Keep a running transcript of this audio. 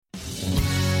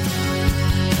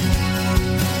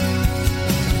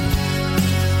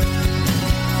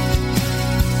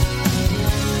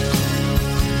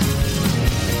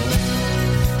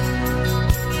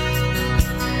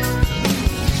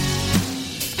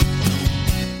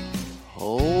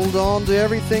hold on to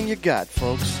everything you got,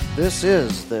 folks. This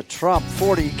is the Trop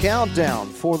 40 Countdown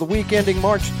for the week ending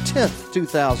March 10th,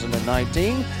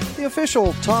 2019, the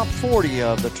official Top 40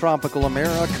 of the Tropical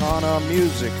Americana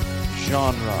music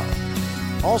genre,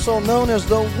 also known as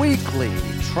the weekly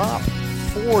Trop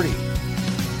 40.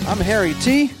 I'm Harry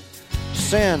T.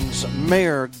 Sans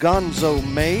Mayor Gonzo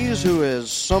Mays, who is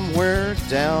somewhere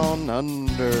down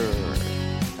under.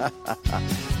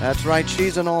 That's right,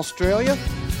 she's in Australia.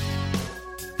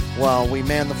 While we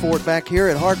man the fort back here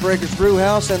at Heartbreakers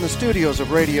Brewhouse and the studios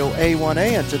of Radio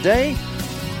A1A, and today,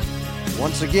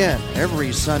 once again,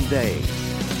 every Sunday,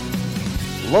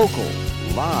 local,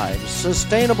 live,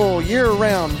 sustainable,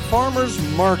 year-round farmers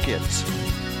markets.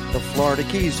 The Florida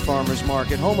Keys Farmers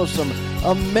Market, home of some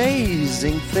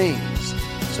amazing things.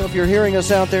 So if you're hearing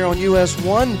us out there on US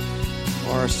 1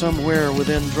 or somewhere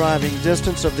within driving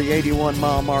distance of the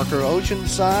 81-mile marker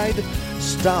Oceanside,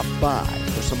 stop by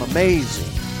for some amazing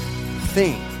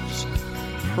things.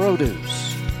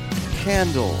 Produce,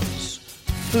 candles,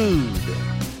 food,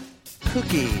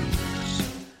 cookies,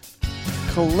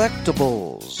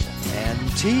 collectibles,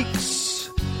 antiques,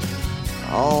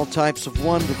 all types of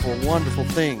wonderful, wonderful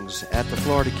things at the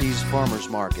Florida Keys Farmers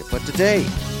Market. But today,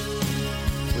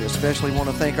 we especially want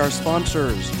to thank our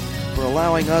sponsors for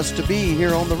allowing us to be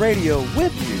here on the radio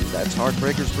with you. That's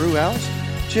Heartbreakers Brewhouse,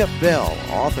 Chip Bell,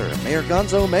 author, Mayor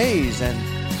Gonzo Mays, and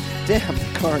Damn the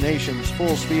Carnations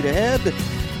Full Speed Ahead,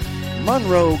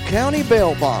 Monroe County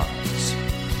Bail Bonds,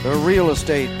 the Real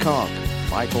Estate Conch,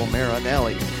 Michael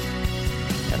Marinelli,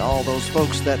 and all those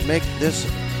folks that make this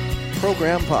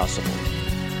program possible.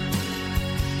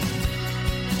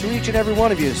 To each and every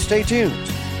one of you, stay tuned.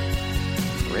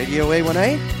 Radio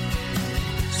A1A,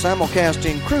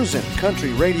 simulcasting Cruisin'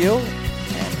 Country Radio,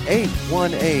 and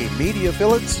A1A media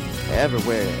affiliates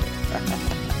everywhere.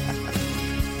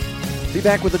 Be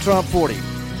back with the Trop 40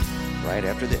 right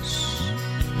after this.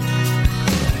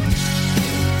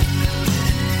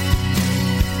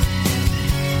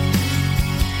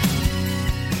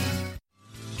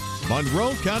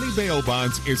 Monroe County Bail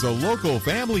Bonds is a local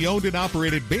family-owned and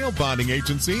operated bail bonding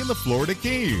agency in the Florida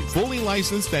Keys. Fully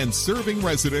licensed and serving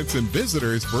residents and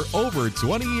visitors for over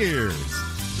 20 years.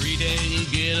 3-day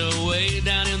getaway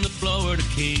down in the Florida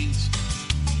Keys.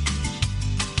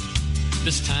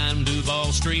 This time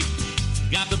Duval Street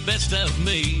got the best of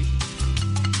me.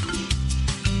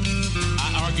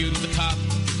 I argued with the cop.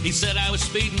 He said I was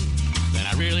speeding. Then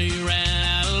I really ran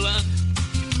out of luck.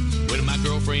 When my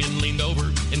girlfriend leaned over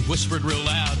and whispered real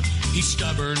loud, he's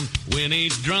stubborn when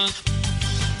he's drunk.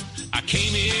 I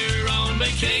came here on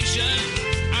vacation.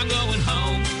 I'm going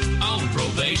home on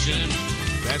probation.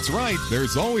 That's right.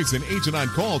 There's always an agent on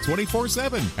call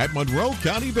 24/7 at Monroe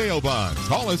County Bail Bonds.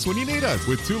 Call us when you need us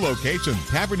with 2 locations.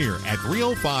 Tavernier at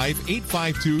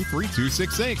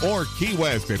 305-852-3268 or Key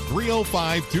West at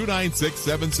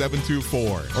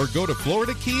 305-296-7724 or go to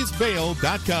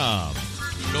FloridaKeysBail.com.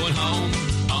 Going home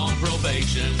on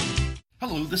probation.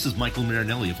 Hello, this is Michael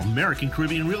Marinelli of American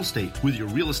Caribbean Real Estate with your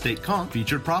Real Estate Conch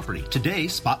featured property. Today,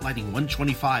 spotlighting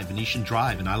 125 Venetian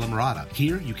Drive in Isla Mirada.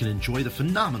 Here, you can enjoy the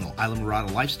phenomenal Isla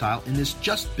Mirada lifestyle in this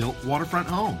just-built waterfront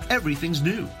home. Everything's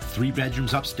new. 3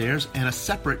 bedrooms upstairs and a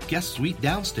separate guest suite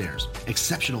downstairs.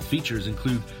 Exceptional features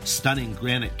include stunning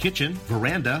granite kitchen,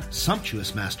 veranda,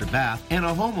 sumptuous master bath, and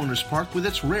a homeowner's park with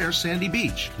its rare sandy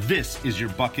beach. This is your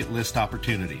bucket list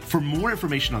opportunity. For more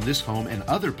information on this home and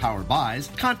other power buys,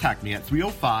 contact me at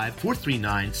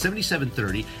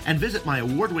 305-439-7730 and visit my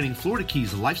award-winning Florida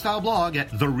Keys lifestyle blog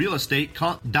at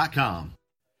therealestateconch.com.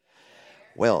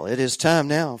 Well, it is time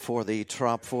now for the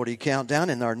Trop 40 Countdown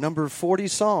and our number 40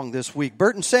 song this week.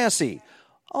 Bert and Sassy,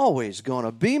 Always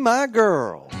Gonna Be My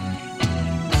Girl.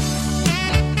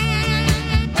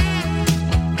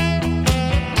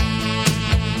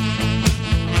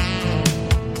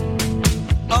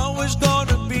 Always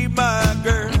gonna be my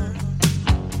girl,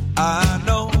 I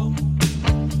know,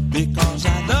 because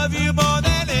I love you more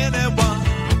than anyone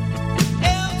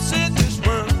else in this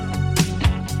world.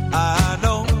 I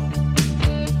know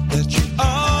that you're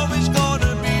always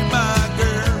gonna be my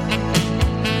girl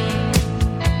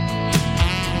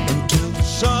until the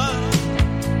sun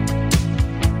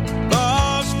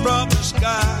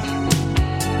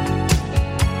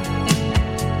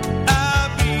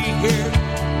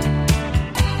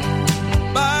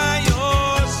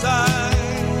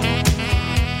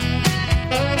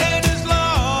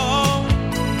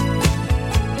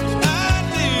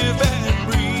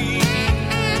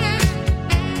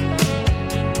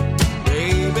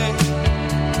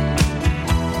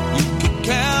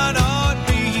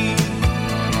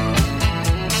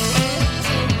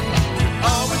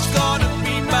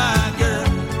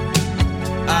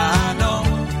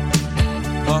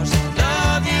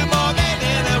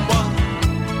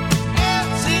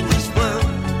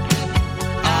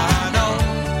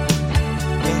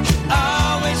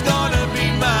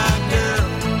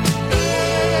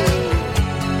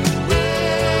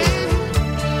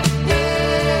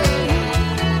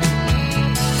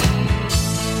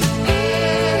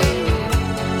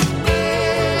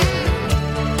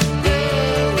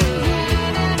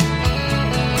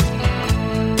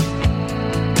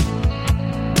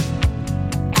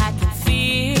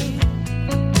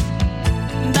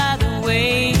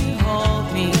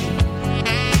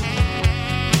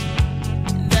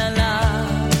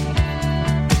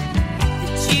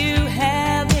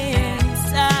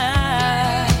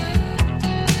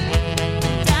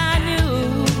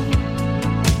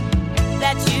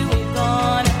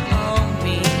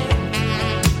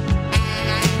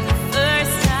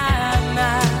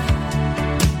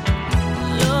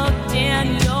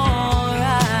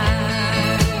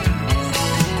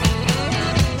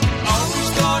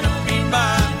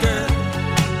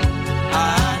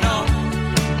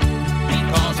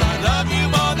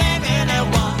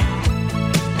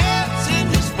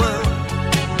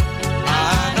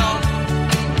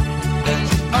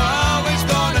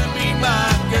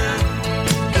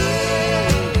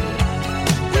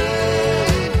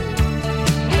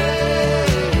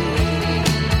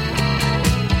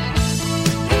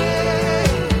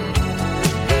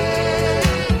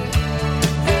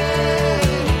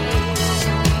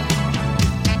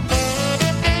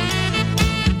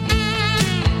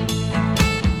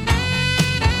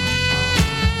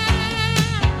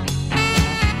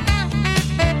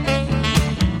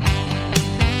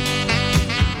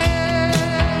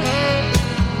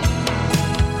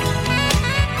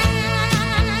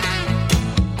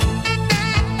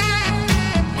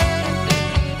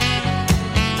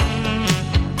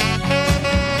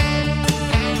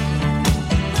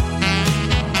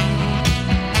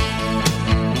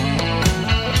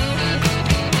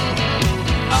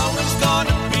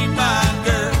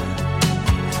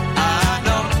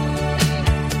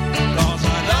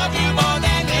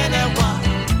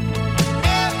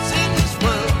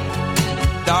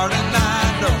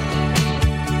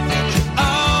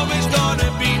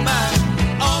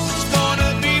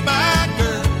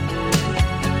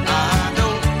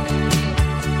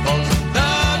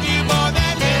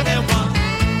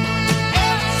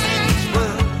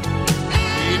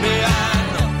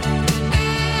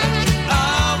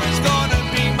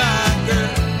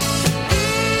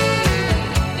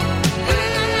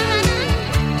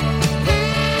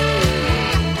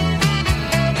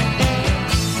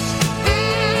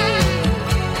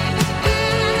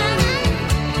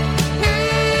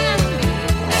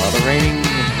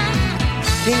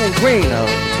queen of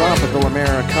tropical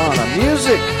Americana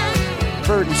music.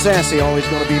 Bird and Sassy, always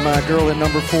going to be my girl, at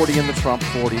number 40 in the Trump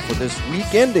 40 for this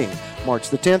week ending March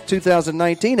the 10th,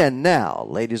 2019. And now,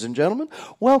 ladies and gentlemen,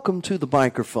 welcome to the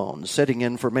microphone. Sitting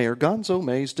in for Mayor Gonzo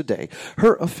Mays today,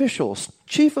 her official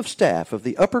Chief of Staff of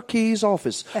the Upper Keys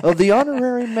Office of the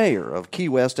Honorary Mayor of Key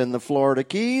West and the Florida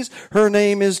Keys. Her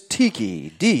name is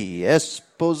Tiki D. Esposito.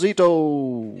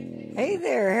 Hey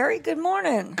there, Harry. Good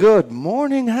morning. Good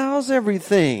morning. How's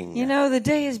everything? You know, the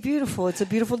day is beautiful. It's a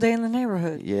beautiful day in the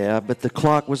neighborhood. Yeah, but the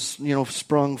clock was,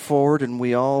 sprung forward, and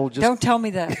we all just... Don't tell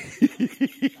me that.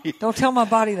 Don't tell my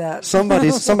body that. Somebody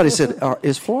said,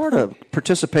 is Florida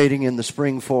participating in the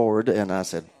spring forward? And I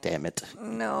said, damn it.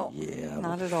 No, yeah,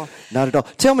 not at all. Not at all.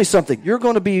 Tell me something. You're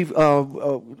going to be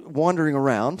wandering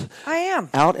around. I am.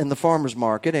 Out in the farmer's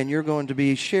market, and you're going to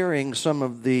be sharing some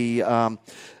of the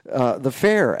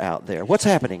fair out there. What's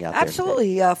happening out there?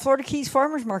 Absolutely. Florida Keys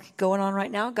Farmers Market going on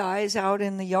right now, guys, out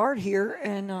in the yard here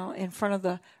and in front of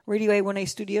the Radio A1A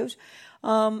studios.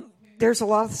 There's a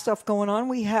lot of stuff going on.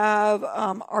 We have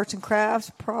arts and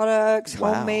crafts, products,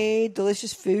 homemade,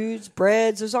 delicious foods,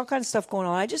 breads. There's all kinds of stuff going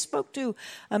on. I just spoke to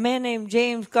a man named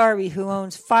James Garvey who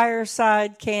owns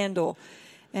Fireside Candle.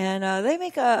 And they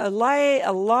make a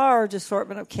large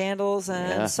assortment of candles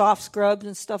and soft scrubs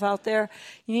and stuff out there.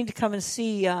 You need to come and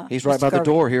see. He's right by the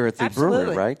door here at the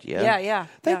brewery, right? Yeah.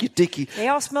 Thank you, Tiki. They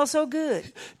all smell so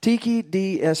good. Tiki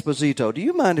D. Esposito. Do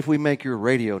you mind if we make your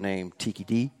radio name Tiki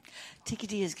D? Tiki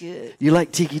D is good. You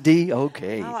like Tiki D?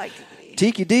 Okay. I like Tiki D.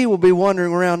 Tiki D will be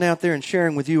wandering around out there and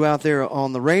sharing with you out there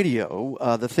on the radio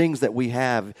the things that we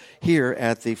have here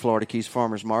at the Florida Keys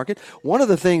Farmers Market. One of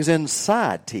the things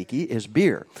inside Tiki is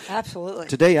beer. Absolutely.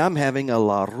 Today I'm having a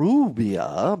La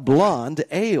Rubia blonde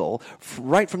ale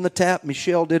right from the tap.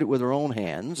 Michelle did it with her own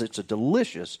hands. It's a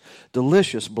delicious,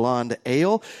 delicious blonde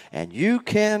ale. And you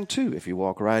can too if you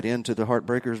walk right into the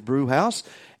Heartbreakers Brew House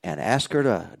and ask her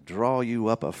to draw you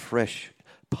up a fresh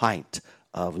pint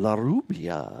of La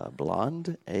Rubia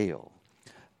blonde ale.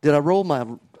 Did I roll my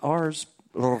R's?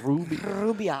 La Rubia.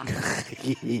 Rubia.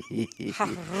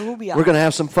 Rubia. We're going to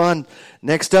have some fun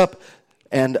next up.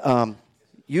 And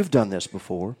you've done this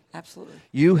before. Absolutely.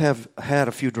 You have had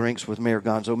a few drinks with Mayor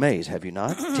Gonzo Mays, have you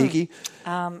not, Tiki?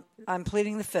 I'm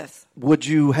pleading the fifth. Would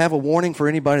you have a warning for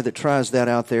anybody that tries that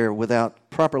out there without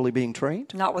properly being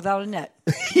trained? Not without a net.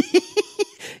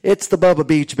 It's the Bubba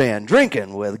Beach Band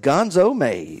drinking with Gonzo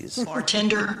Mays.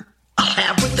 Bartender, I'll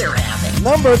have what they're having.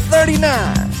 Number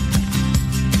 39.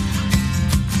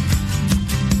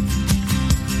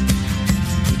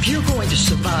 If you're going to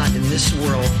survive in this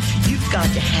world, you've got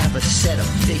to have a set of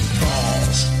big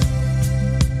balls.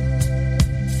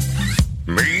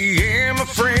 Me and my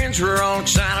friends were all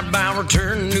excited about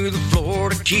returning to the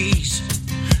Florida Keys.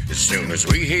 As soon as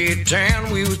we hit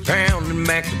town, we was pounding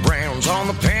back the Browns on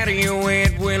the patio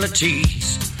at Willie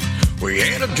T's. We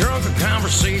had a drunken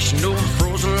conversation over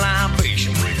frozen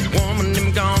libation with a woman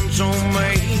named Gonzo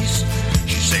Mays.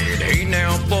 She said, hey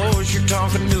now boys, you're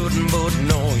talking nothing but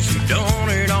noise. We've done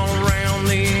it all around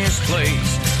this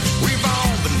place. We've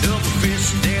all been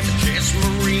double-fisted at the Casa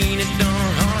Marina, done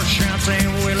 100 shots at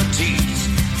Willie T's.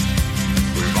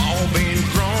 We've all been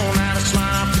thrown out of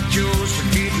sloppy joes for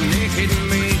getting naked and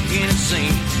making a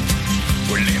scene.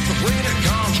 We left the winter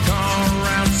conch car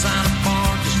outside the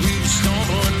park as we were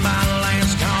stumbling by the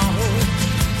last call.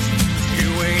 You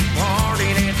ain't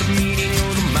partied at the meeting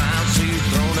of the mind, so you've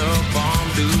thrown up on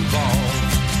Duval.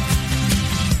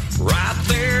 Right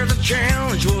there, the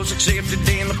challenge was accepted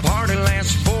and the party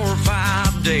lasted 4 or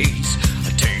 5 days. I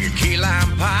tell you, key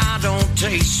lime pie don't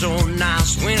taste so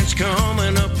nice when it's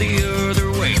coming up the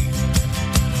other way.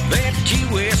 That Key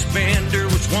West bender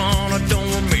was one I don't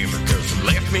remember, cause it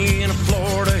left me in a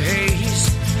Florida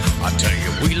haze. I tell you,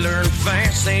 we learn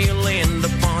fast and you'll end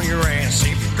up on your ass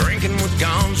if you're drinking with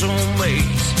Gonzo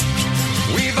Mays.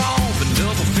 We've all been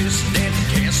double-fisted at the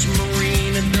Casa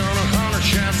Marina, done 100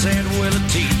 shots at Willie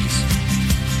T's.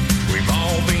 We've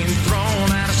all been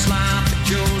thrown out of sloppy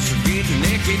joes for getting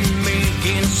naked and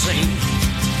making a scene.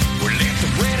 We left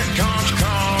the rented conch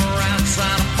car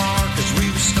outside the park as we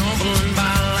were stumbling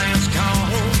by last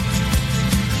call.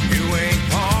 You ain't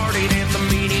partied at the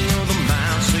meeting of the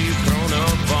mind, so you've thrown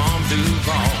up on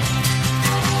Duval.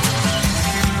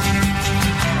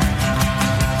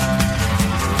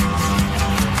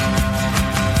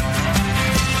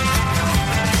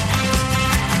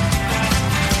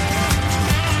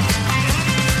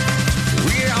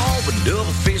 We all been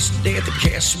double-fisted at the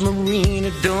Casa Marina,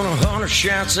 done 100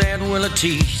 shots at Willie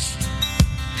T's.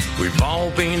 We've all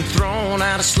been thrown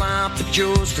out of sloppy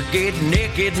joes for getting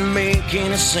naked and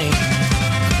making a scene.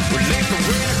 We left the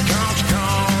red conch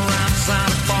car outside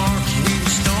the bar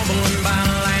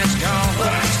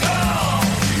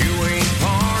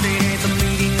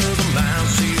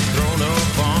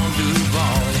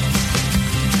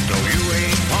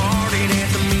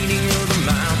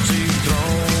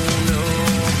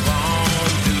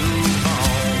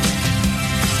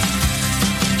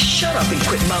up and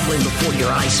quit mumbling before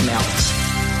your ice melts.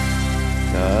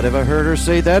 God, have I heard her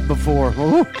say that before?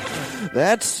 Ooh.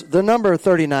 That's the number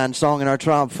 39 song in our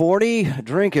Top 40,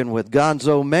 Drinking with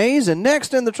Gonzo Mays. And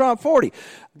next in the Top 40,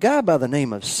 a guy by the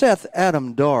name of Seth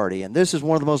Adam Daugherty. And this is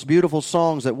one of the most beautiful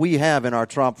songs that we have in our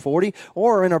Top 40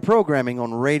 or in our programming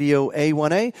on Radio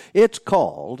A1A. It's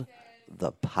called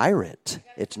The Pirate.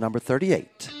 It's number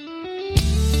 38.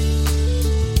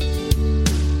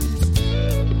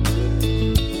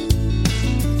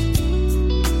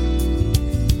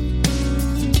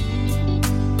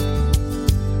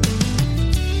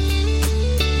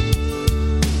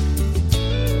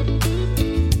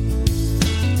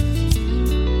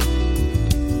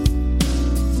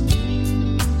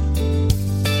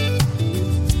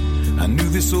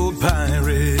 This old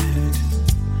pirate,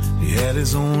 he had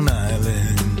his own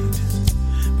island,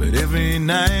 but every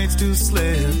night still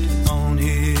slept on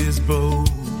his boat.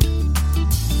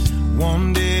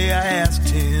 One day I asked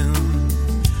him,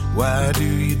 why do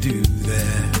you do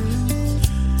that?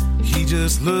 He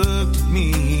just looked at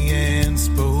me and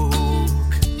spoke.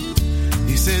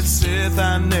 He said, Seth,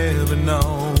 I never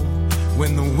know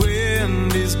when the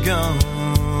wind is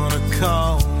gonna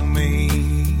call me.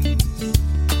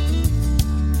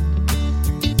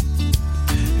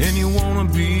 And you wanna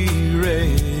be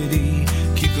ready,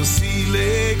 keep the sea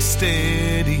legs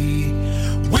steady,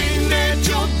 wind at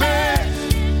your back,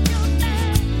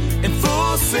 and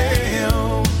full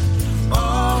sail,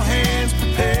 all hands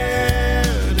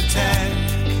prepared to attack.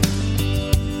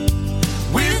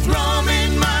 With rum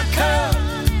in my cup,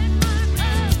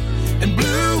 and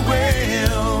blue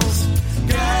whales,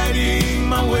 guiding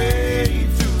my way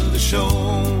through the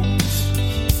shoals.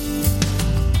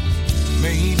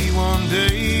 Maybe one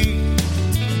day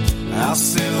I'll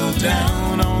settle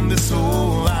down on this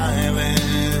old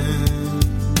island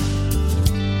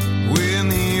when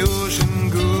the ocean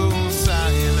goes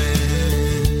silent.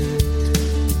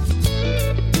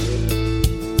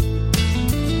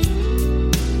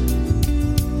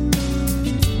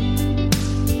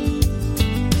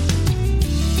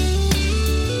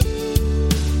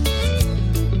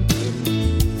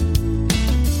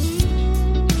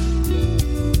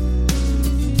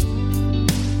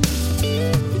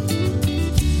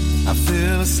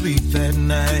 Asleep that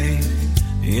night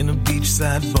in a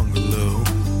beachside bungalow.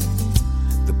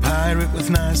 The pirate was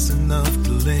nice enough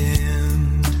to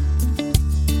lend.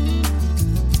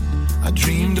 I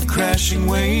dreamed of crashing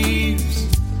waves,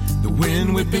 the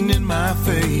wind whipping in my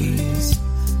face,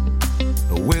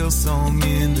 a whale song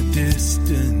in the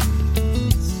distance.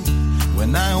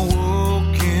 When I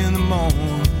awoke in the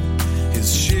morning,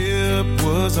 his ship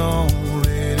was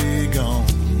already gone.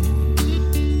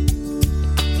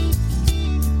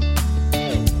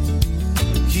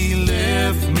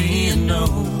 Left me a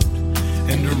note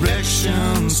and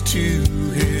directions to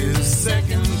his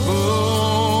second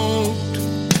boat.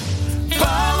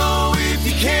 Follow if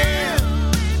you can,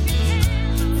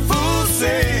 full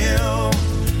sail,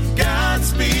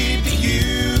 Godspeed to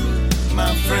you,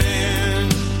 my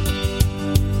friend.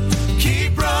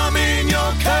 Keep rum in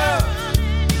your cup,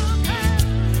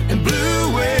 and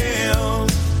blue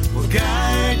whales will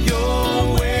guide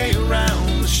your way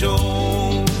around the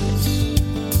shore.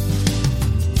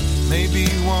 Maybe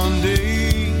one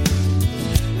day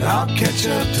I'll catch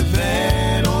up to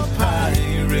that old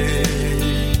pirate.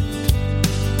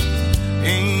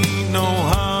 Ain't no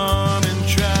harm in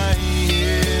trying.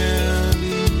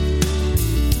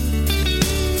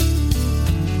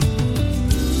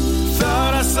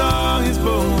 Thought I saw his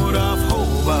boat off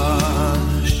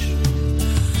Hobart,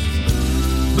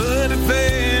 but it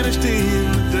vanished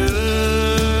in the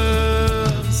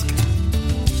dusk.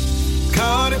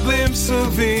 Caught a glimpse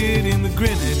of it in the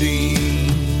Grenadines.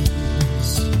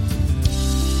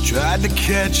 Tried to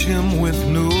catch him with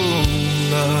no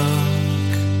luck.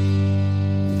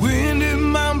 Wind in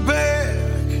my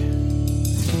back,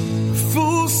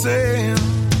 full sail,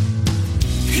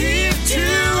 heave to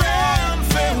and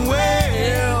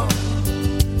farewell.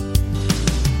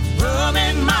 Rum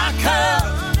in my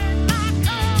cup,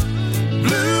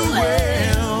 blue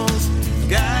whales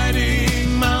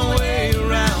guiding my way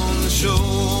around the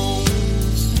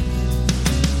shores.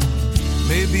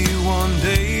 Maybe one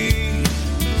day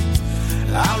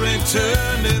I'll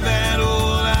return to that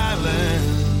old island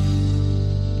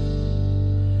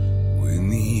when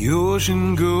the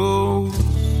ocean goes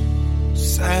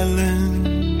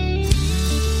silent.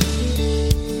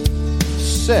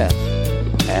 Seth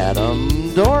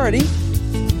Adam Daugherty.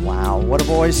 Wow, what a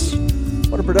voice,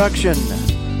 what a production.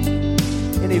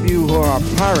 Any of you who are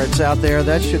pirates out there,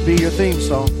 that should be your theme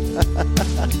song.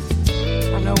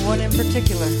 I know one in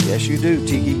particular. Yes, you do,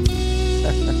 Tiki.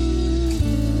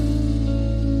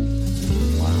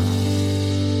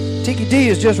 Tiki D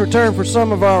has just returned for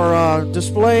some of our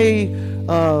display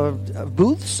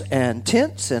booths and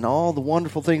tents and all the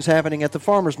wonderful things happening at the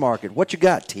farmers market. What you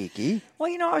got, Tiki?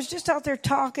 Well, I was just out there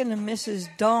talking to Mrs.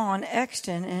 Dawn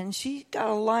Exton, and she got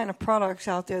a line of products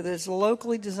out there that's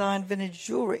locally designed vintage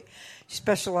jewelry. She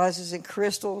specializes in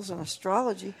crystals and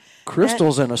astrology.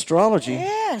 Crystals and astrology?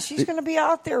 Yeah, and she's going to be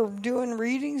out there doing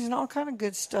readings and all kind of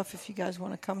good stuff if you guys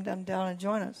want to come down and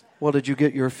join us. Well, did you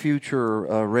get your future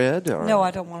read? Or? No,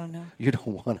 I don't want to know. You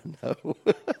don't want to know?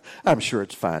 I'm sure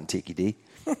it's fine, Tiki D.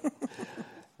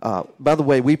 By the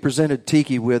way, we presented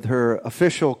Tiki with her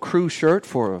official crew shirt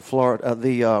for Florida,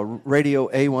 the Radio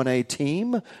A1A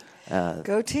team.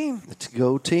 Go team.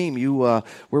 Go team. You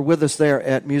were with us there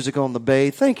at Music on the Bay.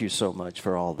 Thank you so much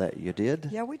for all that you did.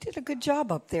 Yeah, we did a good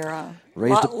job up there. A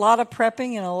lot of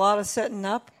prepping and a lot of setting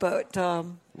up, but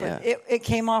it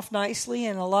came off nicely,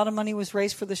 and a lot of money was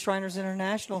raised for the Shriners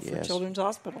International for Children's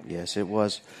Hospital. Yes, it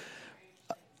was.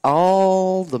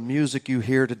 All the music you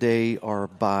hear today are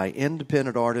by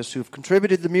independent artists who've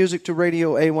contributed the music to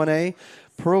Radio A1A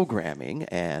programming,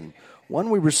 and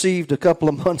one we received a couple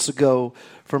of months ago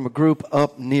from a group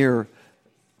up near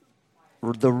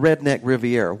the Redneck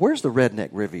Riviera. Where's the Redneck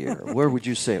Riviera? Where would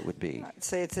you say it would be? I'd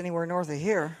say it's anywhere north of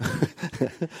here.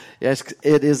 Yes,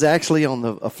 it is actually on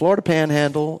the Florida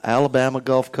Panhandle, Alabama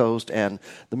Gulf Coast, and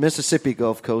the Mississippi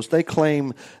Gulf Coast. They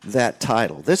claim that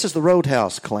title. This is the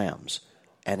Roadhouse Clams,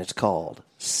 and it's called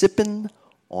Sippin'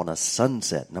 on a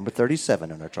Sunset, number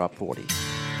 37 in our top 40.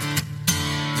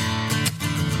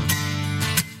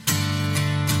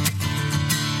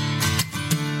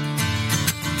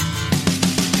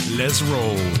 Let's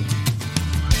roll.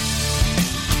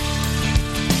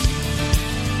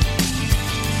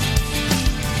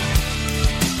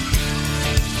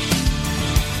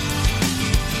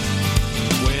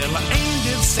 Well, I aimed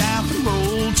it south and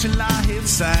rolled till I hit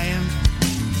sand.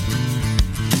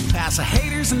 Past the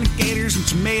haters and the gators and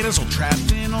tomatoes all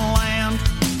trapped in land.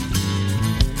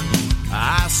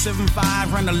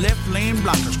 I-75 ran the left lane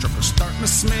blocker, struck a starting to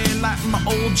smell like my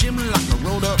old gym locker.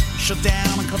 Rolled up, shut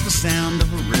down, and cut the sound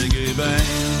of a reggae band.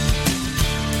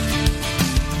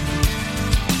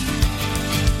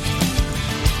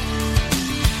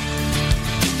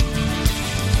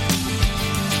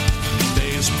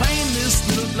 They was playing this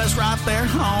little place right there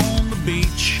on the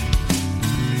beach,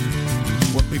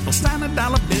 where people stand at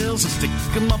dollar bills and stick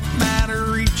them up out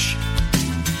of reach.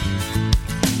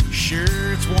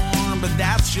 Sure, it's warm, but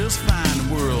that's just fine.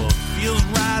 The world feels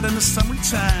right in the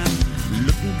summertime.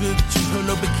 Looking good to her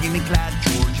little bikini-clad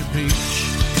Georgia peach.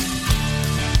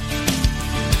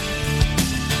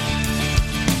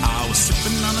 I was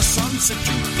sipping on a sunset,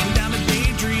 drinking down a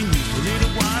daydream. A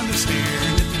little wine and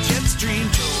staring at the jet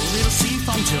stream. Till a little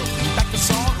seafoam tilting back the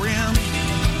salt rim.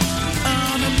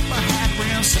 Underneath my hat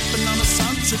brim, sipping on a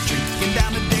sunset, drinking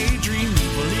down a daydream.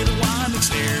 A little wine and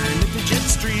staring at the jet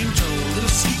stream. Till a little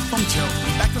seafoam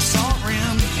tilting back the salt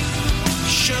rim.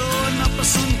 Showing up a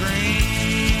sun grain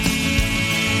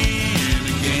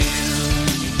again.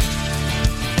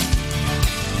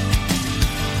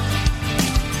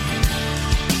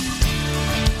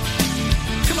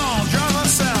 Come on, drive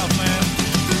us south, man.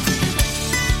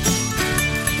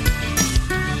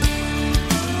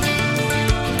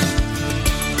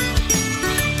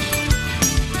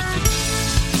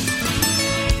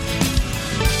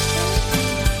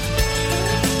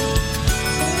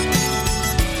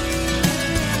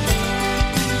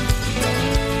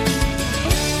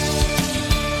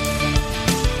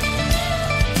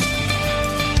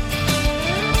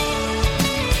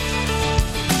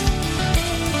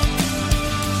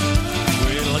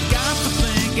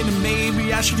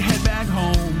 I should head back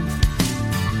home.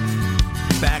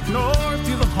 Back north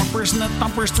through the humpers and the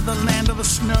thumpers to the land of the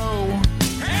snow.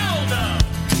 Hell no!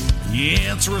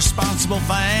 Yeah, it's a responsible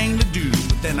thing to do.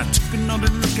 But then I took another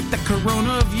look at the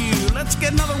Corona view. Let's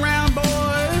get another round,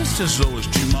 boys, just so as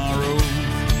tomorrow.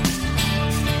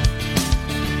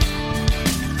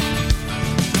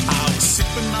 I was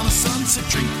sipping on a sunset,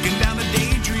 drinking down a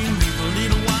daydream. Leave a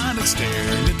little wine and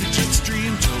staring at the jet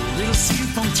stream. Told a little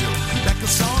seafoam till back a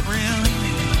salt rim.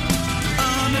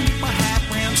 Underneath my hat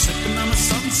brim, sipping on a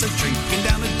sunset, drinking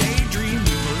down a daydream.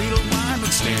 Leave a little wine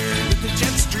and staring at the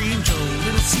jet stream. Told a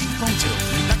little seafoam till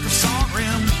back a salt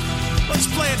rim. Let's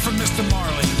play it for Mr.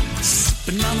 Marley.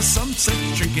 Sipping on a sunset,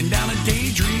 drinking down a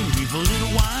daydream. Leave a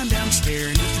little wine down,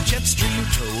 staring at the jet stream.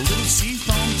 Told a little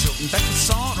seafoam tilting back the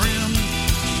salt rim.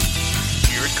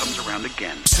 Here it comes around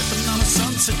again. Sipping on a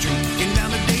sunset, drinking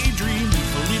down a daydream.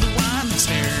 Leave a little wine and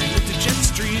staring at the jet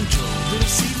stream. Told a little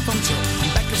seafoam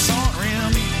tilting back the salt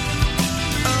rim.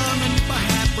 Underneath my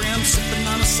hat brim, sipping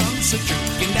on a sunset,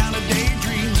 drinking down a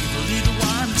daydream. Leave a little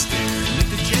wine and staring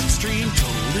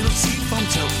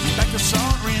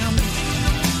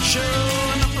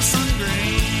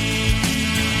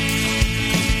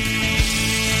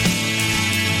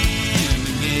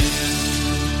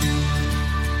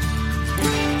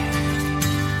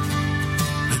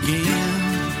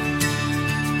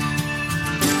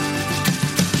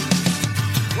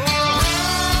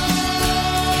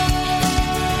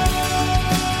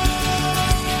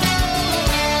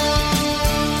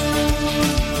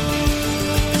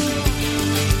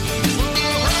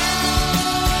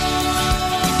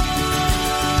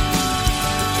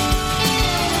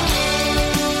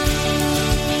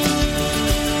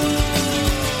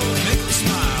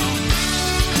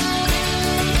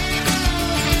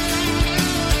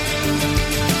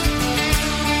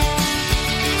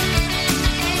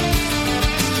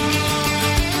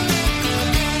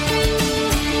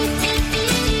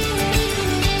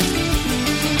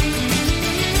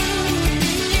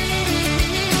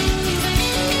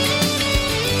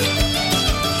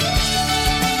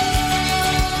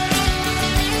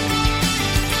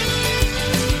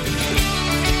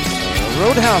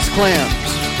Roadhouse clams.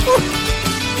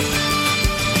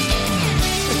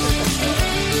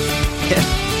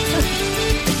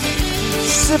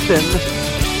 Sipping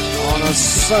on a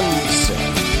sunset.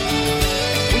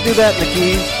 We do that in the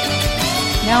Keys.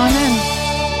 Now and then.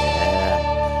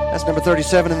 Yeah. That's number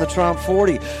 37 in the Top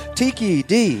 40. Tiki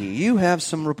D, you have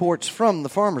some reports from the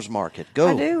farmers market. Go.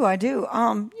 I do.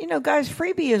 Guys,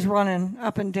 Freebie is running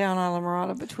up and down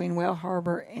Islamorada between Whale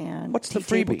Harbor and What's the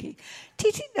Table Freebie? Key.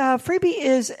 Freebie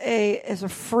is a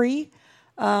free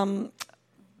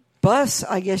bus,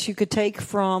 I guess you could take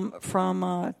from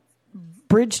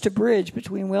bridge to bridge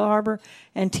between Whale Harbor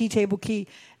and Table Key,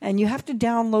 and you have to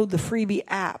download the Freebie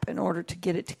app in order to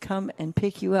get it to come and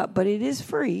pick you up. But it is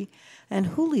free, and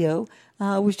Julio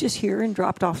was just here and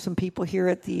dropped off some people here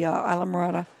at the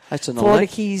Islamorada Florida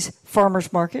Keys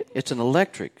Farmers Market. It's an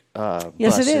electric yes,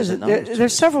 bus, it is. isn't it?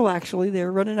 There's several, actually.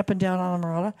 They're running up and down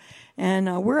Islamorada,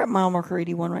 and we're at mile marker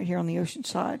 81 right here on the ocean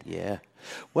side. Yeah.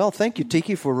 Well, thank you,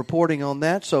 Tiki, for reporting on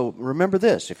that. So remember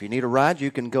this. If you need a ride, you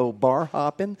can go bar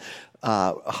hopping,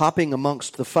 hopping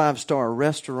amongst the five-star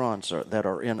restaurants that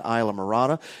are in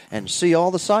Islamorada, and see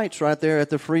all the sights right there at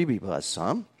the Freebie bus,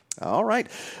 huh? All right.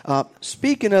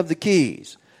 Speaking of the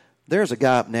Keys, there's a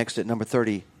guy up next at number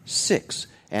 36,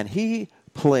 and he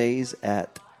plays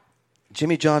at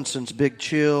Jimmy Johnson's Big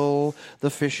Chill, the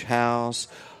Fish House,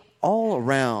 all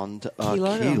around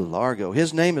Key Largo.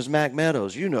 His name is Mac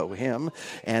Meadows. You know him.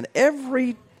 And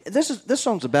this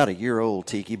song's about a year old,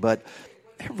 Tiki, but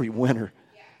every winter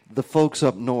the folks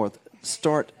up north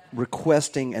start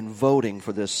requesting and voting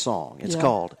for this song. It's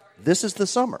called This Is the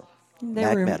Summer.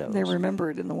 Mac Meadows. They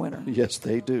remember it in the winter. Yes,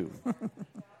 they do.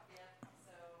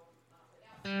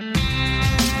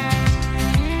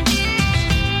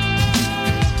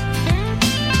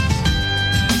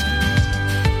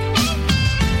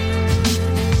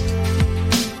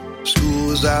 School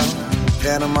was out,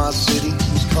 Panama City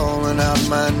was calling out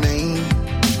my name.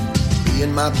 Me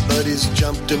and my buddies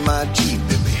jumped in my Jeep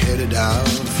and we headed out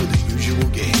for the usual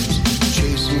games.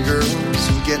 Chasing girls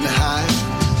and getting high,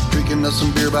 drinking us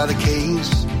some beer by the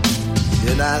case.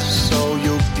 And I saw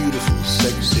your beautiful,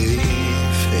 sexy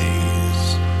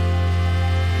face.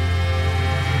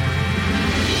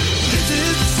 This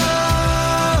is the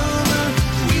summer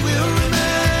we will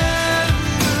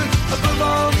remember above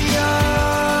all the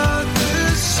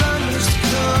other summers to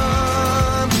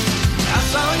come. I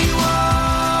saw you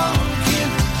walking,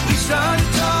 we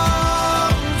started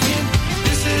talking.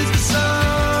 This is the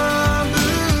summer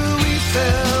we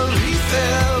fell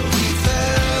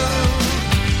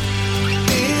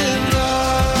in love.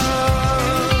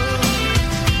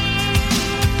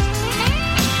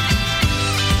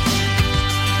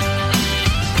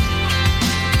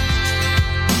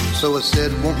 So I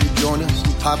said, won't you join us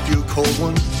and pop you a cold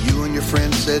one? You and your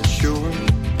friend said, sure.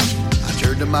 I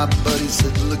turned to my buddy,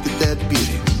 said, look at that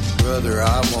beauty. Brother,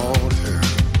 I want her.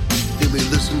 Then we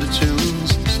listened to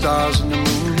tunes, the stars and the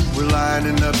moon were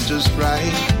lining up just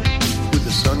right. When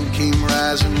the sun came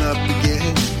rising up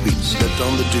again, we slept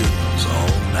on the dunes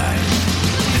all night.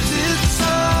 This is the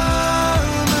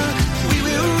summer we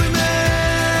will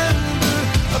remember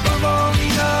above all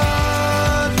the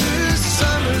other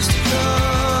summers to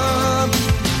come.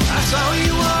 I saw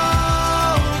you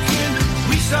walking,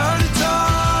 we started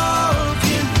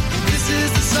talking. This is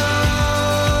the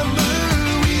summer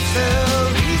we fell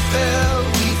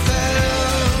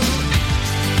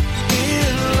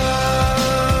in love.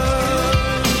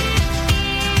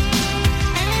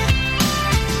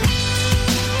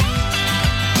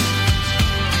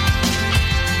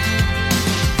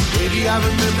 Baby, I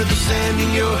remember the sand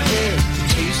in your hair, the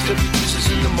taste of your kisses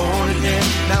in the morning air.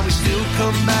 Now we still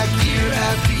come back year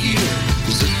after year,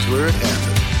 'cause this is where it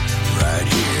happened, right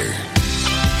here.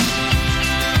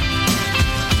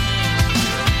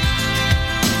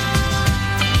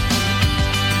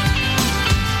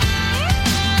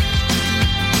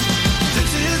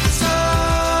 This is the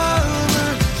summer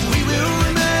we will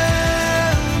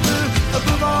remember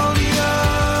above all the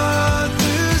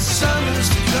other summers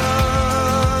to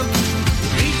come. The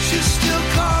beach is still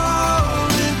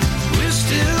calling, we're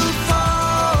still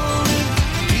falling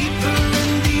deeper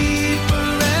and deeper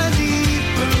and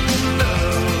deeper in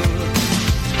love.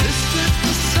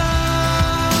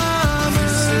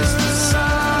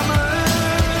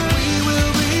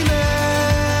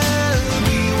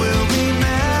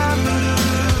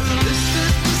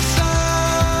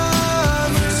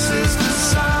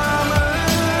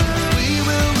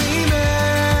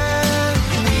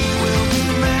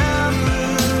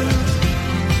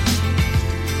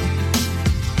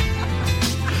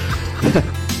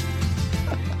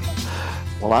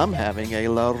 Well, I'm having a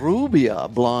La Rubia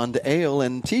blonde ale,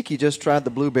 and Tiki just tried the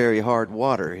blueberry hard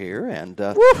water here, and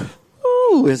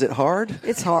ooh, is it hard?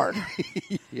 It's hard.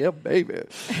 Yeah, baby.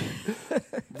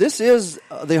 This is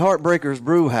the Heartbreakers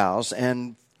Brew House,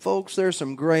 and folks, there's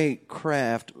some great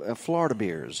craft Florida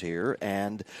beers here,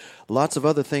 and lots of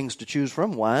other things to choose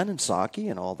from, wine and sake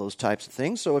and all those types of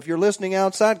things. So if you're listening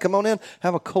outside, come on in,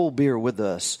 have a cold beer with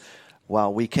us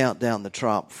while we count down the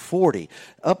Trop 40.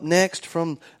 Up next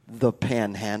from the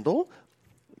Panhandle.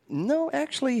 No,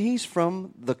 actually, he's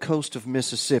from the coast of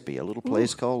Mississippi, a little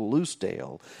place called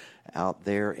Loosedale, out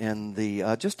there in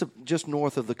the just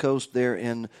north of the coast there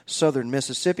in southern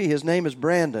Mississippi. His name is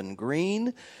Brandon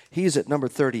Green. He's at number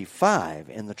 35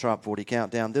 in the Trop 40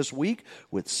 Countdown this week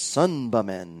with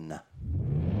Sunbummin'.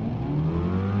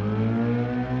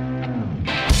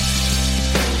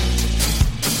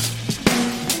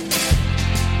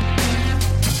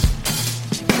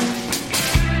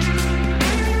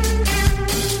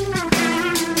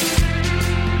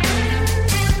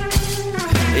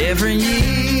 Every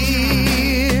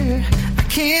year, I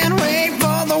can't wait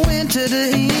for the winter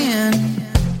to end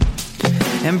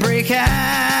and break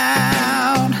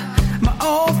out my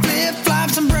old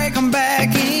flip-flops and break them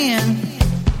back in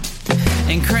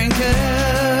and crank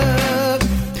up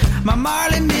my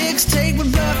Marley mixtape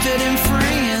with Buffett and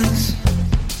Friends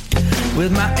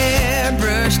with my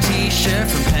airbrush t-shirt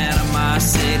from Panama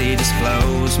City. Just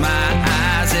close my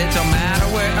eyes, it don't matter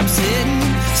where I'm sitting,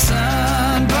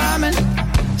 sunbumming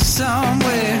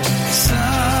somewhere,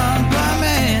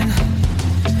 sunbumming.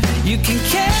 You can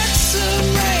catch some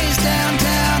rays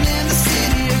downtown in the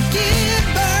city or get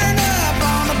burned up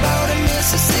on a boat in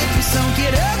Mississippi. So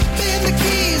get up in the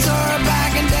Keys or a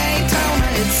bike in Daytona.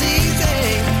 It's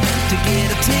easy to get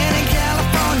a tan in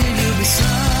California. You'll be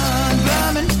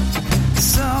sunbumming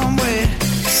somewhere,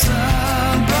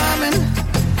 sunbumming,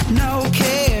 no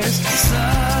cares,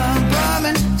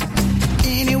 sunbumming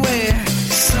anywhere,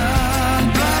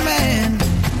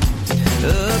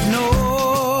 up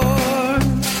north,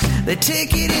 they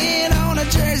take it in on a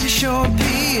Jersey Shore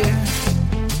pier.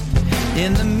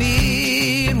 In the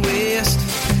Midwest,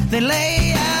 they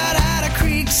lay out at a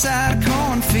creekside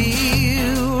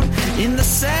cornfield. In the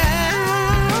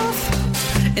South,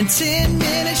 in 10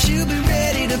 minutes you'll be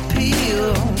ready to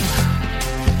peel.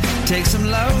 Take some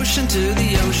lotion to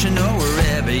the ocean or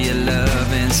wherever you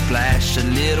love and splash a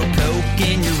little Coke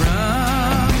in your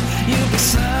rum. You'll be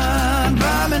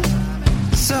sunbumming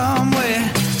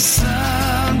somewhere,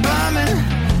 sunbumming.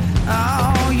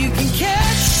 Oh, you can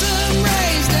catch some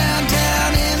rays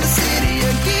downtown in the city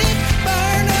or get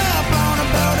burned up on a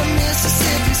boat in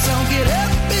Mississippi. So get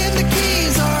up in the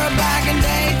Keys or a bike in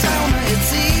Daytona.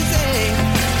 It's easy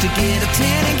to get a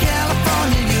tan in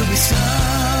California. You'll be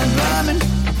sunbumming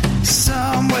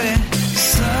somewhere,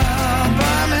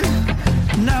 sunbumming,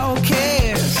 no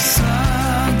cares,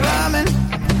 sunbumming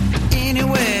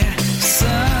anywhere,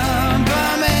 sunbumming,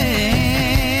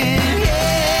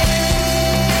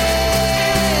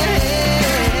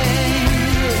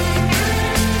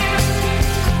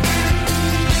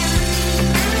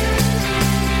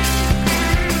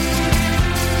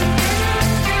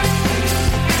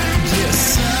 just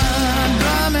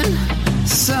sunbumming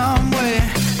somewhere,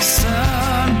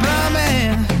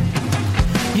 sunbumming.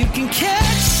 You can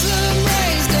catch some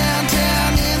rays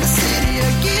downtown in the city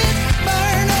or get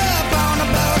burned up on a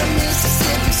boat in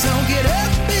Mississippi. So get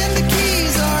up in the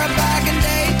Keys or a bike in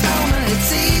Daytona.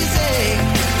 It's easy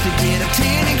to get a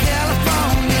tan in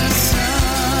California.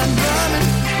 Sunbumming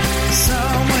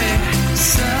somewhere,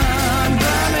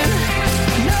 sunbumming,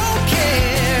 no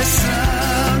care,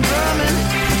 sunbumming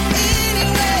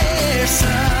anywhere,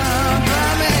 sunbumming.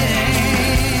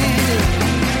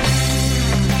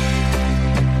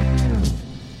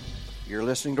 You're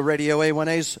listening to Radio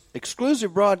A1A's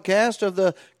exclusive broadcast of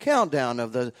the countdown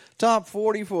of the Top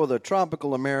 40 for the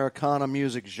Tropical Americana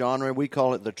music genre. We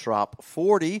call it the Trop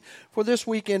 40 for this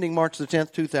week ending March the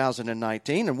 10th,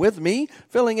 2019. And with me,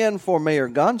 filling in for Mayor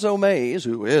Gonzo Mays,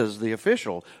 who is the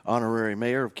official honorary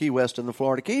mayor of Key West and the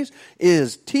Florida Keys,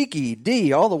 is Tiki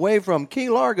D, all the way from Key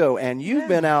Largo. And you've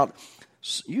been out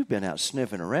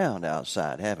sniffing around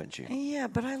outside, haven't you? Yeah,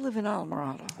 but I live in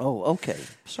Alamorada. Oh, okay.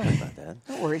 Sorry about that.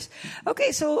 No worries.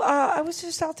 Okay, so I was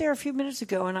just out there a few minutes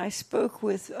ago, and I spoke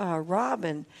with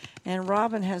Robin, and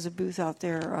Robin has a booth out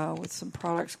there with some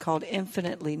products called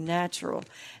Infinitely Natural.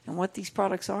 And what these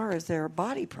products are is they're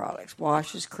body products,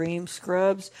 washes, creams,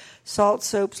 scrubs, salt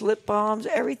soaps, lip balms,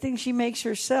 everything she makes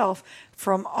herself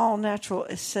from all natural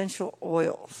essential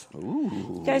oils.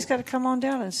 Ooh. You guys got to come on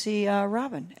down and see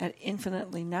Robin at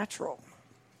Infinitely Natural.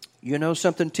 You know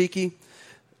something, Tiki?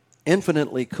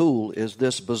 infinitely cool is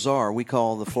this bazaar we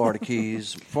call the Florida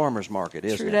Keys Farmers Market,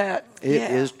 isn't it? True that.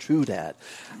 It is true that.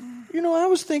 You know, I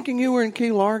was thinking you were in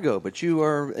Key Largo, but you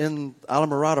are in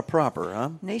Islamorada proper, huh?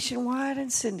 Nationwide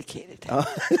and syndicated.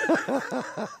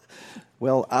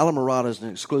 Well, Islamorada is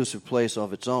an exclusive place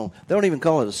of its own. They don't even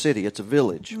call it a city; it's a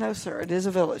village. No, sir, it is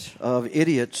a village. Of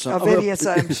idiots. Of idiots,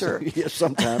 I'm sure. Yes,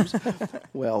 sometimes.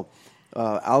 Well,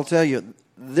 I'll tell you,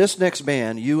 this next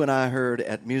band you and I heard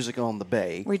at Music on the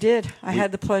Bay. We did. I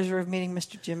had the pleasure of meeting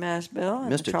Mr. Jim Asbell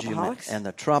and the Tropaholics. And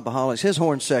the Tropaholics. His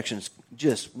horn section's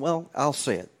just, well, I'll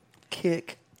say it,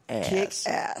 kick ass. Kick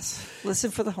ass. Listen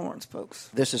for the horns, folks.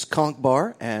 This is Conch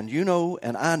Bar, and you know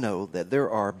and I know that there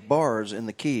are bars in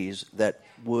the Keys that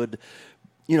would,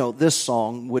 you know, this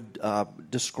song would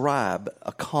describe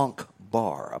a conch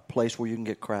bar, a place where you can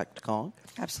get cracked conch.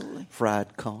 Absolutely.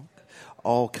 Fried conch,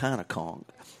 all kind of conch.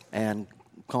 And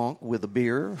conch with a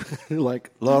beer like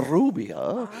La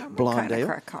Rubia, Blonde kind of Ale.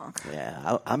 crack conch.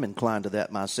 Yeah, I'm inclined to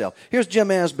that myself. Here's Jim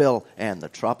Asbell and the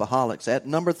Tropaholics at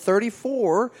number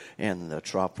 34 in the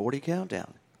Trop 40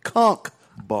 Countdown. Conch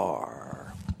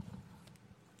Bar.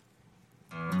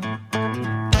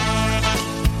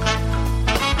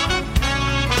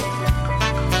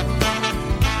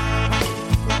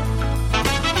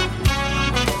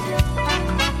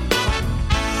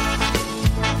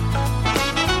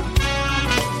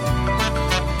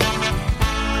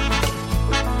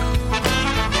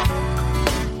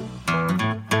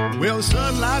 Well, the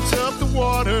sun lights up the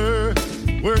water,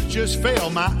 words just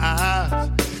fail my eyes.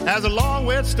 As a long,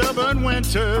 wet, stubborn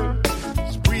winter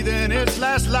is breathing its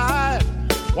last life.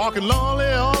 Walking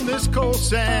lonely on this cold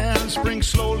sand, spring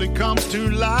slowly comes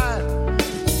to light.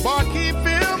 Barkeep,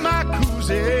 fill my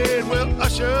koozie, we'll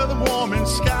usher the warming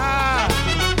sky.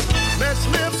 Let's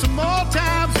live some more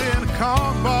times in a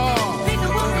conch bar. Leave the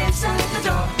worries at the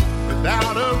door.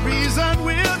 Without a reason,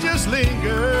 we'll just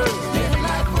linger. Living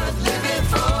like worth living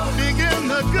for. Digging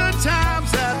the good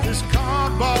times at this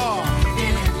conch bar.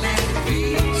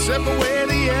 Sip away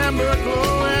the amber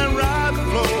glow and ride the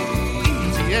flow,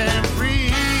 easy and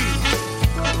free.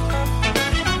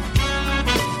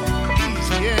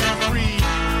 Easy and free.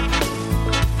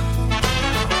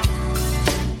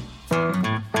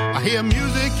 I hear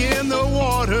music in the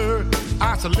water,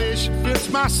 isolation fits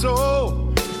my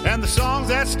soul, and the songs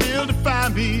that still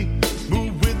define me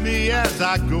move with me as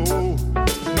I go.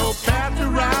 No path to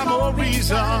rhyme or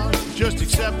reason, just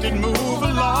accept and move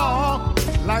along.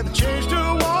 Like the change to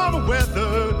warmer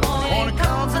weather, morning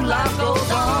comes and life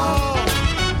goes on.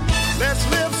 Let's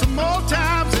live some more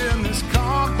times in this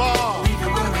conch bar. Leave the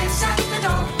worries at the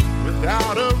door.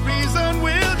 Without a reason,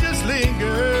 we'll just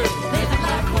linger. Living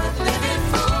like worth living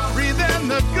for. Breathe in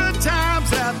the good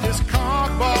times at this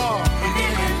conch bar.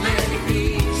 Let it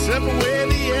be. Sip away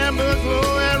the amber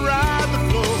glow and ride the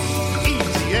flow,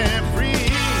 easy and free.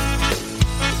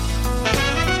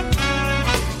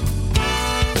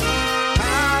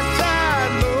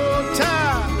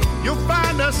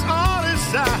 Us on his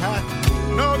side,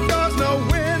 no doors, no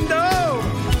window,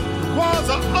 the walls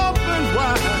are open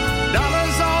wide,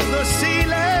 dollars on the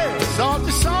ceiling,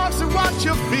 salty songs and what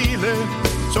you're feeling,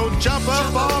 so jump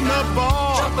up on the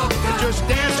bar, and just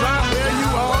dance right where you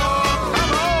are.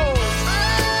 Come on.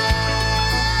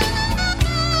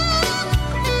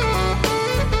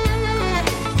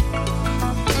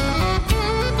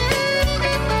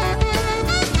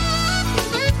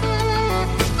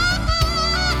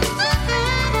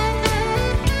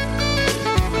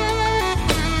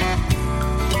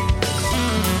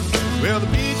 Well, the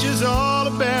beach is all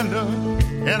abandoned,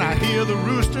 and I hear the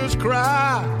roosters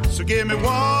cry. So give me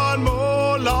one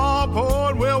more long pour,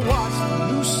 and we'll watch the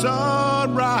new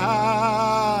sunrise.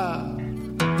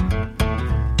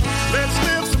 Let's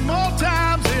live some more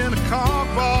times in a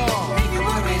conch bar. Leave your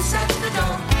worries at the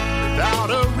door.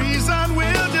 Without a reason,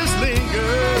 we'll just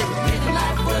linger. Living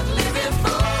like worth living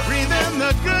for. Breathe in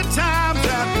the good times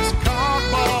at this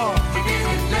conch bar.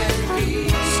 Let it be.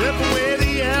 Sip away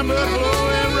the amber glow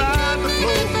and ride.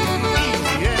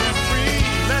 Easy and free.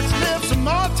 Let's live some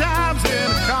more times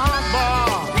in a conch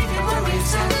bar. Leave your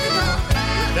worries at the door.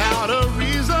 Without a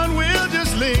reason, we'll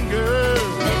just linger.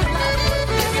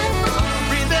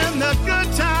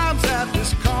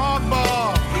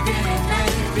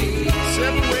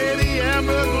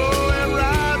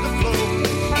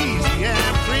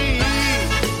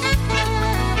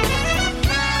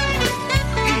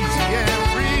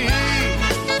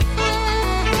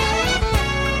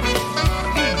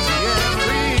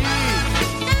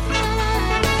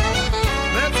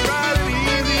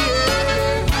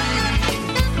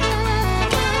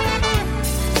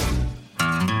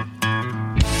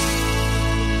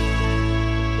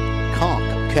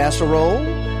 casserole,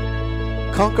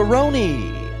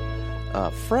 concaroni,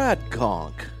 fried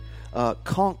conch,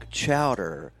 conch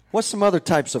chowder. What's some other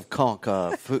types of conch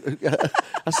food?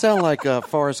 I sound like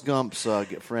Forrest Gump's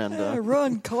friend.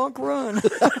 Run, conch, run.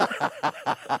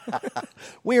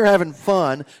 We are having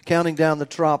fun counting down the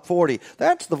Trop 40.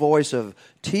 That's the voice of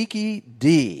Tiki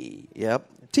D. Yep,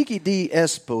 Tiki D.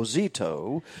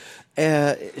 Esposito,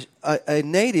 a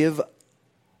native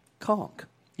conch.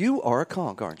 You are a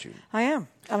conch, aren't you? I am.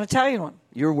 An Italian one.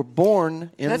 You were born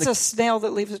in That's a snail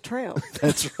that leaves a trail.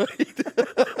 That's right.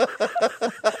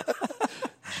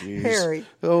 Jeez. Harry.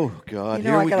 Oh, God. You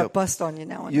know, Here I we got go. to bust on you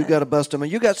now and You then. got to bust them.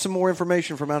 You got some more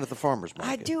information from out at the farmer's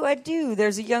market. I do.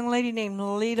 There's a young lady named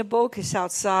Lolita Bokus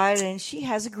outside, and she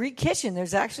has a Greek kitchen.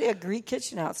 There's actually a Greek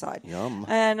kitchen outside. Yum.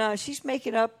 And she's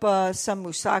making up some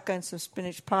moussaka and some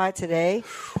spinach pie today.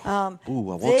 Ooh, I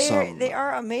want some. They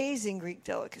are amazing Greek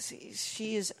delicacies.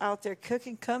 She is out there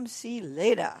cooking. Come see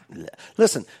later.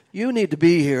 Listen, you need to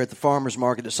be here at the farmer's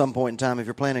market at some point in time if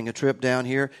you're planning a trip down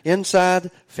here.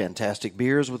 Inside, fantastic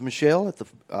beers with Michelle at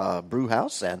the brew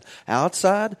house, and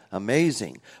outside,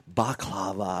 amazing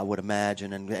baklava, I would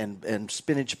imagine, and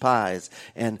spinach pies,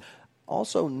 and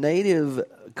also native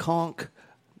conch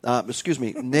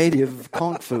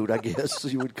food, I guess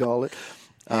you would call it.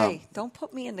 Hey, don't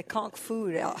put me in the conch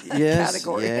food Yes,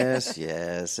 category.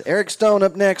 yes. Eric Stone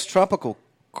up next, Tropical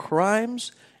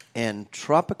Crimes and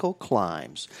Tropical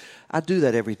Climes. I do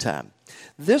that every time.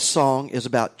 This song is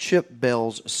about Chip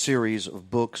Bell's series of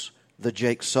books, the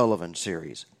Jake Sullivan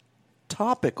series.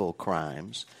 Topical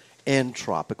Crimes and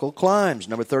Tropical Climes,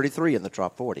 number 33 in the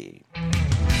Trop 40.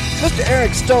 Mr.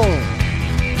 Eric Stone.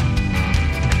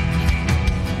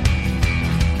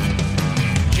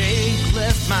 Jake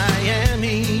left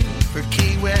Miami for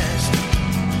Key West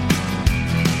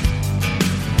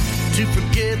to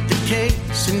forget the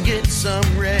case and get some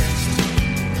rest.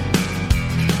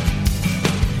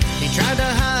 He tried to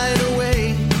hide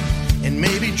away and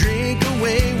maybe drink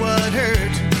away what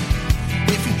hurt.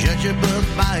 If you judge a book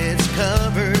by its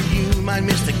cover, you might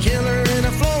miss the killer in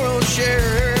a floral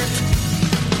shirt.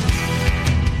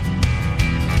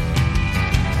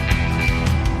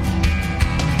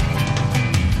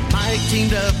 Mike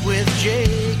teamed up with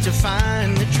Jake to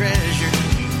find the treasure.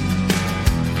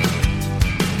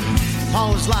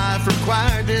 Paul's life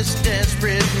required this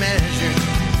desperate measure.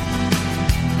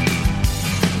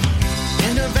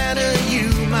 In Nevada, you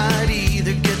might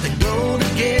either get the gold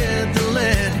or get the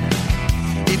lead.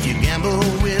 If you gamble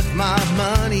with my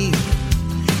money,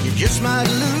 you just might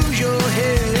lose your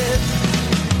head.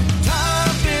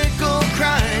 Tropical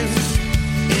crimes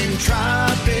in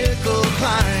tropical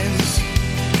climes.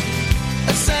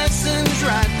 Assassins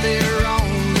right there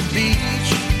on the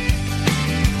beach.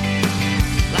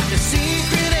 Like a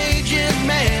secret agent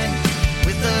man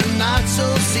with a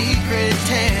not-so-secret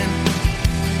tan.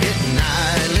 Hitting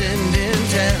island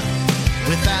intel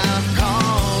without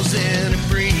causing a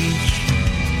breach.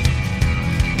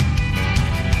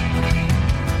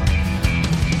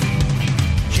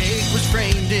 Jake was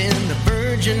framed in the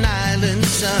Virgin Islands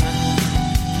sun.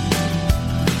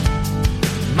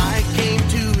 Mike came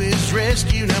to his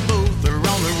rescue, now both are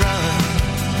on the run.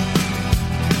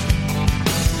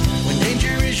 When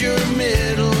danger is your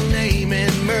middle name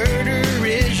and murder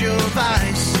is your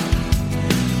vice,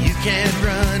 you can't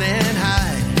run and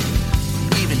hide,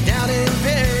 even down in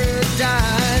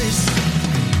paradise.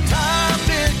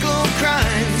 Tropical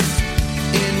crimes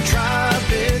in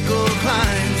tropical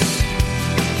climes.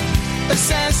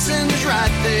 Assassins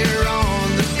right there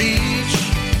on the beach.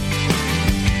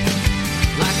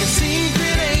 Like a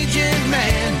secret agent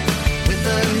man with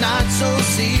a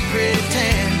not-so-secret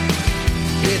tan.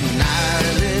 Hidden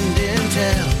island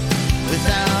intel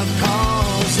without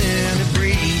causing a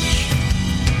breach.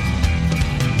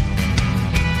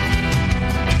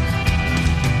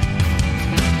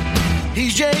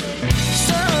 He's Jake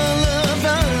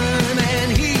Sullivan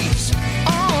and he's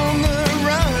on the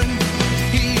run.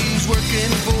 He's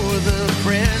working for the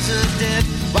president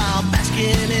while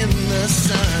basking in the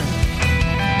sun.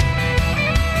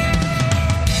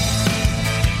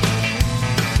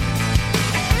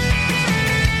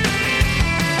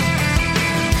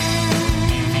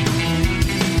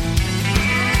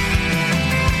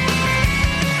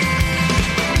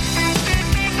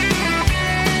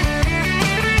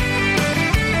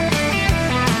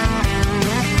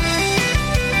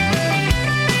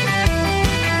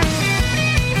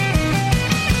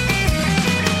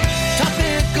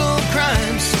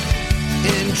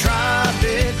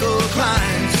 Tropical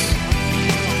climes.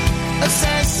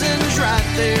 Assassins right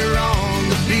there on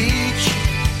the beach.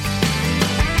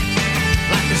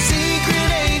 Like a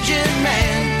secret agent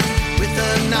man with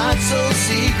a not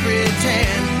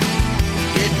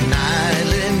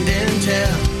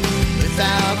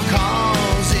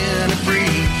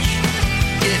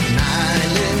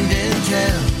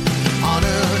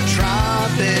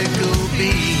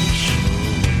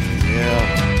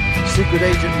secret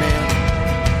agent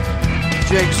man,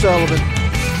 Jake Sullivan.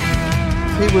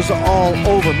 He was all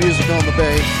over Music on the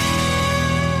Bay.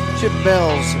 Chip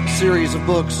Bell's series of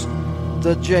books,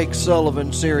 the Jake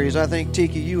Sullivan series. I think,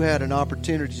 Tiki, you had an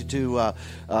opportunity to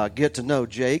get to know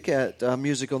Jake at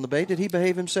Music on the Bay. Did he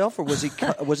behave himself, or was he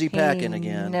packing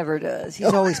again? He never does.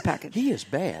 He's always packing. He is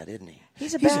bad, isn't he?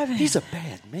 He's a bad man. He's a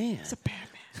bad man. He's a bad man.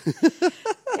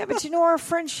 Yeah, but our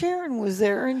friend Sharon was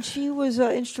there, and she was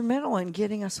instrumental in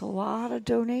getting us a lot of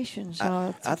donations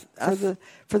for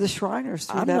the Shriners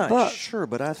through that book. I'm not sure,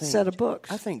 but I think set of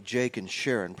books. I think Jake and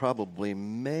Sharon probably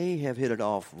may have hit it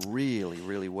off really,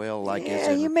 really well.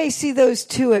 You may see those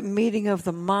two at Meeting of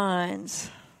the Minds.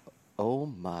 Oh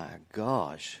my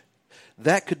gosh,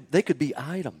 they could be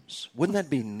items. Wouldn't that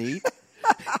be neat?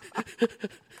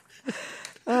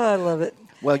 Oh, I love it.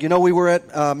 Well, we were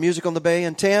at Music on the Bay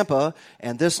in Tampa,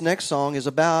 and this next song is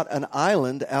about an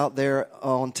island out there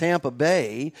on Tampa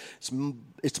Bay.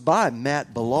 It's by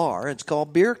Matt Billar. It's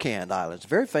called Beer Can Island. It's a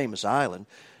very famous island.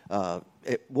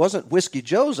 It wasn't Whiskey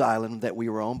Joe's island that we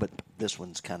were on, but this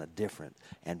one's kind of different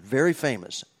and very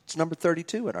famous. It's number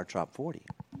 32 in our top 40.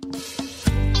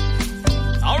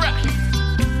 All right.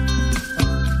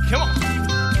 Come on.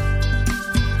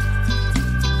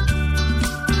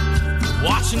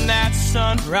 Watching that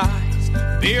sunrise,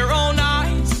 beer on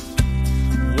ice.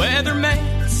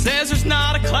 Weatherman says there's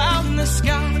not a cloud in the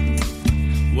sky.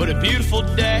 What a beautiful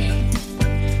day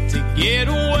to get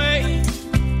away.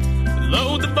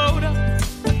 Load the boat up.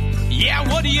 Yeah,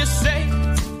 what do you say?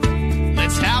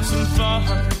 Let's have some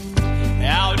fun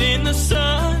out in the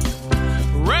sun.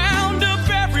 Round up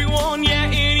everyone, yeah,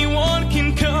 anyone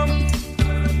can come.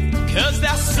 'Cause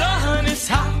that sun is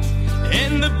hot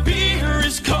and the beer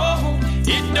is cold.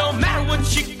 It don't matter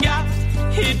what you got,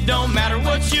 it don't matter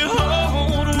what you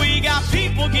hold. We got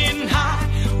people getting high,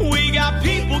 we got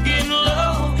people getting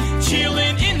low,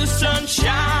 chilling in the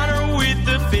sunshine or with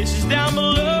the fishes down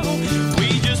below.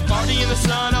 We just party in the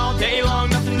sun all day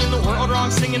long, nothing in the world wrong,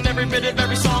 singing every bit of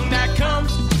every song that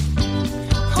comes.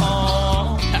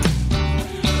 Oh,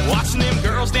 watching them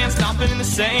girls dance, stomping in the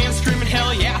sand, screaming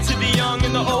hell yeah to the young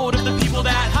and the old, of the people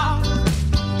that hop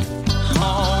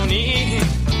on in.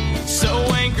 So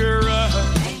anchor up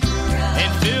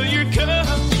and fill your cup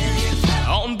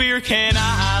on Beer Can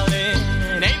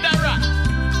Island. Ain't that right?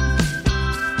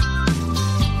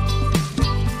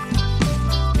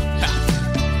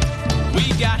 Ha. We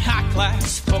got high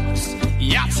class folks,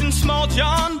 yachts and small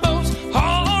John boats,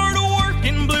 hard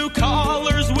working blue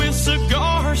collars with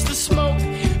cigars to smoke.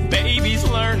 Babies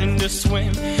learning to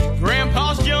swim,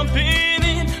 grandpa's jumping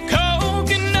in,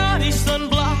 coconutty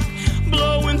sunblock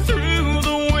blowing through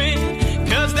the wind.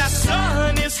 'Cause that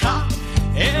sun is hot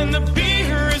and the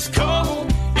beer is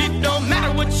cold. It don't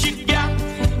matter what you got,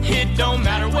 it don't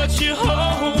matter what you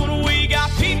hold. We got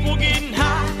people getting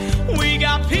high, we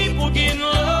got people getting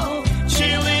low,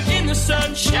 chilling in the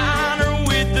sunshine or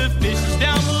with the fishes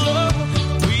down below.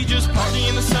 We just party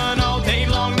in the sun all day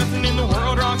long, nothing in the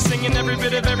world wrong, singing every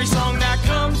bit of every song that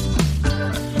comes.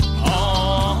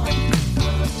 Oh,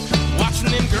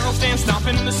 watching them girls dance,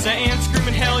 stomping in the sand,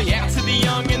 screaming hell yeah to the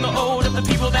young and the old, of the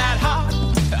people that hop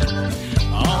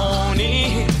on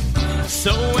in.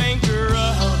 So anchor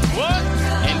up, what?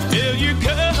 And fill your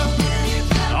cup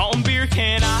on Beer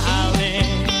Can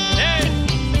Island. Hey.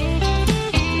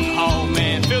 Oh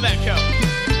man, fill that cup.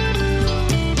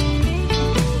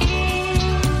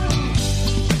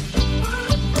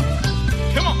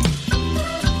 Come on.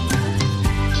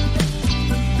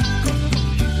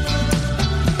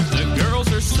 The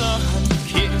girls are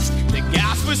sun-kissed, the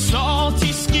guys with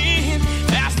salty skin.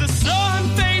 As the sun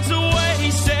fades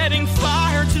away, setting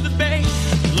fire to the bay,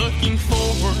 looking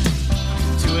forward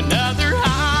to another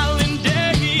island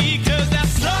day. 'Cause that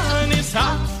sun is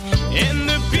hot and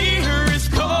the beer is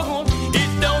cold. It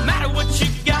don't matter what you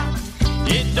got,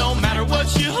 it don't matter what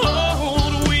you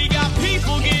hold. We got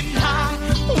people getting high,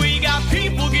 we got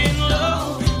people getting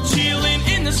low, chilling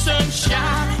in the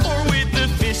sunshine or with the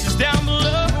fishes down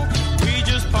below. We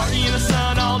just party in the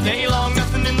sun all day long,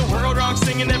 nothing in the world wrong,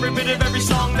 singing every bit of every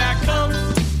song that comes.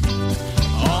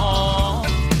 Oh,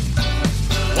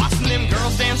 watching them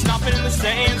girls dance, stomping in the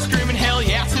sand, screaming hell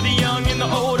yeah to the young and the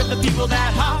old, of the people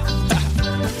that hop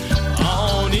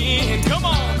on in. Come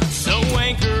on, so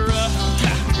anchor up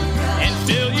and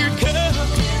fill your cup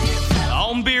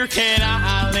on Beer Can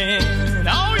Island.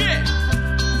 Oh yeah.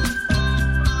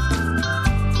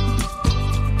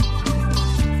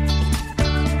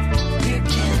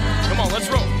 Come on, let's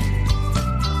roll.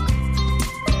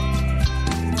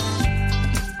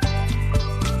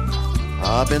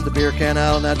 I've been to Beer Can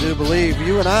Island, I do believe.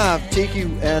 You and I, Tiki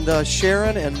and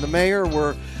Sharon and the mayor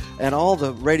were And all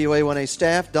the Radio A1A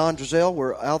staff, Don Drizel,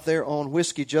 were out there on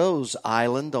Whiskey Joe's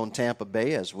Island on Tampa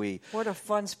Bay as we... What a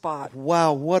fun spot.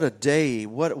 Wow, what a day.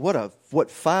 What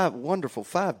wonderful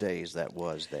 5 days that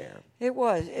was there. It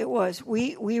was.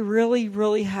 We really,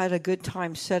 really had a good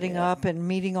time setting up and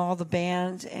meeting all the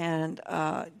bands and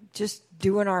just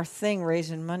doing our thing,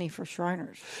 raising money for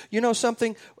Shriners. You know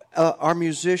something? Our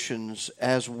musicians,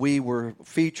 as we were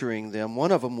featuring them,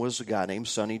 one of them was a guy named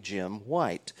Sonny Jim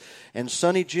White. And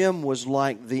Sonny Jim was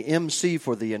like the MC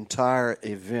for the entire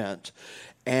event.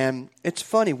 And it's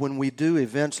funny, when we do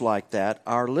events like that,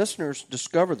 our listeners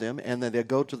discover them, and then they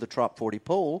go to the Trop 40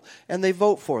 poll, and they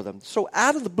vote for them. So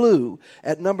out of the blue,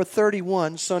 at number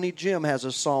 31, Sonny Jim has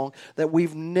a song that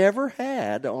we've never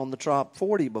had on the Trop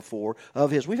 40 before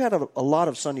of his. We've had a lot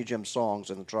of Sonny Jim songs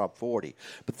in the Trop 40.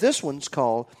 But this one's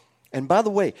called... And by the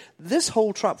way, this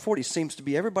whole Trop 40 seems to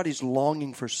be everybody's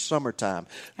longing for summertime.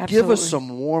 Absolutely. Give us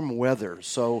some warm weather.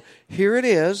 So here it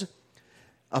is,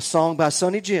 a song by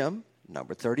Sonny Jim,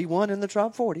 number 31 in the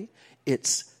Trop 40.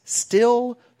 It's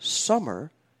Still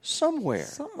Summer Somewhere.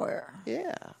 Somewhere.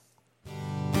 Yeah.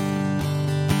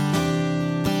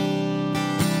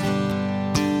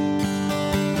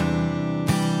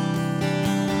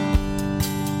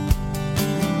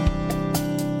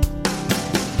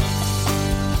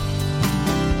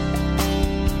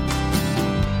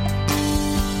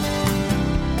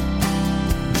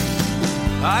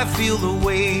 I feel the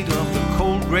weight of the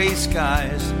cold gray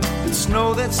skies and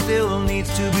snow that still needs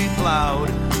to be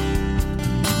plowed.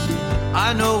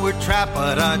 I know we're trapped,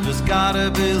 but I just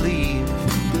gotta believe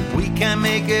we can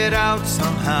make it out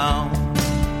somehow.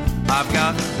 I've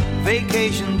got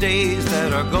vacation days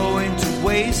that are going to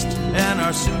waste, and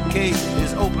our suitcase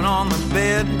is open on the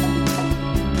bed.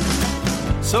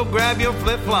 So grab your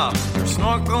flip-flops, your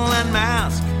snorkel and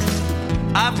mask.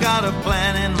 I've got a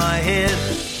plan in my head.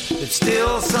 It's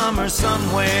still summer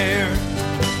somewhere,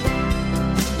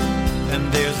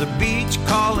 and there's a beach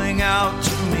calling out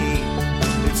to me.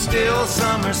 It's still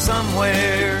summer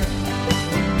somewhere,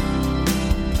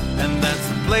 and that's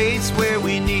the place where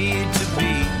we need to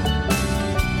be.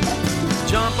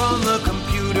 Jump on the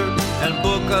computer and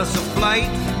book us a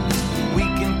flight. We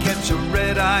can catch a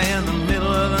red eye in the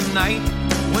middle of the night.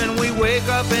 When we wake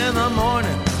up in the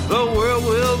morning, the world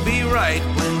will be right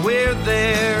when we're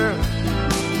there,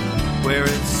 where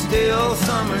it's still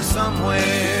summer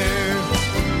somewhere.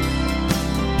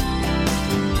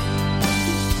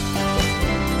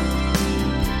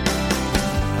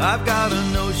 I've got a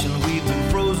notion we've been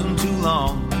frozen too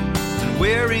long and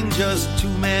wearing just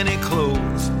too many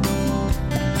clothes.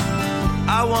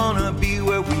 I wanna be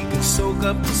where we can soak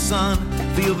up the sun,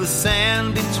 feel the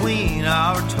sand between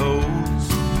our toes.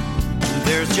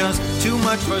 There's just too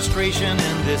much frustration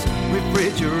in this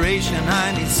refrigeration.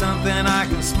 I need something I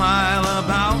can smile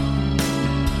about.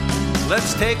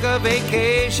 Let's take a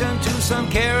vacation to some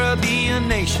Caribbean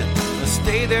nation. Let's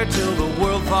stay there till the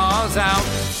world thaws out.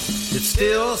 It's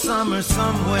still summer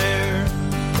somewhere,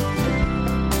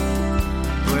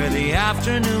 where the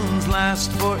afternoons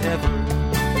last forever.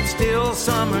 It's still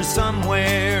summer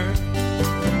somewhere,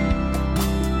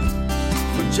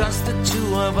 for just the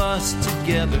two of us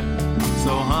together.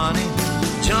 So honey,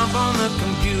 jump on the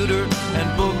computer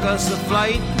and book us a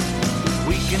flight.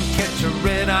 We can catch a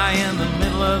red eye in the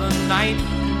middle of the night.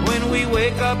 When we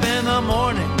wake up in the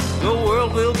morning, the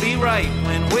world will be right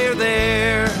when we're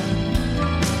there,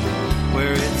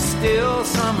 where it's still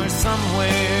summer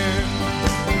somewhere.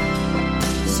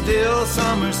 Still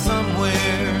summer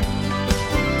somewhere.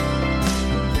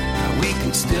 We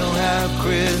can still have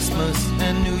Christmas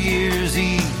and New Year's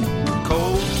Eve.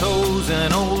 Cold toes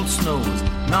and old snows,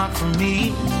 not for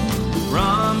me.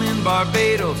 Rum in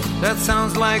Barbados, that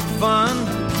sounds like fun.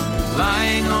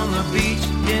 Lying on the beach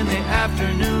in the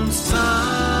afternoon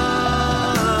sun.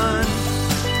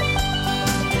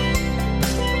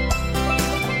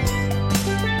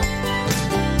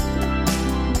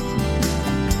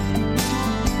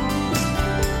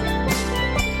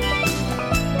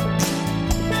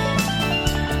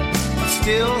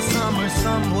 Still summer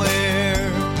somewhere.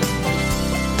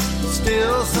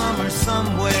 Still summer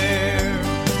somewhere,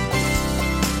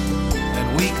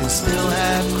 and we can still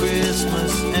have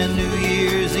Christmas and New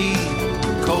Year's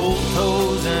Eve. Cold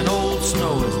toes and old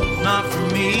snow is not for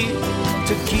me.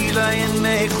 Tequila in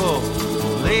Mexico,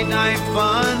 late night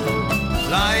fun,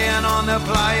 lying on the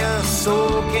playa,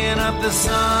 soaking up the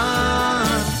sun.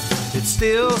 It's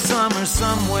still summer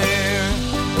somewhere.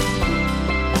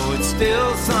 Oh, it's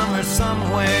still summer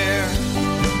somewhere.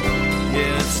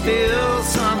 Yeah, it's still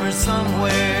summer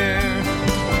somewhere.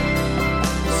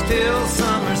 Still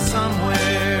summer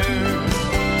somewhere.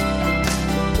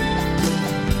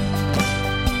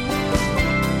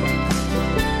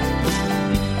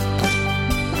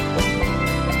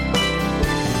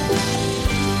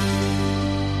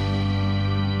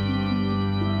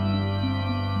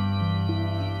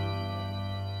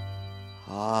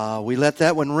 We let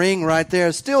that one ring right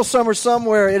there. Still Summer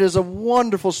Somewhere. It is a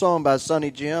wonderful song by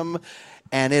Sonny Jim,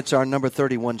 and it's our number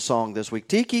 31 song this week.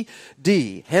 Tiki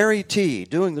D, Harry T,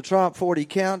 doing the Top 40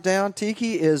 Countdown.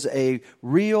 Tiki is a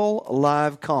real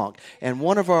live conch. And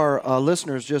one of our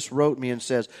listeners just wrote me and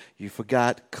says, you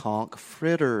forgot conch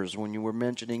fritters when you were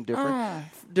mentioning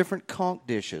different conch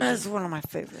dishes. That's one of my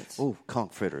favorites. Oh,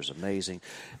 conch fritters, amazing.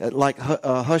 Like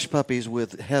hush puppies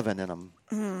with heaven in them.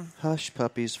 Hush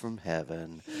puppies from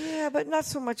heaven. Yeah, but not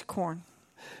so much corn.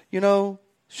 You know,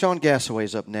 Sean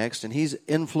Gassaway's up next, and he's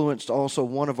influenced also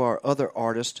one of our other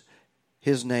artists.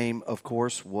 His name, of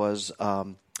course, was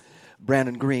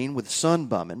Brandon Green with Sun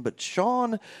Bummin'. But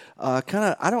Sean I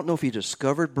don't know if he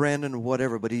discovered Brandon or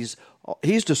whatever, but he's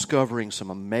discovering some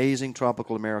amazing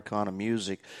tropical Americana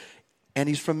music. And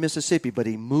he's from Mississippi, but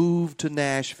he moved to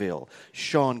Nashville.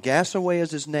 Sean Gassaway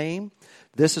is his name.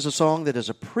 This is a song that is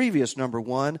a previous number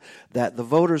 1 that the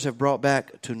voters have brought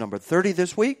back to number 30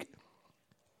 this week.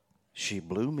 She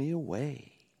blew me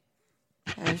away.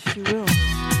 As she will.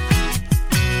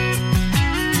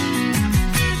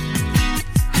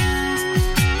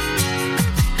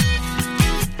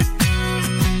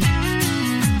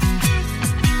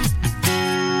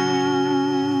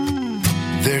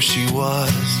 There she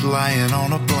was, lying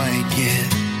on a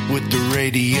blanket, with the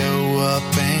radio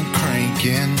up and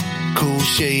cranking, cool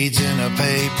shades in a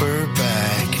paper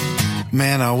bag.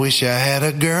 Man, I wish I had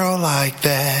a girl like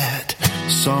that.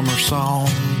 Summer song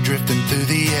drifting through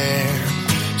the air,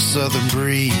 southern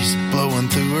breeze blowing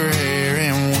through her hair,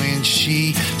 and when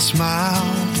she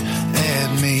smiled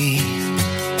at me,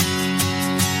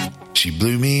 she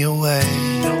blew me away.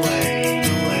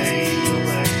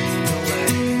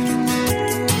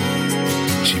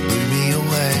 She blew me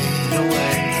away.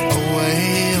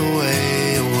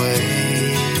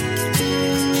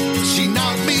 She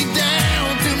knocked me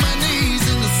down to my knees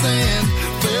in the sand,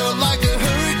 felt like a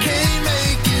hurricane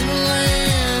making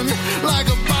land, like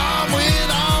a bomb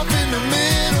went off in the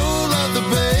middle of the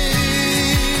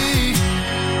bay.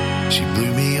 She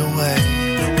blew me away.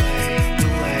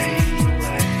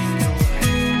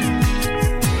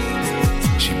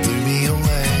 She blew me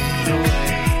away.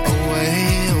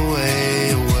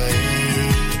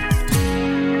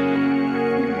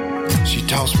 She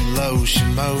tossed me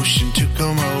lotion, motion to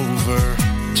come over,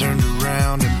 turned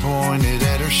around and pointed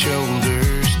at her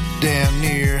shoulders, damn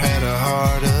near had a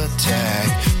heart attack,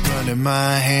 running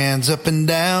my hands up and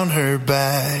down her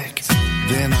back.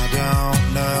 Then I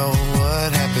don't know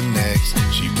what happened next.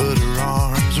 She put her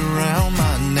arms around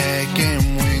my neck,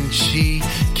 and when she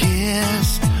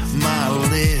kissed my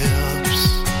lips,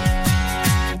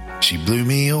 she blew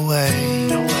me away.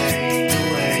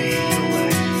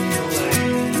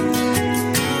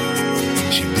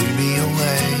 She blew me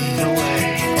away.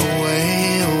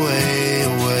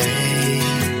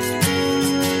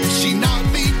 She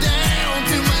knocked me down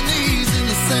to my knees in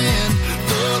the sand,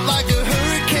 felt like a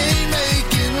hurricane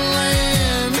making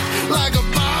land, like a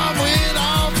bomb went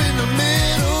off in the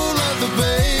middle of the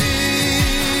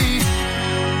bay.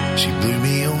 She blew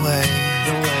me away.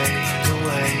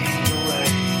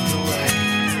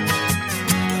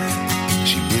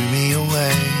 She blew me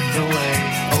away.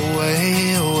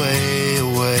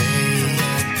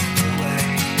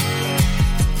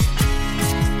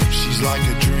 She's like a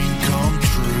dream come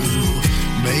true,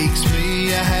 makes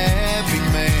me a happy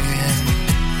man,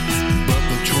 but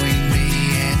between me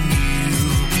and you,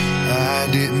 I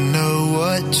didn't know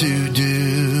what to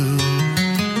do.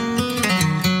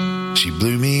 She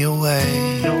blew me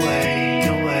away.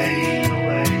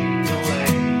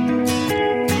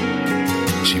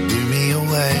 She blew me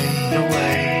away.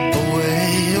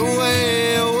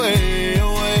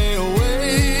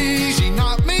 She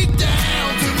knocked me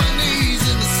down to my knees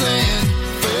in the sand,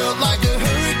 felt like a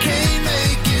hurricane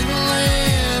making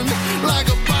land, like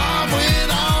a bomb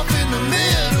went off in the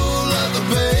middle of the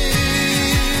bay.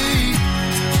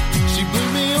 She blew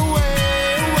me away.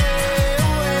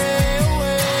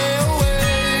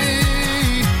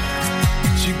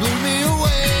 She blew me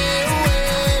away.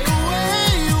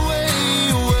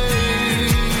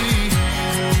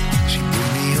 She blew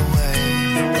me away.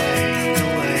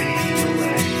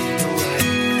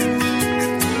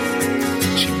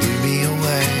 She blew me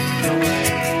away.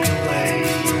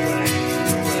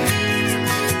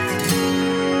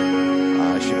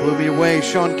 She blew me away.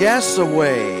 Sean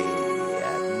Gassaway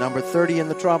at number 30 in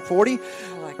the Top 40.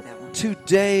 I like that one.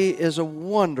 Today is a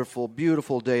wonderful,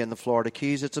 beautiful day in the Florida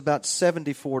Keys. It's about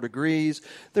 74 degrees.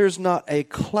 There's not a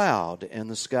cloud in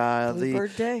the sky.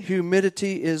 Bluebird day.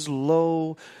 Humidity is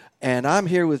low. And I'm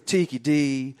here with Tiki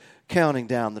D, counting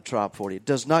down the Trop 40. It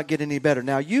does not get any better.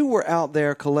 Now, you were out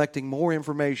there collecting more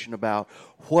information about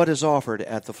what is offered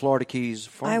at the Florida Keys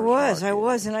Farmers Market. I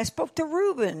was, and I spoke to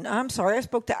Ruben. I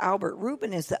spoke to Albert.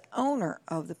 Ruben is the owner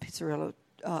of the Pizzarello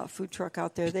food truck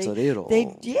out there.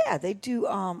 They do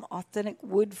authentic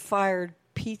wood-fired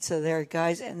pizza there,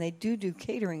 guys, and they do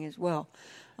catering as well.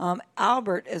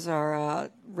 Albert is our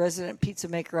resident pizza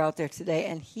maker out there today,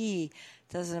 and he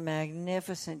does a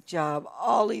magnificent job.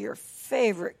 All of your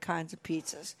favorite kinds of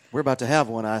pizzas. We're about to have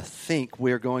one. I think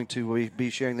we're going to be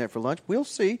sharing that for lunch. We'll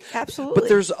see. Absolutely. But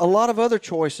there's a lot of other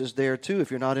choices there, too.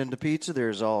 If you're not into pizza,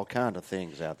 there's all kind of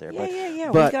things out there. Yeah.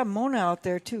 But We've got Mona out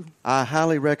there, too. I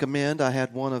highly recommend. I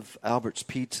had one of Albert's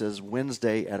pizzas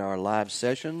Wednesday at our live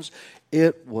sessions.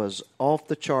 It was off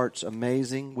the charts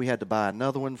amazing. We had to buy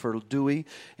another one for Dewey.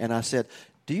 And I said,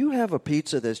 do you have a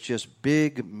pizza that's just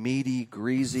big, meaty,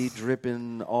 greasy,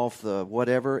 dripping off the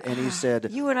whatever? And he said...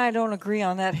 You and I don't agree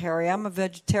on that, Harry. I'm a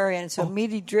vegetarian, so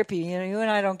meaty, drippy. You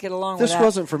and I don't get along with that. This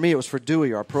wasn't for me. It was for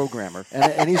Dewey, our programmer.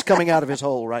 And he's coming out of his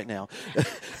hole right now.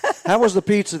 How was the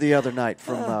pizza the other night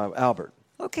from Albert?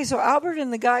 Okay, so Albert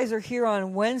and the guys are here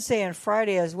on Wednesday and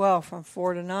Friday as well from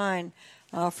 4 to 9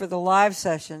 for the live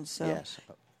sessions. So yes.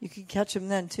 You can catch them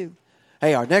then, too.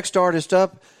 Hey, our next artist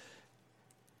up...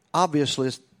 Obviously,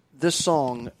 this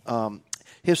song,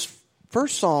 his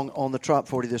first song on the Trop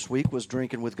 40 this week was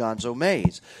Drinking with Gonzo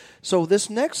Mays. So this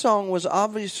next song was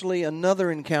obviously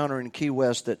another encounter in Key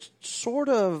West that sort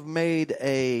of made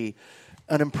an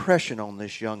impression on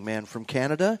this young man from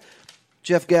Canada,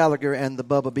 Jeff Gallagher and the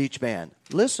Bubba Beach Band.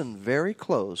 Listen very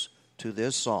close to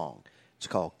this song. It's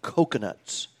called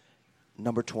Coconuts,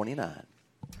 number 29.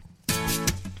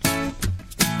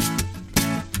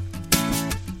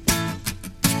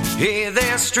 Hey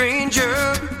there,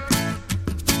 stranger.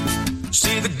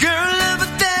 See the girl over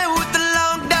there with the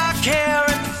long dark hair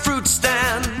at the fruit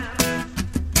stand.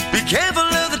 Be careful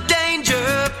of the danger.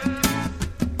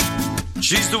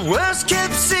 She's the worst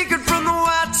kept secret from the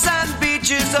white sand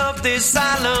beaches of this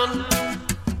island.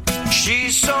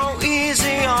 She's so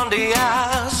easy on the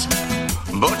eyes,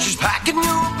 but she's packing you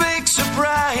a big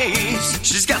surprise.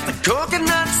 She's got the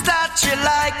coconuts that you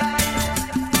like,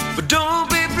 but don't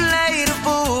be played a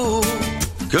fool,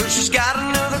 'cause she's got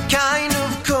another kind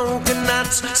of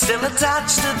coconuts still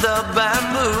attached to the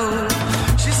bamboo.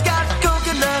 She's got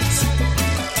coconuts.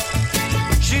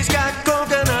 She's got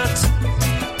coconuts.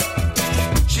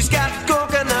 She's got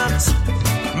coconuts.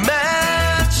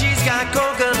 Man, she's got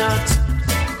coconuts.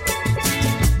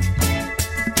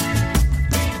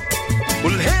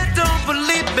 Well, hey, don't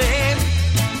believe me.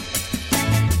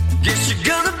 Guess you're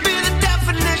gonna be the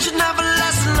definition of a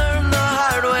lesson learned the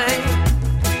hard way.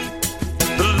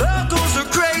 The locals are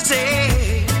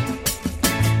crazy,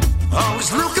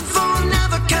 always looking for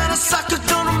another kind of sucker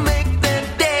gonna make their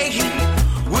day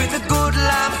with a good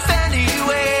life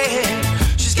anyway.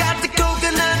 She's got the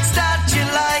coconuts that you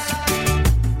like.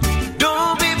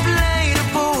 Don't be played a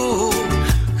fool,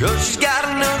 'cause she's got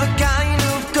another kind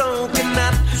of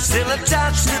coconut still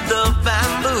attached to the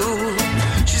bamboo.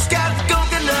 She's got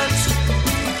coconuts.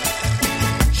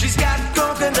 She's got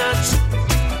coconuts.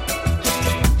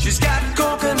 She's got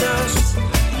coconuts.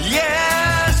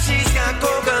 Yeah, she's got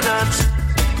coconuts.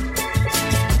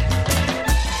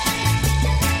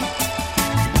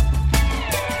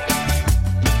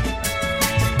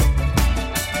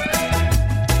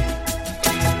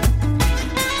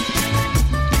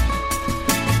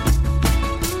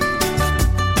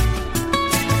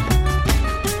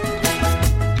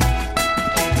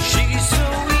 She's so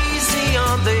easy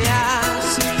on the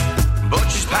eyes, but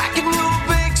she's packing you a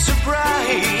big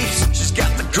surprise. She's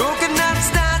got the coconuts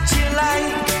that you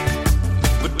like,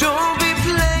 but don't be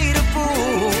played a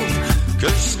fool,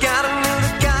 'cause she's got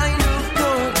another kind of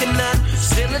coconut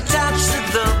still attached to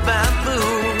the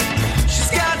bamboo.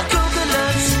 She's got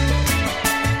coconuts.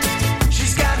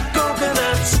 She's got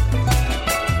coconuts.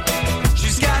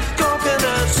 She's got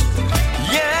coconuts.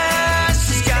 Yeah,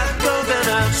 she's got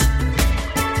coconuts.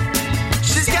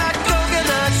 She's got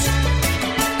coconuts.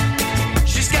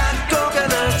 She's got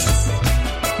coconuts.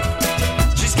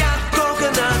 She's got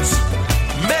coconuts.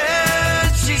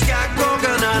 Man, she's got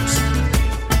coconuts.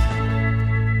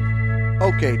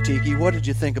 Okay, Tiki, what did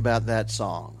you think about that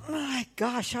song? My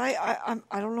gosh, I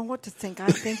don't know what to think. I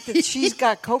think that she's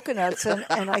got coconuts, and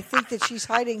I think that she's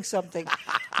hiding something.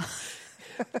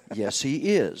 Yes,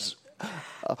 he is.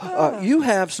 You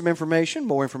have some information,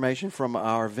 more information from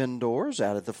our vendors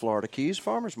out at the Florida Keys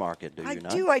Farmers Market, do you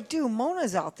not? I do.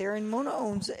 Mona's out there, and Mona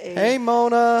owns a... Hey,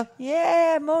 Mona.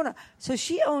 Yeah, Mona. So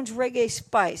she owns Reggae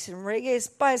Spice, and Reggae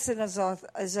Spice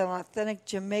is an authentic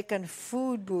Jamaican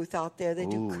food booth out there. They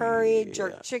do curry,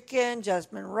 jerk chicken,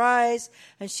 jasmine rice,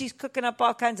 and she's cooking up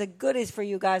all kinds of goodies for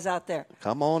you guys out there.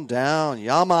 Come on down.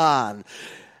 Yaman.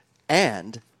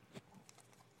 And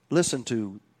listen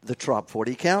to the Trop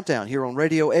 40 Countdown here on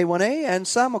Radio A1A and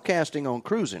simulcasting on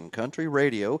Cruisin' Country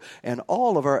Radio and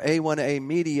all of our A1A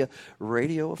Media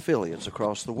radio affiliates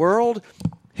across the world.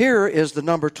 Here is the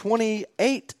number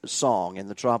 28 song in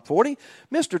the Trop 40,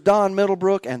 Mr. Don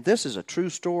Middlebrook, and this is a true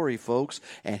story, folks,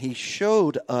 and he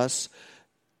showed us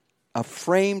a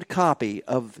framed copy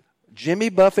of Jimmy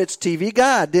Buffett's TV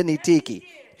Guide, didn't he, Tiki?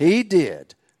 He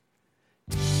did.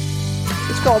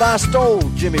 It's called I Stole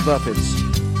Jimmy Buffett's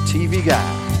TV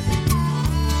Guide.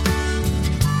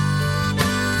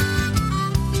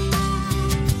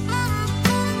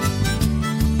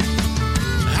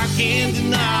 I can't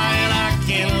deny it, I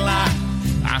can't lie.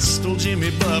 I stole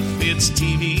Jimmy Buffett's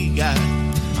TV Guide.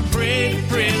 I prayed to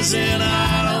prison,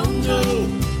 I don't know.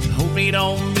 Hope he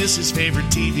don't miss his favorite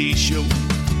TV show.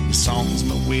 The song's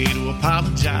my way to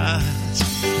apologize.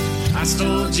 I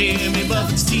stole Jimmy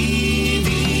Buffett's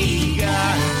TV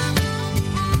Guide.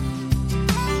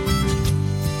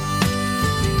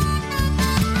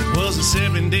 It was a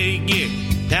 7-day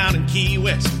gig down in Key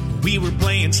West. We were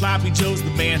playing Sloppy Joe's,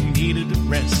 the band needed a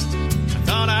rest. I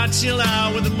thought I'd chill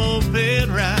out with a moped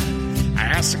ride. I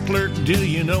asked the clerk, do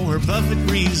you know where Buffett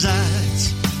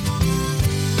resides?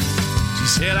 She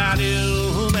said I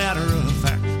do, matter of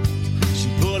fact. She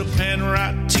put a pen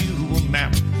right to a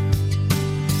map.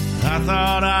 I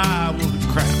thought I would have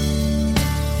cracked.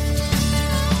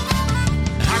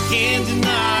 I can't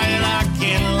deny it, I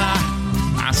can't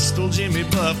lie. I stole Jimmy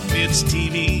Buffett's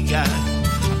TV Guide.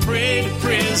 I prayed to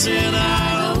prison,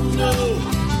 I don't know.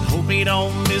 Hope he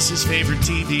don't miss his favorite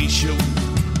TV show.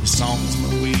 The song's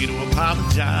my way to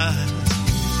apologize.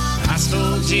 I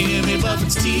stole Jimmy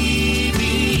Buffett's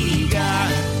TV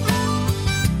Guide.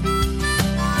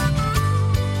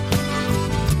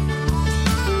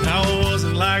 Now it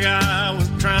wasn't like I was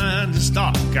trying to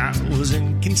stalk. I was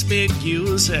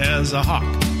inconspicuous as a hawk.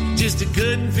 Just I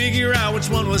couldn't figure out which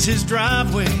one was his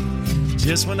driveway.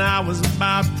 Just when I was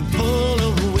about to pull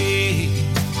away,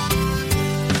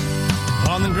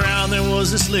 on the ground there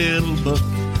was this little book.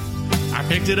 I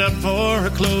picked it up for a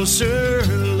closer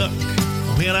look.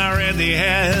 When I read the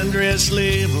address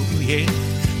label, yeah,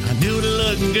 I knew it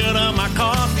looked good on my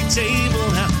coffee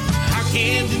table. Now, I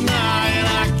can't deny it,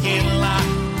 I can't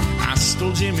lie. I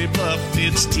stole Jimmy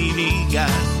Buffett's TV Guide.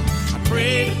 I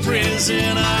prayed to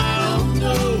prison, I don't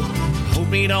know.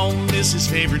 Hope he don't miss his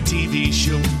favorite TV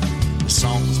show. The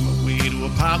song's my way to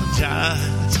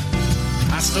apologize.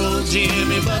 I stole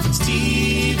Jimmy Buffett's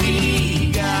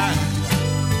TV Guide.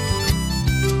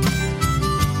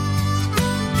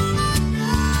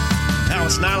 Now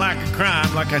it's not like a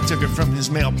crime, like I took it from his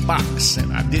mailbox,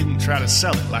 and I didn't try to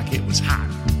sell it like it was hot.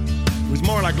 It was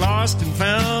more like lost and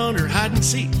found or hide and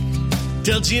seek.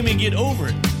 Tell Jimmy get over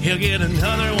it, he'll get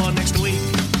another one next week.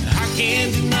 I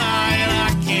can't deny it,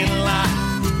 I can't lie.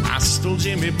 I stole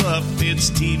Jimmy Buffett's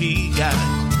TV Guide.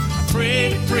 I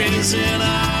prayed to prison,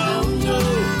 I don't know.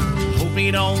 Hope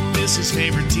he don't miss his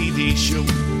favorite TV show.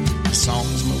 The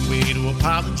song's my way to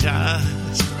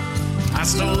apologize. I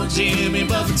stole Jimmy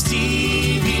Buffett's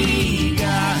TV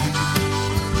Guide.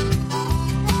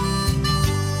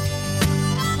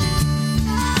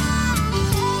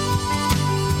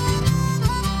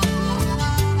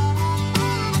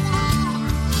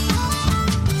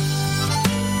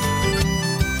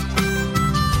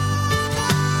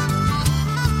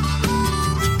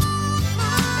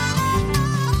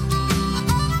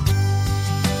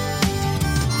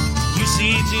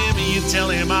 Jimmy, you tell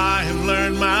him I have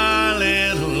learned my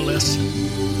little lesson.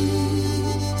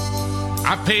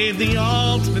 I paid the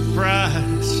ultimate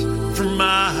price for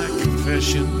my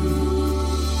confession.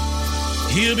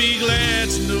 He'll be glad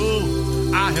to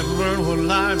know I have learned what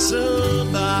life's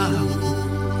about.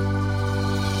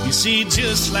 You see,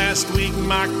 just last week,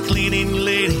 my cleaning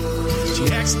lady, she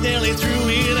accidentally threw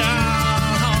it out.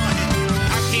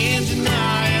 I can't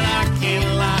deny it, I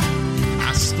can't lie.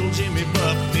 I stole Jimmy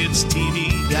Buffett's TV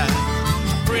Guide.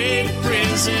 I prayed to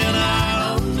prison,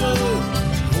 I don't know.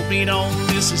 Hope he don't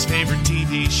miss his favorite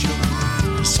TV show.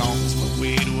 The song's my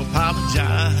way to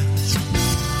apologize.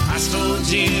 I stole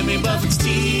Jimmy Buffett's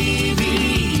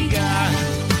TV Guide.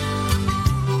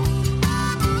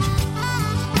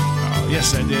 Oh,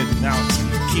 yes, I did. Now it's in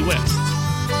Key West.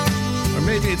 Or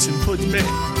maybe it's in Put Bay.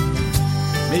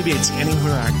 Maybe it's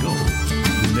anywhere I go.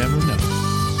 You never know.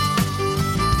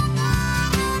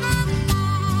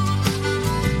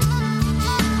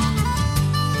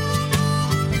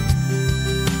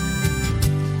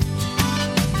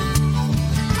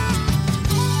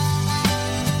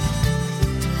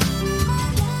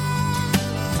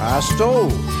 I stole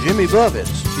Jimmy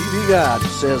Buffett's TV Guide,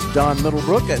 says Don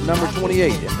Middlebrook at number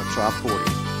 28 in the Top 40.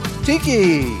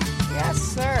 Tiki! Yes,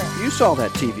 sir. You saw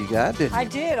that TV Guide, didn't you? I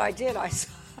did. I saw.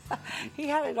 He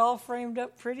had it all framed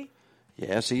up pretty.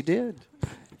 Yes, he did.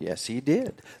 Yes, he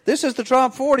did. This is the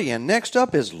Top 40, and next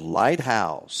up is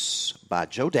Lighthouse by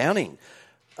Joe Downing,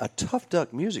 a Tough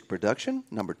Duck music production,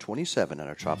 number 27 in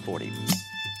our Top 40.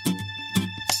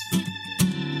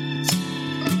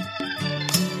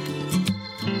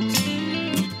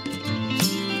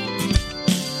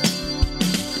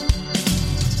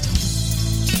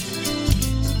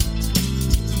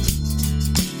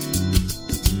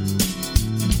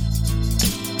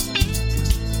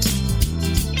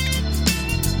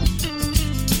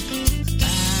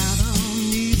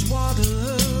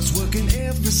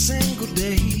 Single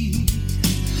day,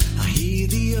 I hear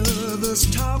the others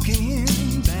talking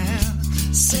about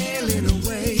sailing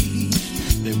away.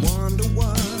 They wonder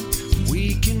what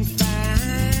we can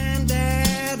find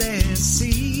out at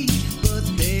sea, but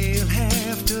they'll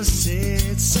have to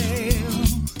set sail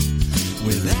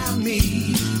without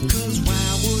me. 'Cause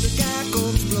why would a guy go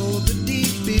explore the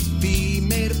deep if he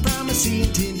made a promise he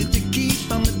intended to keep?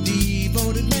 I'm a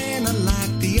devoted man,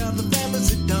 unlike the other fellas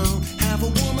that don't have a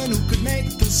woman who could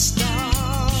make the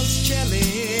stars jealous.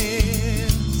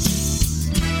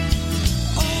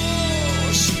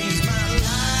 Oh, she's my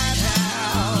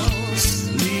lighthouse,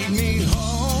 lead me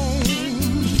home.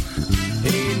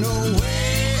 Ain't no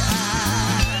way I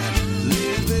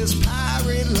live this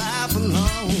pirate life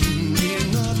alone.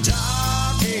 In the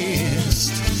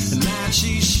darkest night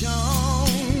she's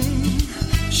shown,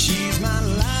 she's my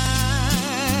lighthouse.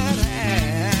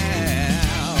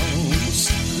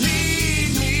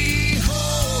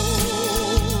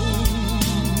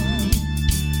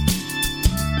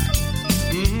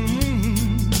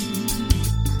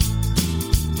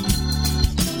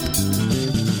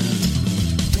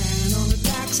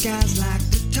 Guys like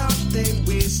to talk, they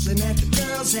whistling at the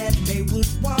girls that they would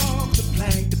walk the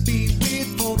plank to be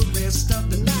with for the rest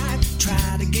of the night.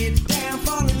 Try to get down,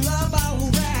 fall in love,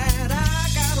 alright. I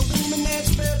got a woman that's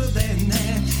better than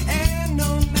that, and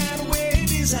no matter where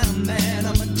it is I'm at,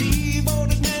 I'm a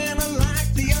devoted man,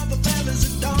 unlike the other fellas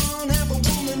that don't have a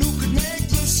woman who could make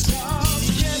the stars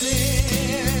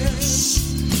jealous.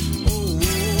 Oh,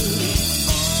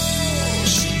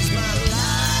 she's my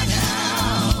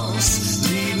lighthouse.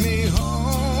 Lead me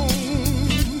home.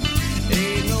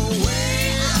 Ain't no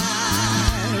way I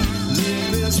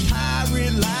live this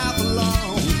pirate life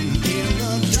alone. In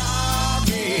the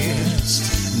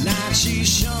darkest night she's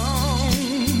shown,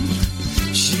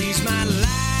 she's my lighthouse.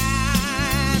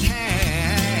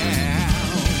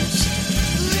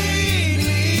 Lead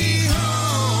me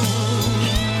home.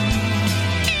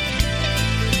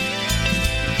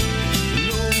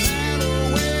 No matter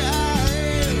where I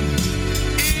am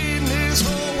in this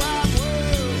whole wide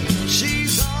world,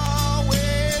 she's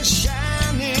always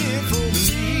shining for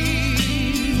me.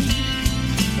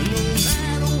 No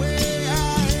matter where I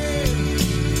am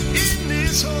in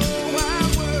this whole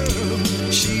wide world,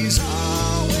 she's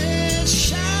always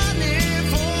shining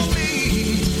for me.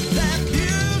 That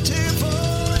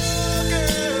beautiful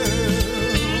girl.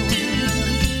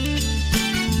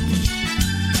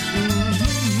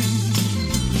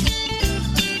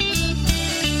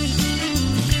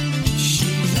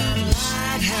 She's my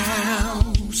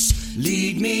lighthouse,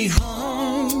 lead me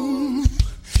home.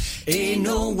 Ain't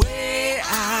no way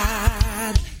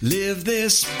I'd live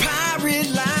this pirate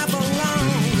life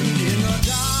alone. In the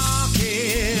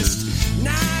darkest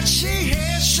night she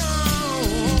has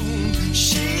shown,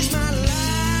 she's my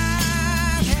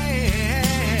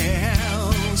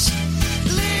lighthouse.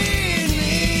 Lead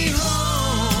me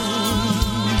home.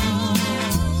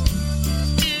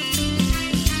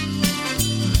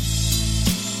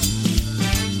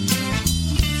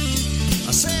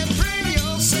 I said, bring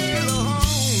your sailor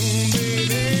home,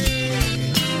 baby.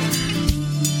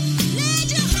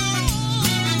 Lead you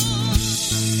home.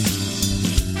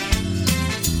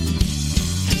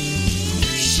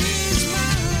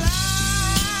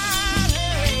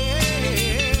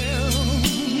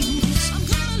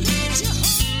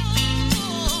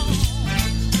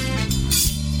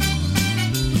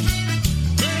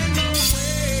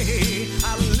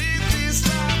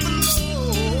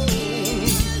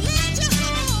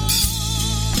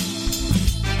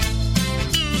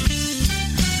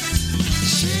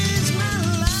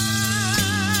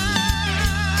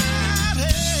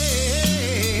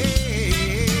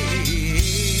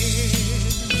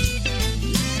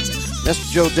 Mr.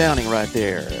 Joe Downing right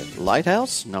there.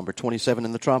 Lighthouse, number 27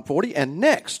 in the Top 40. And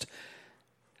next,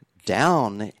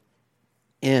 down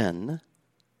in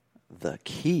the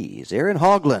Keys, Aaron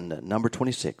Hogland, number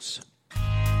 26.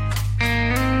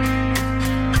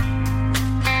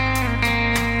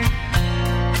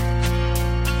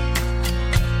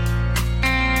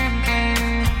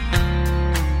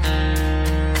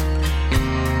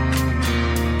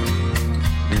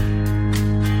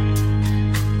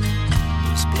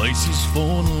 This is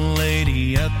for the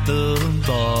lady at the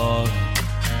bar.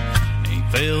 Ain't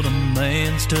felt a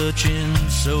man's touching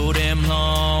so damn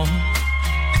long.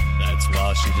 That's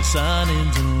why she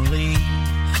decided to leave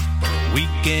for a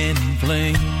weekend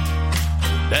fling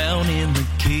down in the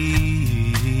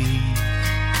Keys.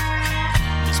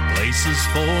 This place is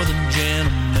for the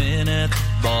gentleman at the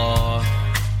bar.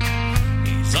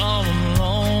 He's all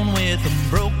alone with a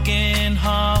broken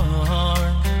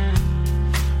heart.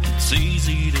 It's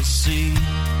easy to see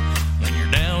when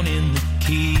you're down in the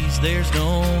Keys, there's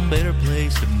no better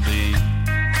place to be.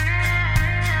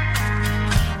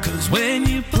 'Cause when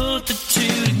you put the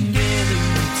two together,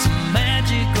 it's a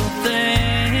magical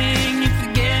thing. You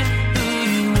forget who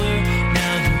you were,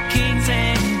 now you're kings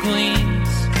and queens.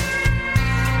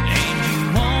 And you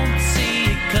won't see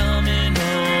it coming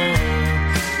home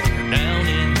when you're down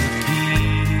in the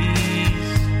Keys.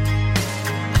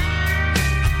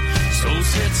 So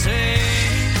set sail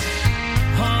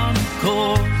on a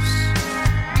course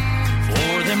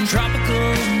for them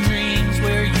tropical dreams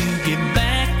where you get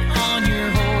back on your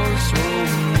horse. Whoa,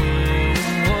 whoa,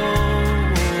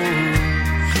 whoa,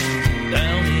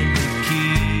 down in the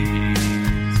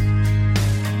Keys.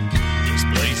 This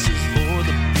place is for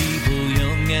the people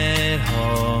young at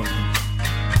heart,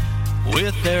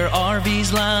 with their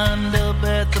RVs lined up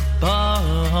at the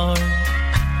park. A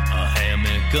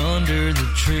hammock under the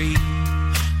tree,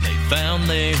 they found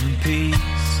their peace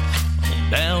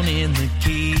down in the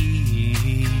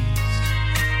Keys.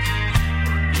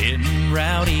 We're getting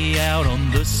rowdy out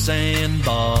on the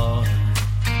sandbar,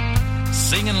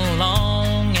 singing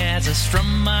along as I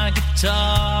strum my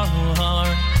guitar.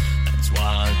 That's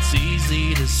why it's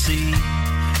easy to see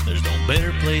there's no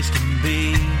better place to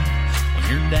be when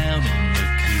you're down in the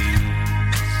Keys.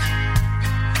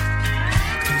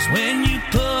 'Cause when you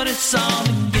put us all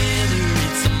together,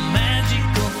 it's a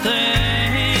magical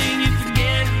thing. You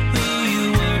forget who you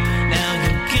were, now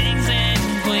you're kings and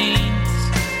queens.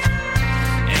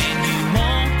 And you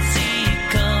won't see it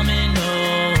coming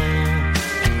home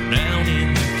down in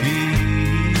the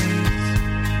Keys.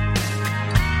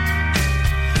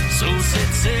 So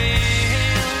set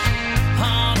sail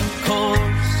on a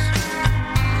course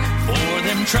for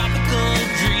them tropical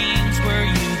dreams where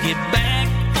you get back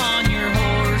on your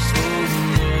horse. Whoa,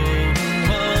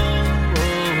 whoa,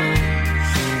 whoa,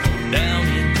 down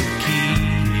in the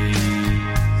Keys.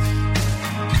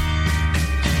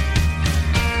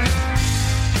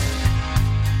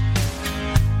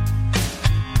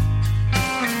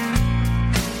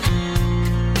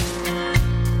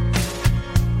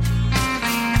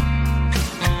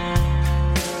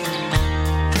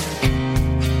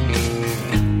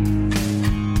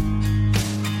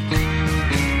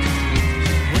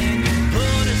 When you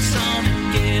put us all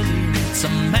together, it's a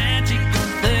magical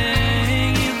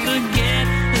thing. You forget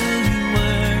who you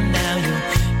were, now you're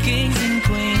kings and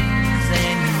queens.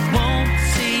 And you won't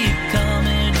see it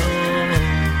coming home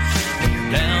when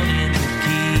you're down in the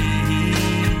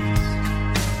Keys.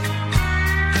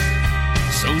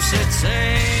 So set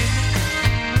sail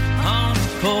on a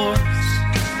course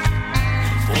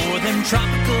for them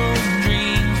tropical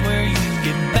dreams where you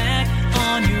get back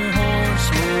on your horse.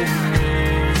 Whoa,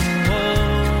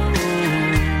 whoa,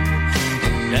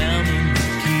 whoa, down in the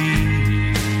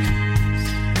Keys.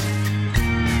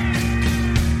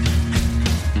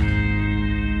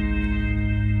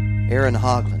 Aaron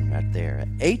Hogland right there.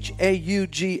 Haugland.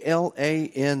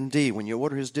 When you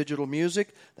order his digital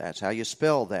music, that's how you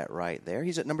spell that right there.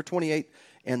 He's at number 28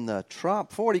 in the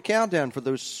Trop 40 countdown for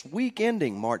this week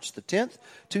ending March the 10th,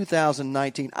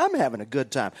 2019. I'm having a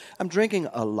good time. I'm drinking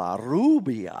a La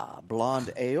Rubia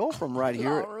blonde ale from right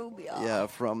here. La Rubia. Yeah,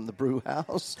 from the brew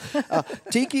house.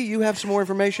 Tiki, you have some more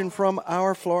information from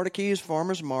our Florida Keys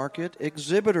Farmers Market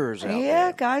exhibitors out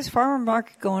there. Guys, farmer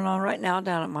market going on right now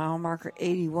down at mile marker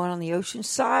 81 on the ocean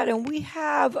side, and we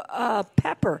have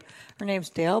Pepper. Her name's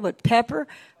Dale, but Pepper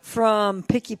from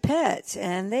Picky Pets,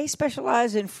 and they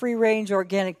specialize in free-range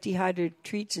organic dehydrated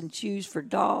treats and chews for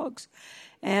dogs,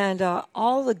 and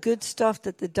all the good stuff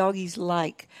that the doggies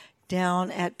like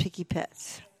down at Picky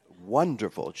Pets.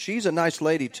 Wonderful. She's a nice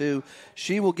lady, too.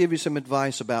 She will give you some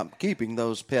advice about keeping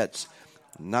those pets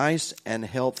Nice and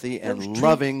healthy and Those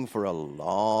loving for a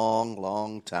long,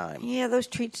 long time. Yeah, those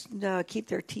treats keep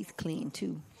their teeth clean,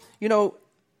 too. You know,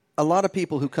 a lot of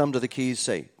people who come to the Keys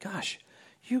say, gosh,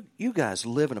 you guys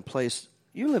live in a place,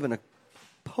 you live in a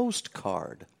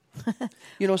postcard.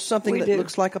 You know, something that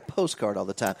looks like a postcard all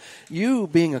the time. You,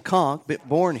 being a conch,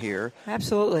 born here.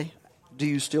 Absolutely. Do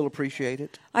you still appreciate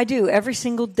it? I do. Every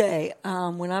single day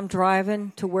when I'm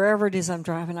driving to wherever it is I'm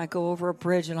driving, I go over a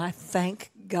bridge, and I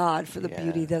thank God for the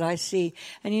beauty that I see.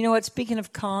 And you know what? Speaking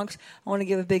of conchs, I want to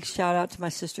give a big shout-out to my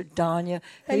sister, Danya,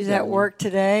 who's at work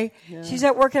today. Yeah. She's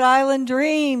at work at Island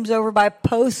Dreams over by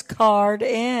Postcard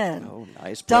Inn. Oh,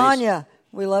 nice place. Danya,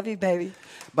 we love you, baby.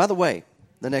 By the way,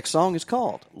 the next song is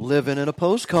called Living in a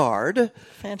Postcard.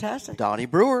 Fantastic. Donnie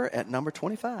Brewer at number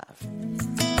 25.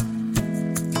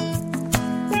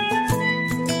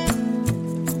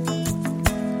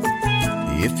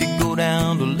 If you go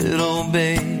down to Little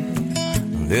Bay,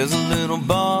 there's a little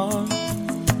bar.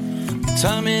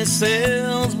 Tommy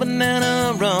sells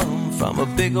banana rum from a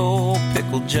big old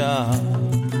pickle jar.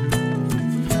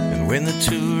 And when the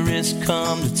tourists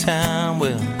come to town,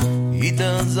 well, he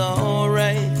does all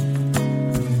right.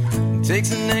 Takes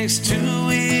the next 2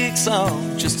 weeks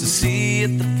off just to see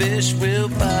if the fish will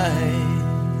bite.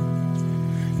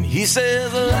 And he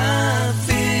says life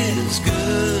is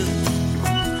good,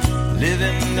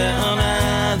 living down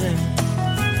island.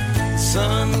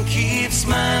 Sun keeps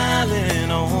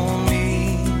smiling on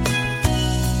me.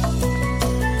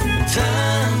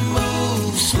 Time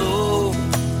moves slow.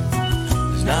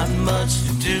 There's not much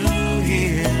to do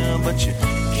here, but you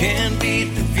can't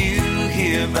beat the view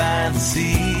here by the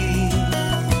sea.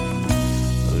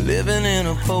 Living in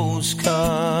a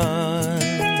postcard.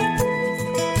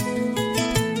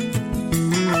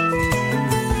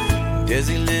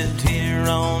 Desi lived here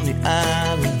on the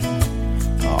island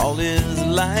all his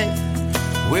life,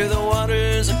 where the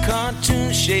water's a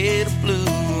cartoon shade of blue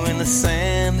and the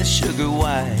sand is sugar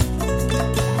white.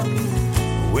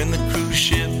 When the cruise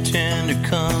ship tender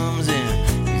comes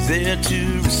in, he's there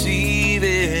to receive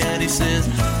it. He says,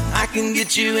 I can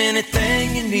get you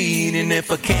anything you need, and if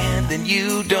I can't, then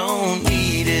you don't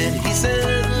need it. He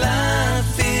said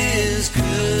life is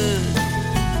good,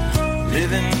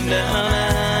 living down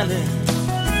island.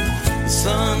 The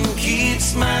sun keeps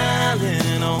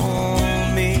smiling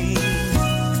on me.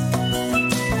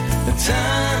 The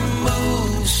time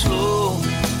moves slow.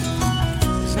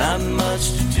 There's not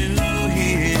much to do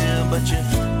here, but you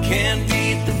can't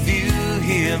beat the view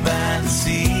here by the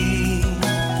sea.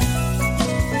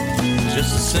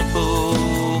 Just a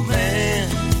simple man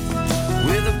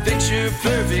with a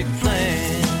picture-perfect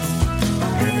plan,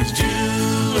 and he's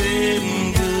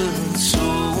doing good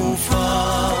so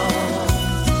far,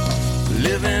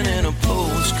 living in a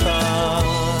postcard.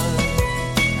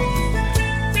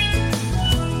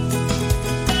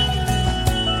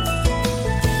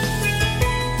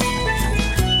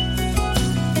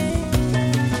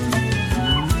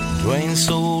 Dwayne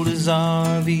sold his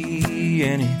RV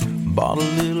and he bought a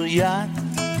little yacht,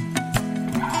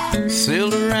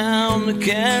 sailed around the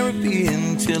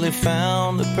Caribbean till he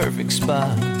found the perfect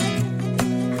spot.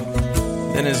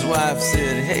 Then his wife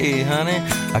said, hey honey,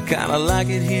 I kinda like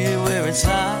it here where it's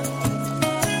hot.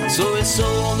 So he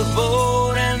sold the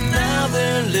boat and now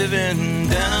they're living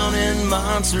down in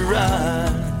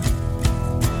Montserrat.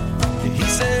 He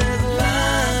said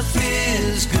life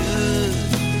is good,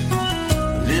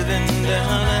 living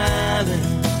down island.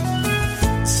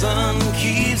 Sun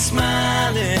keeps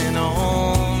smiling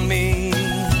on me,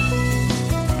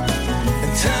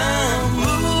 and time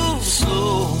moves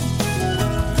slow.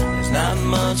 There's not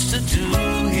much to do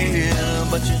here,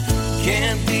 but you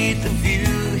can't beat the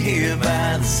view here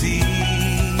by the sea.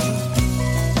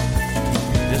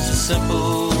 Just a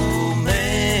simple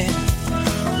man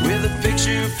with a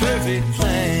picture-perfect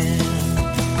plan,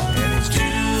 and he's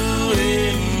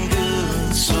doing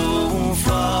good so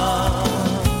far.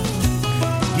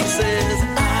 He says,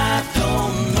 I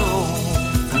don't know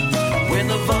when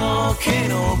the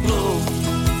volcano blows,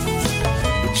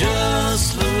 but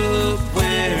just look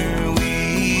where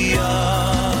we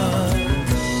are,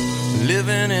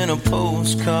 living in a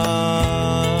postcard.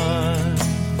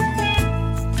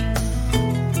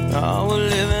 Oh, we're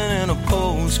living in a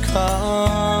postcard,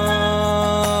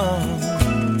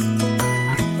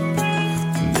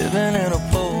 living in a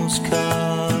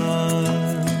postcard.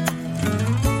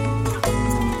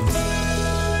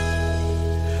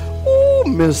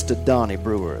 Mr. Donnie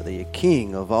Brewer, the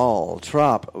king of all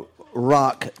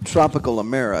rock tropical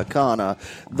Americana,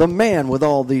 the man with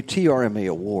all the TRMA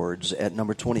awards at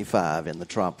number 25 in the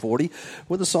Trop 40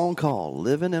 with a song called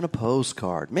Living in a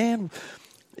Postcard. Man,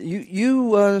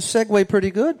 You segue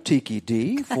pretty good, Tiki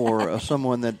D, for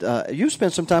someone that you've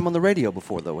spent some time on the radio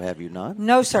before, though, have you not?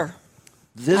 No, sir.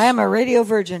 I am a radio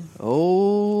virgin.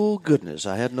 Oh, goodness.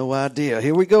 I had no idea.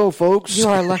 Here we go, folks. You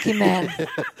are a lucky man.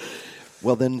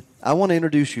 Well, then, I want to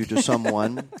introduce you to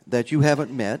someone that you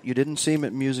haven't met. You didn't see him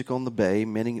at Music on the Bay,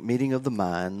 Meeting of the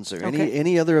Minds, or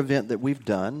any other event that we've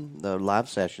done, the live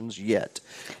sessions, yet.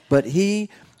 But he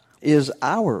is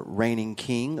our reigning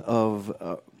king of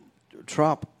the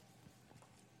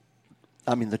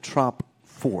Trop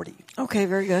 40. Okay,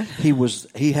 very good.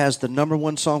 He has the number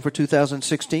one song for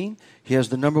 2016. He has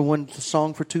the number one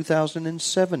song for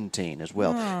 2017 as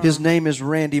well. Oh. His name is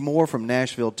Randy Moore from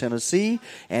Nashville, Tennessee,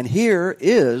 and here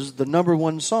is the number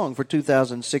one song for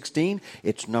 2016.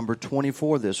 It's number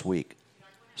 24 this week.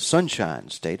 Sunshine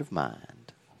State of Mind.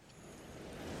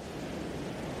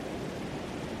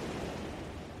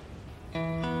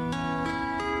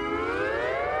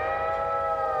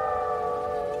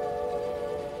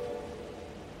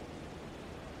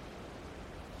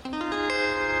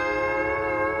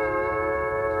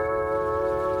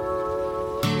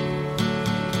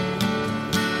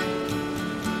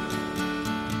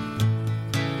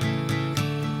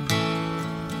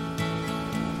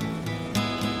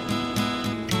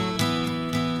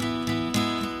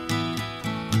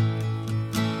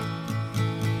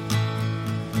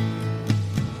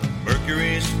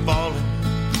 Mercury's falling,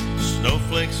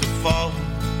 snowflakes are falling,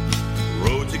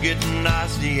 roads are getting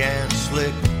icy and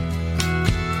slick.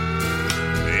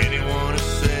 Anyone who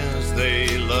says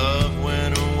they love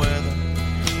winter weather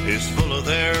is full of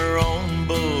their own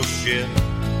bullshit.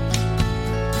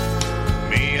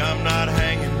 Me, I'm not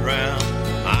hanging around,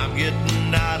 I'm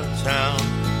getting out of town,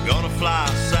 gonna fly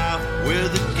south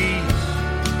with the geese.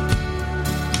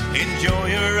 Enjoy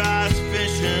your ice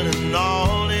fishing and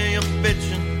all of your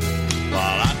bitching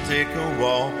while I take a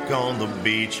walk on the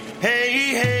beach.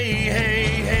 Hey, hey, hey,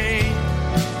 hey.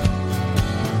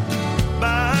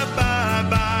 Bye, bye,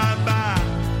 bye, bye.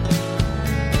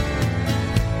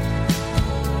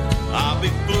 I'll be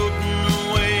floating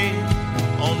away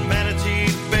on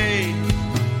Manatee Bay,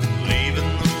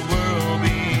 leaving the world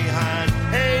behind.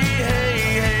 Hey, hey,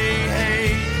 hey, hey.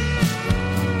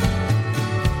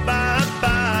 Bye,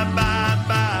 bye, bye,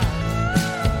 bye.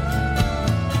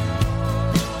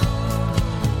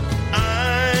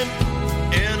 I'm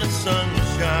in a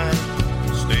sunshine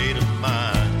state of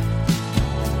mind.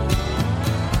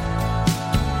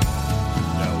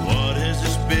 Now what is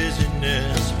this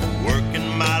busyness? Working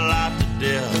my life to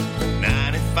death,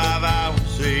 95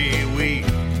 hours a week,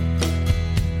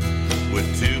 with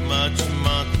too much a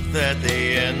month at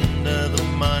the end of the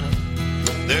money.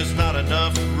 There's not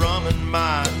enough rum in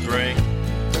my drink.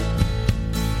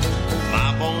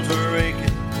 My bones are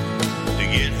aching to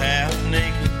get half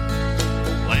naked,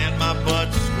 land my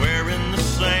butt square in the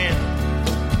sand,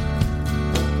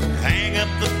 hang up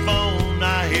the phone,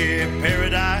 I hear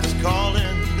paradise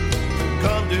calling,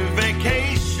 come to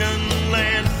vacation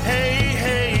land. Hey,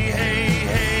 hey, hey,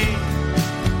 hey.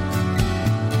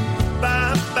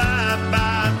 Bye, bye,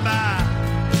 bye, bye.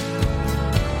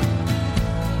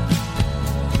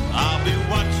 I'll be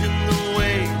watching the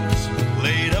waves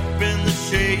laid up in the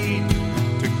shade,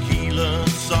 tequila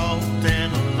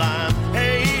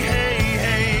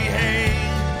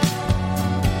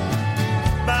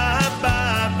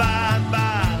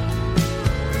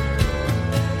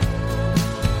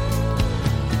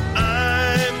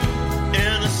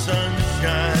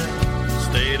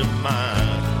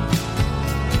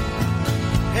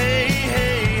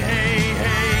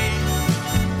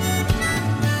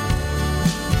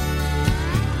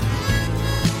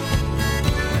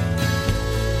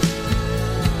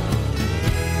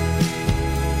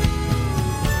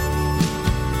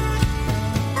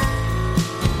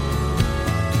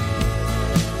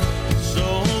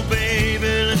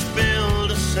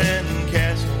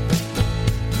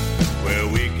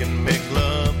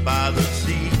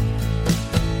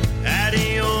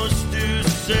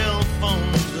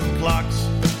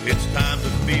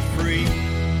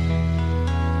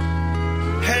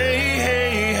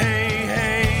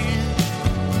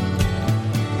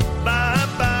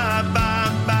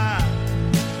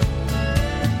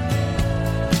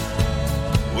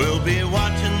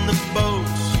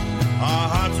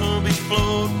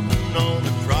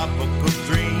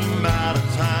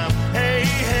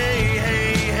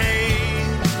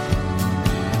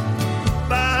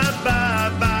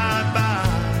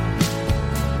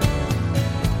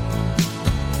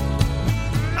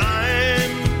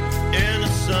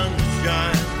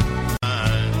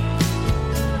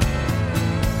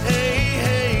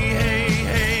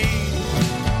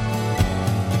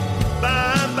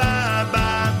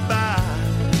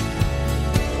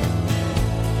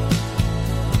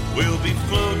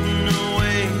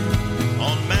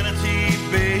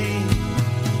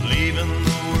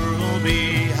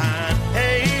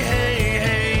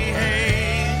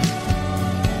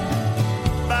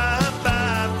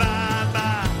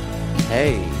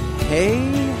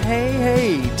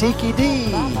Nikki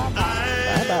D.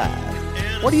 Bye-bye.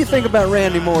 What do you think about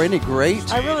Randy Moore? Isn't he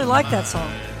great? I really like that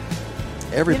song.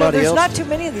 Everybody there's else. not too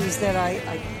many of these that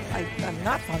I'm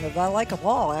not fond of. I like them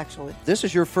all, actually. This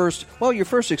is your first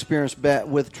experience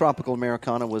with Tropical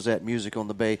Americana was at Music on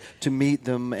the Bay to meet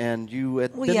them, and you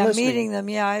had been listening. Meeting them.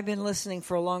 Yeah, I've been listening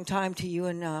for a long time to you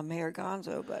and Mayor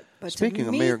Gonzo. But Speaking to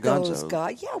of meet Mayor those Gonzo,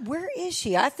 guys, where is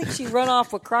she? I think she run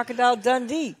off with Crocodile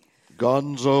Dundee.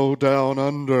 Gonzo down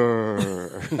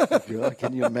under.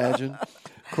 Can you imagine?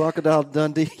 Crocodile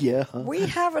Dundee, yeah. We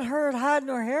haven't heard hide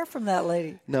nor hair from that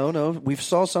lady. No. We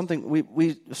saw something.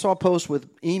 We saw a post with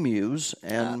emus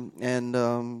and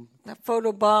a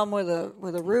photo bomb with a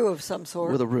roux of some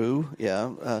sort. With a roux,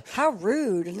 yeah. How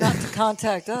rude not to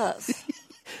contact us.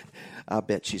 I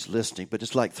bet she's listening, but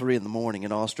it's like 3 a.m.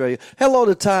 in Australia. Hello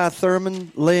to Ty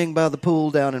Thurman, laying by the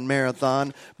pool down in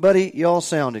Marathon. Buddy, y'all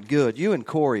sounded good. You and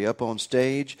Corey up on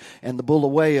stage, and the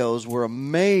Bulawayo's were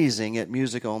amazing at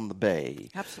Music on the Bay.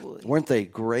 Absolutely. Weren't they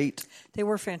great? They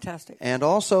were fantastic. And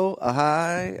also, a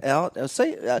hi out.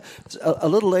 A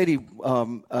little lady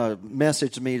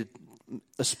messaged me,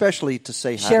 especially to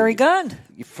say hi. Sherry Gund.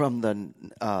 From the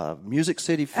Music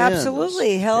City Fins.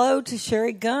 Absolutely. Hello to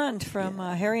Sherry Gund from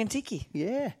Harry and Tiki.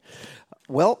 Yeah.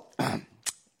 Well,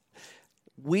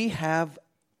 we have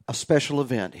a special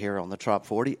event here on the Trop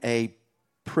 40, a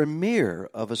premiere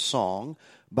of a song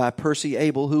by Percy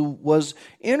Abel, who was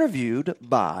interviewed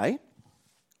by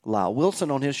Lyle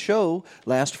Wilson on his show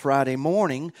last Friday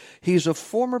morning. He's a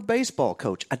former baseball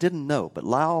coach. I didn't know, but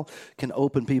Lyle can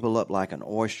open people up like an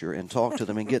oyster and talk to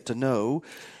them and get to know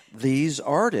these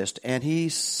artists. And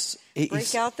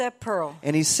break out that pearl.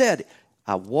 And he said,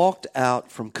 I walked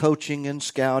out from coaching and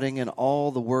scouting and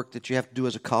all the work that you have to do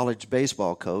as a college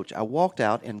baseball coach. I walked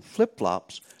out in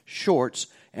flip-flops, shorts,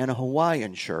 and a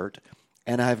Hawaiian shirt,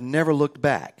 and I've never looked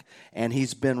back. And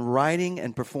he's been writing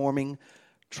and performing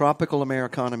Tropical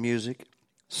Americana music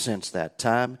since that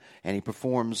time, and he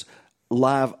performs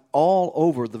live all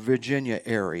over the Virginia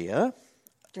area.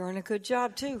 Doing a good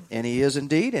job, too. And he is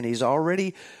indeed, and he's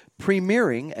already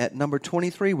premiering at number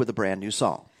 23 with a brand new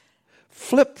song.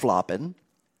 Flip-flopping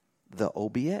the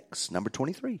OBX, number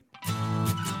 23.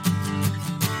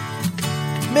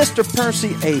 Mr.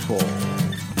 Percy Abel.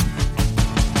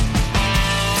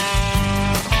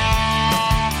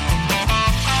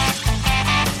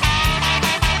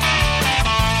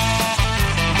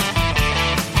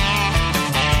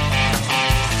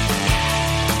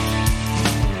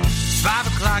 5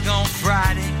 o'clock on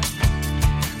Friday,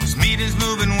 this meeting's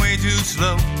moving way too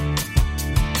slow.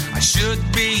 I should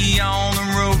be on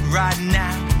the road right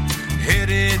now,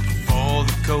 headed for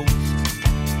the coast.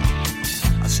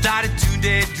 I started to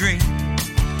daydream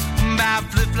about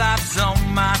flip-flops on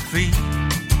my feet,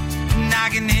 and I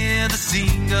can hear the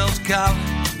seagulls calling,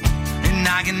 and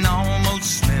I can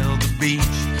almost smell the beach.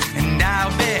 And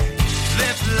I'll be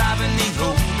flip-flopping the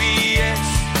OBX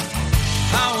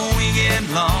all weekend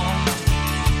long.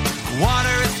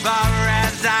 Water as far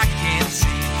as I can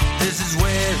see, this is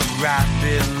where I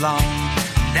belong.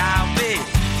 And I'll be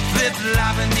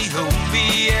flip-flopping the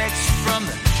OBX from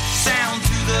the sound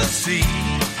to the sea.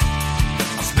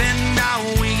 I'll spend our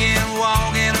weekend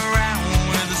walking around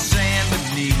with the sand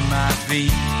beneath my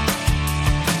feet.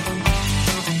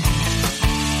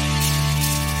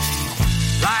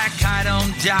 Fly a kite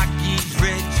on Jockey's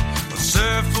Ridge, or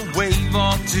surf a wave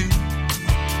or two.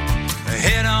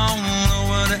 Head on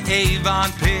over to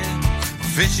Avon Pier,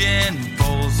 fishing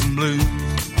for some blues.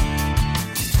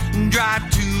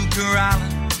 Drive to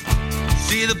Corralin,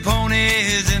 see the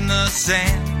ponies in the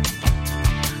sand.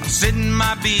 I'm sitting in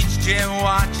my beach chair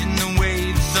watching the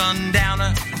waves,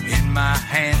 sundowner in my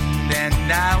hand.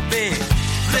 And I'll be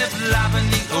flip-flopping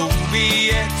the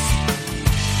OBX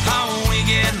all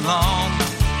weekend long.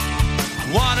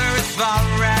 Water as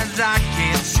far as I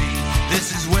can see,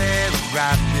 this is where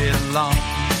I belong.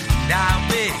 And I'll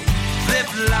be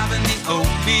flip-flopping the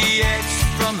OBX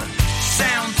from the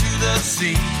sound to the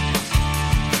sea.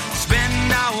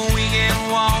 Spend our weekend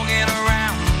walking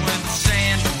around with the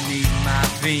sand beneath my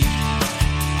feet.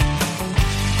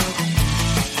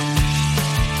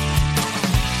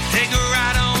 Take a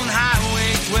ride on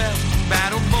Highway 12,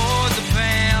 paddleboard the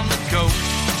Pamlico.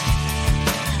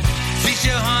 Fish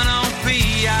a hunt on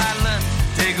Pea Island,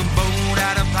 take a boat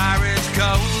out of Pirates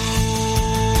Cove.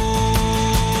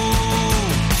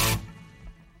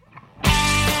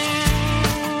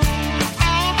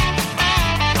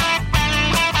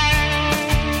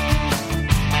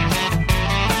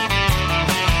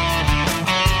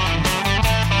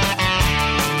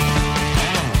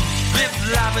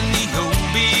 Flip-flopping the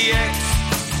OBX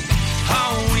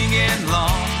all weekend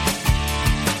long.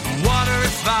 Water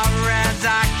is far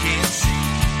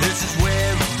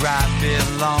where I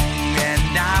belong, and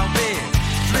I'll be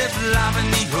flip-flopping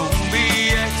the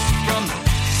OBX from the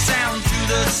sound to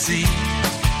the sea.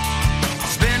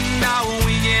 Spend our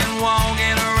weekend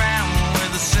walking around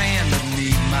with the sand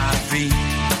beneath my feet.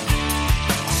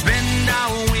 Spend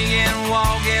our weekend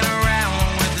walking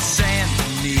around with the sand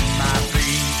beneath my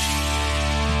feet.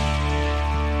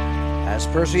 That's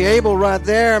Percy Abel right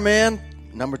there, man.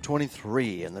 Number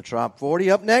 23 in the Top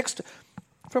 40. Up next,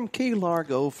 from Key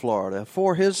Largo, Florida,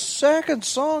 for his second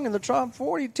song in the Top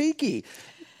 40, Tiki,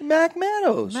 Mac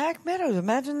Meadows. Mac Meadows,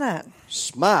 imagine that.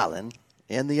 Smiling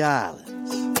in the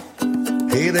Islands.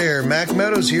 Hey there, Mac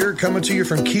Meadows here, coming to you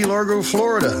from Key Largo,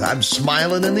 Florida. I'm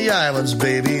smiling in the islands,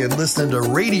 baby, and listening to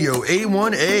Radio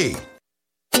A1A.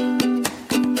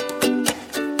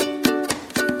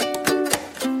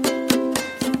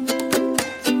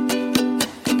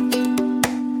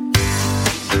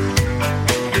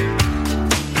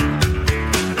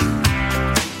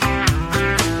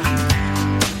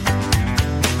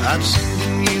 I'm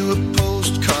sending you a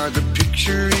postcard, the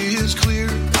picture is clear.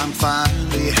 I'm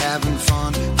finally having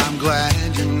fun, I'm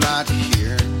glad you're not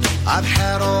here. I've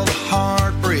had all the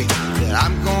heartbreak that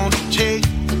I'm going to take.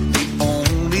 The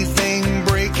only thing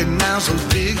breaking now's those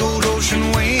big old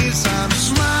ocean waves. I'm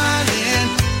smiling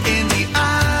in the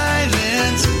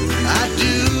islands. I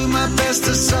do my best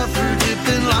to suffer,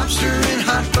 dipping lobster in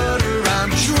hot butter.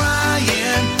 I'm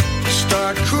trying to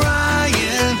start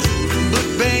crying, but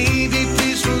baby,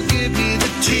 please forgive me. The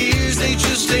tears, they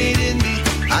just ate in me.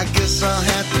 I guess I'll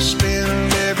have to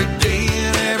spend every day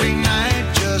and every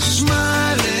night just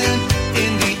smiling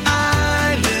in the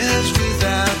islands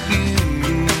without you.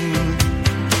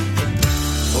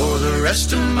 For the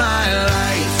rest of my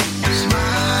life,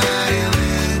 smiling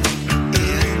in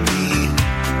the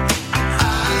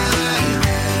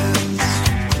islands.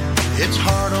 It's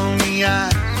hard on the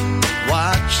eyes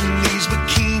watching these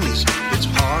bikinis. It's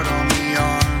hard on the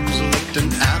arms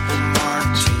lifting apple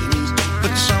martinis.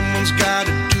 But someone's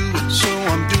gotta do it, so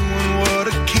I'm doing what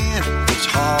I can. It's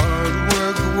hard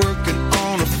work working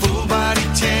on a full body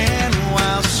tan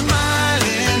while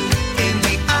smiling in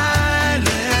the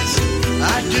islands.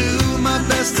 I do my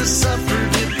best to suffer,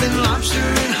 dipping lobster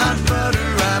in hot butter.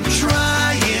 I'm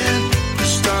trying to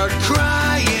start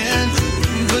crying,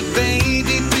 but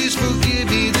baby, please forgive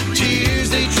me. The tears,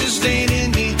 they just ain't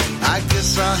in me. I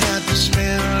guess I'll have to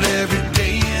spend every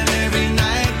day and every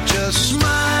night just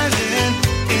smiling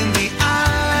in the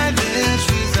islands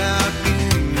without you.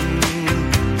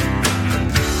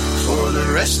 For the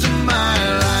rest of my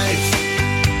life.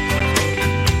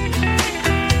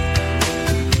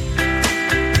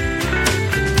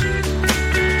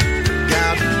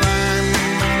 Got lime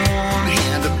in one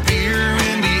hand, a beer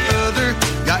in the other.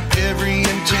 Got every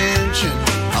intention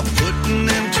of putting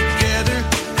them together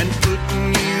and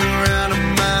putting you out of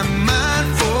my mind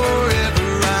forever.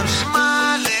 I'm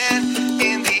smiling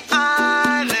in the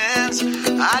islands.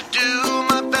 I do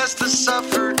my best to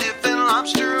suffer, dipping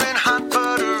lobster in hot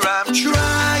butter. I'm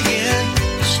trying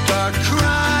to start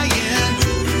crying,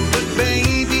 but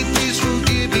baby, please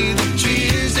forgive me. The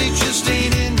tears, they just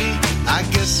ain't in me. I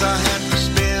guess I'll have to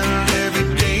spend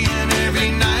every day and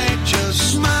every night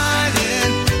just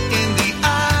smiling in the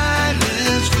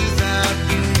islands without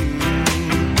you.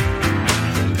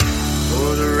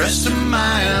 For the rest of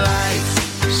my life,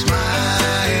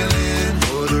 smiling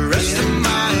for the rest of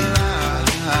my life.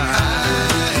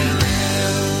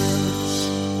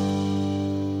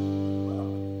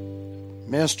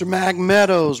 Mr. Mac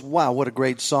Meadows. Wow, what a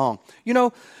great song. You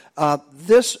know,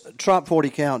 this Top 40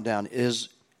 Countdown is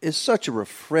such a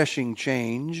refreshing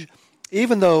change.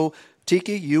 Even though,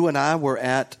 Tiki, you and I were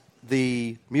at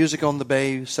the Music on the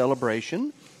Bay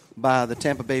celebration by the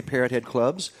Tampa Bay Parrot Head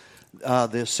Clubs,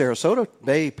 the Sarasota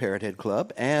Bay Parrot Head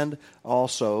Club, and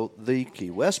also the Key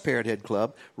West Parrot Head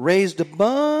Club, raised a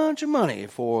bunch of money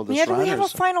for the Yeah, Shriners. do we have a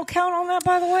final count on that,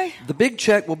 by the way? The big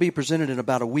check will be presented in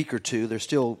about a week or two. They're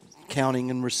still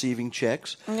counting and receiving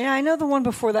checks. Yeah, I know the one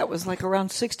before that was like around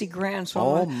 60 grand. So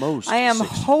Almost I am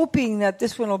 60. hoping that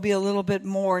this one will be a little bit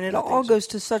more, and it all goes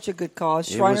to such a good cause.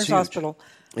 It was Shriners huge. Hospital.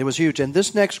 It was huge. And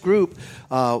this next group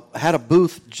had a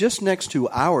booth just next to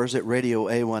ours at Radio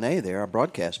A1A there, our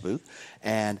broadcast booth.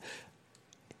 And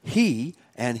he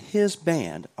and his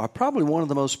band are probably one of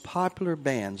the most popular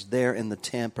bands there in the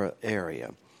Tampa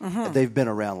area. Mhm. They've been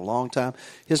around a long time.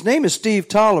 His name is Steve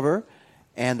Tolliver,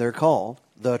 and they're called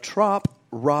the Trop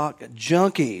Rock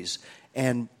Junkies.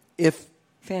 And if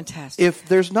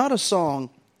there's not a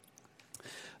song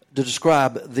to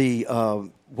describe the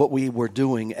what we were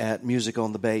doing at Music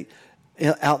on the Bay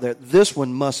out there, this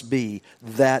one must be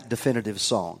that definitive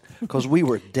song, because we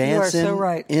were dancing so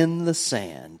right. in the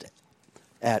sand.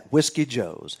 at Whiskey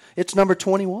Joe's. It's number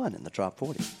 21 in the Top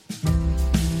 40.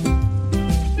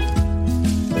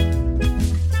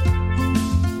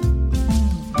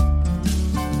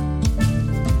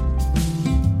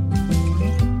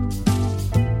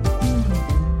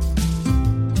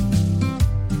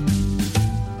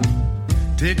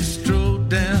 Take a stroll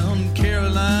down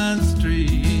Caroline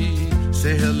Street.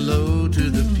 Say hello to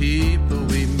the people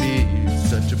we meet.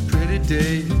 Such a pretty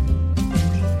day,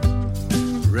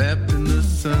 wrapped in the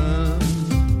sun.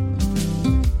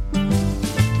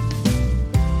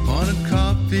 Morning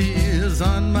coffee is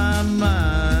on my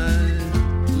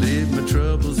mind. Leave my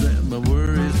troubles and my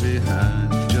worries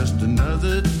behind. Just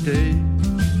another day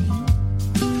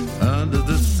under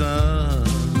the sun.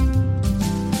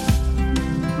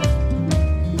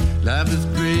 Life is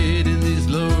great in these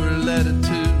lower latitudes.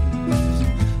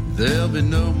 There'll be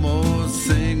no more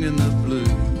singing the blues.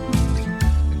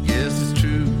 I guess it's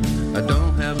true, I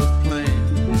don't have a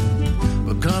plan.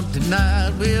 But come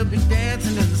tonight, we'll be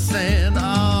dancing in the sand.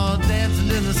 Oh, dancing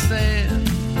in the sand.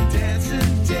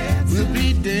 Dancing, dancing. We'll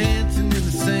be dancing in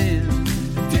the sand.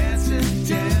 Dancing,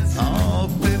 dancing. Oh,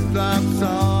 flip-flops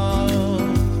all.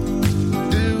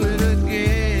 Do it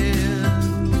again.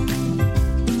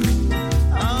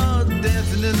 Oh,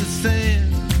 dancing in the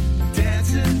sand.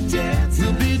 Dancing, dancing.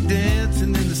 We'll be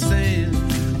dancing in the sand.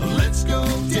 Let's go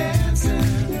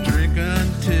dancing. Drink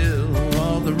until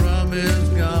all the rum is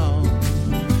gone.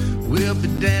 We'll be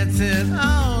dancing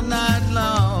all night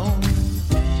long.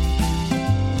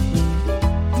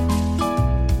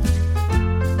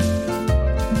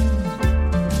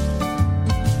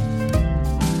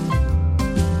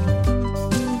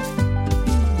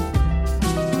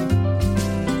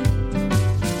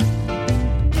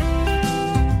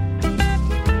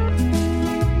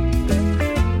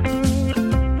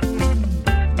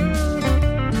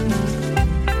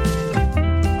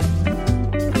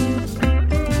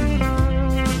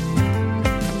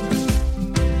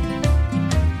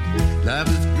 Life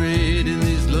is great in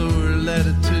these lower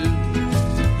latitudes.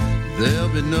 There'll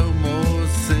be no more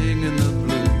singing the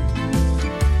blues.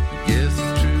 I guess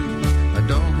it's true, I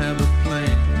don't have a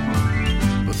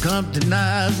plan. But come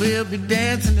tonight, we'll be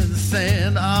dancing in the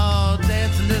sand. Oh,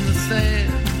 dancing in the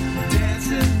sand.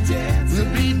 Dancing, dancing.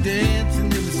 We'll be dancing in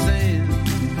the sand.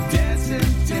 Dancing,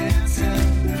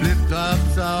 dancing.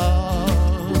 Flip-flops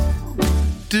off.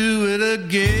 Do it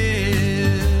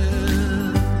again.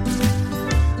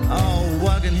 Oh,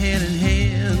 walking hand in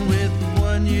hand with the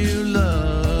one you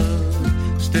love,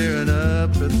 staring up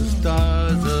at the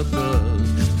stars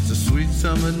above. It's a sweet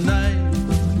summer night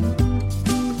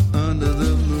under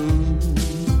the moon.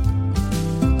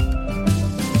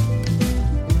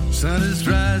 Sun is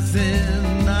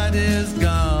rising, night is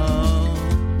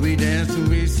gone. We dance and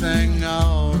we sing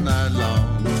all night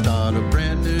long. Start a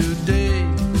brand new day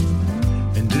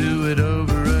and do it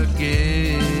over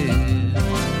again.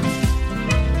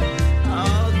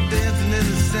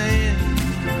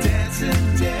 Dancing,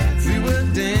 dancing. We were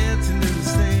dancing in the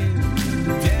sand.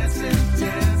 Dancing,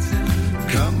 dancing.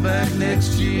 Come back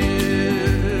next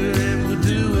year and we'll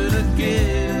do it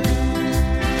again.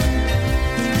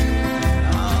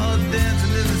 Oh,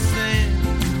 dancing in the sand.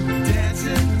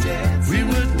 Dancing, dancing. We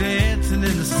were dancing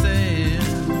in the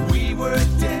sand. We were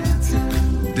dancing.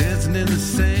 Dancing in the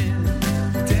sand.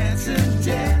 Dancing,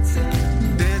 dancing.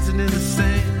 Dancing in the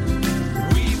sand.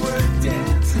 We were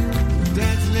dancing.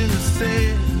 Dancing in the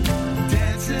sand.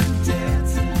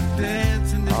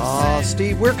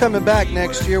 Steve, we're coming back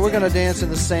next year. We're going to dance in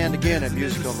the sand again at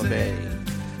Music on the Bay.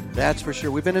 That's for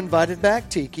sure. We've been invited back,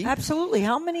 Tiki. Absolutely.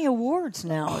 How many awards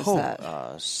now is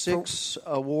that? 6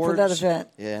 awards. For that event.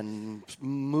 And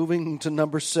moving to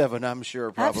number 7, I'm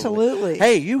sure, probably. Absolutely.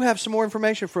 Hey, you have some more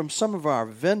information from some of our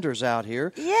vendors out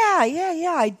here. Yeah,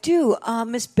 I do.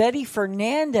 Miss Betty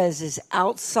Fernandez is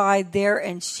outside there,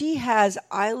 and she has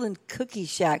Island Cookie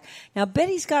Shack. Now,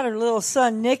 Betty's got her little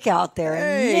son, Nick, out there.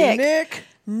 Hey, Nick.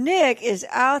 Nick is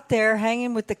out there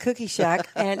hanging with the Cookie Shack,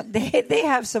 and they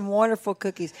have some wonderful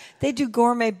cookies. They do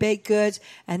gourmet baked goods,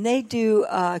 and they do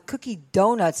cookie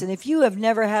donuts. And if you have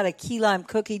never had a key lime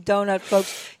cookie donut,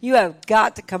 folks, you have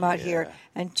got to come out here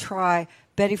and try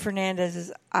Betty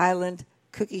Fernandez's Island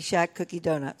Cookie Shack cookie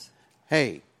donuts.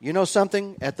 Hey, you know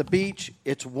something? At the beach,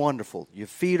 it's wonderful. Your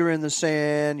feet are in the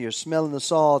sand, you're smelling the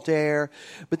salt air.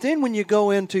 But then when you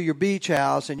go into your beach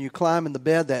house and you climb in the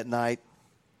bed that night,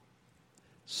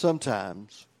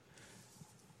 sometimes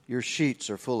your sheets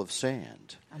are full of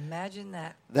sand. Imagine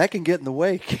that. That can get in the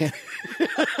way, can't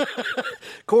it?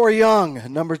 Corey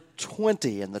Young, number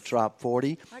 20 in the top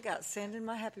 40. I got sand in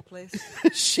my happy place.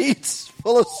 Sheets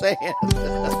full of sand.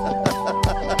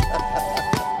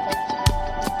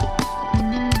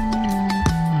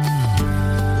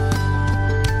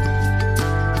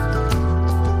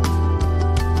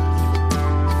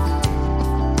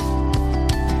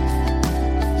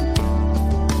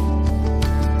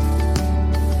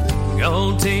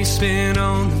 hanging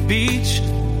on the beach,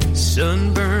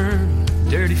 sunburned,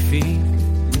 dirty feet.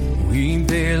 We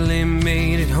barely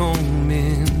made it home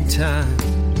in time.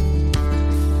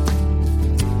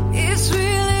 It's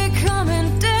really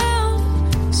coming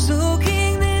down,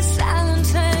 soaking this island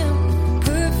town.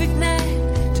 Perfect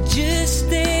night to just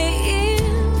stay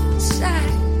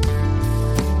inside.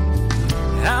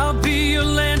 I'll be your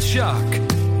land shark,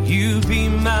 you be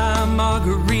my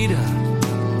margarita.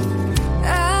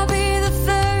 I'll be the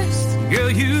thirst, girl,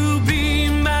 you be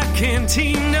my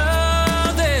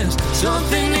cantina. There's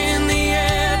something in the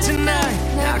air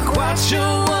tonight, not quite sure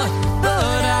what,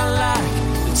 but I like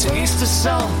the taste of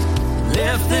salt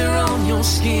left there on your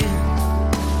skin.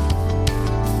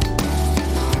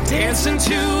 Dancing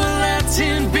to a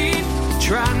Latin beat,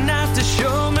 try not to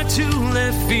show my two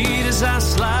left feet as I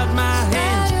slide my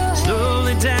hands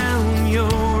slowly down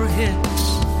your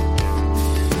hips.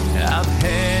 I've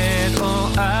had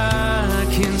all I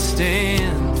can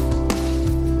stand.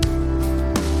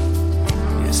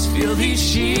 Just feel these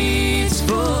sheets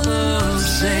full of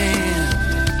sand.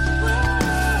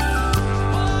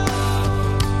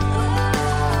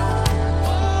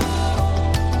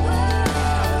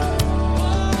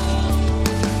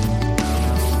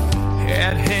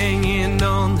 Hat hanging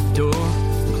on the door,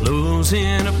 clothes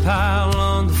in a pile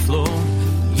on the floor.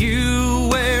 You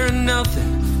wear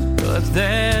nothing but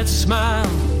that smile.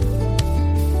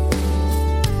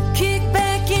 kick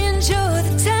back, enjoy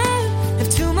the time. Have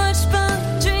too much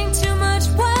fun, drink too much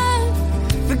wine.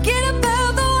 Forget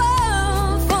about the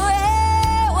world for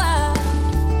a while.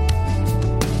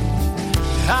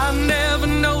 I never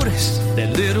noticed that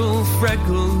little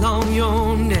freckle on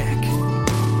your neck.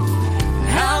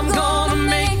 I'm gonna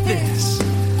make this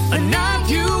a night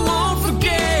you won't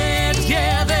forget.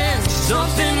 Yeah, there's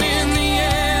something in the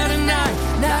air tonight,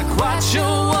 not quite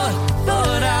sure what,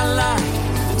 but I like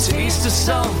the taste of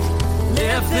salt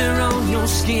left there on your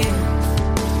skin.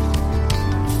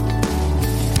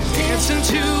 Dancing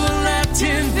to a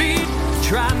Latin beat,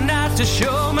 try not to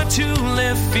show my two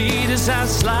left feet as I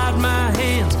slide my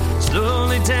hands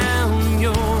slowly down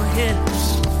your hips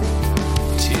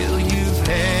till you've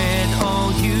had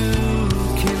all you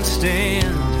can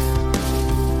stand.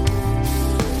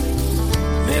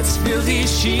 Let's fill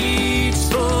these sheets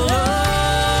full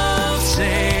of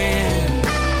sand.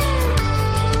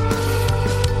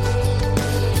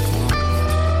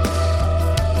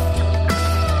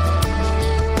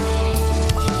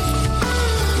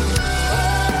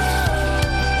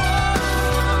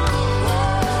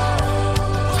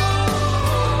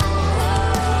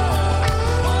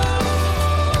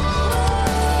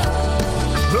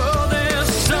 Oh,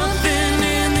 there's something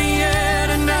in the air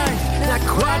tonight, not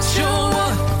quite sure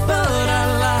what, but I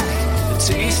like the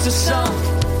taste of salt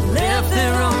left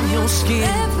there on your skin.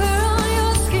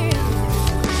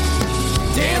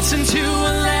 Dancing to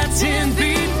a Latin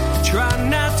beat, try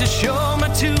not to show my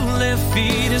two left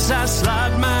feet as I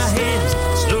slide my hands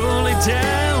slowly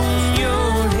down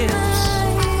your hips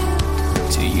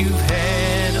till you've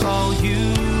had all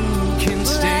you can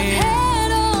stand.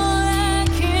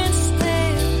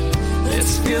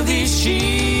 Let's fill these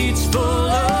sheets full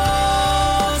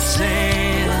of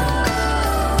sand.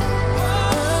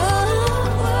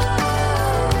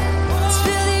 Let's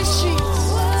fill these sheets.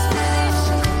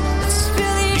 Let's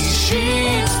fill These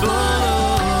sheets full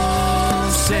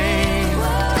of sand.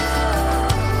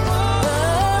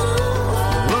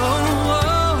 Whoa,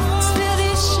 Let's fill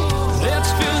these sheets. let's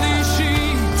fill these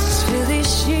sheets Let's fill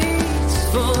these sheets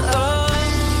full of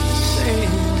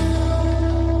sand.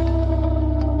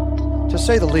 To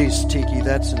say the least, Tiki,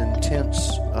 that's an intense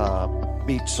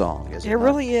beat song, isn't it? It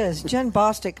really is. Jen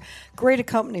Bostic, great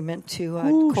accompaniment to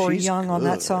Ooh, Corey she's Young on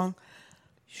that good. song.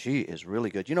 She is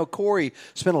really good. You know, Corey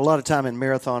spent a lot of time in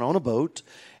Marathon on a boat,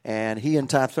 and he and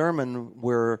Ty Thurman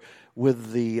were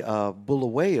with the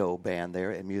Bulawayo band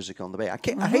there at Music on the Bay. I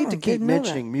hate to keep didn't know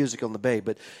mentioning Music on the Bay,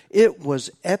 but it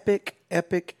was epic.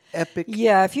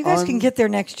 Yeah, if you guys can get there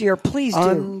next year, please do.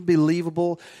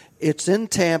 Unbelievable. It's in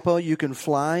Tampa. You can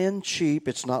fly in cheap.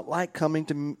 It's not like coming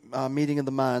to Meeting of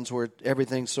the Minds where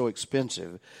everything's so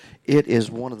expensive. It is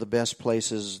one of the best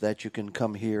places that you can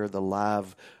come hear the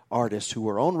live artists who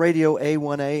are on Radio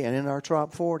A1A and in our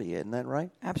Top 40. Isn't that right?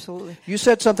 Absolutely. You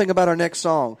said something about our next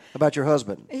song, about your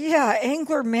husband. Yeah,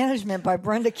 Angler Management by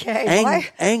Brenda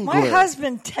Kay. Angler. My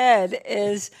husband Ted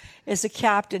is a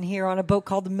captain here on a boat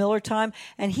called the Miller Time,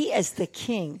 and he is the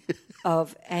king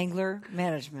of Angler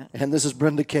Management. And this is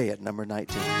Brenda Kay at number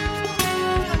 19.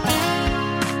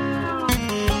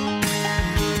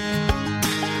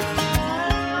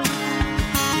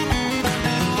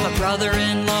 My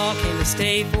brother-in-law came to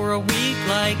stay for a week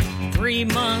like 3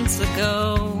 months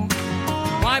ago.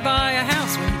 Why buy a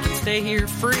house when you can stay here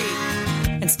free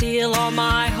and steal all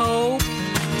my hope?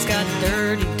 He's got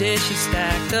dirty dishes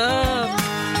stacked up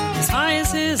as high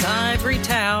as his ivory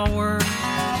tower.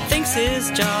 Thinks his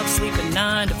job's sleeping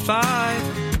 9 to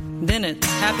 5, then it's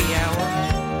happy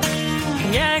hour.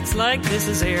 He acts like this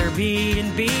is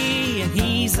Airbnb and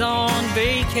he's on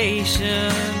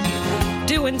vacation,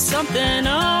 doing something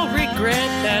I'll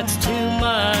regret. That's too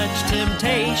much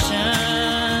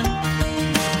temptation.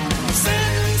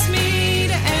 Sends me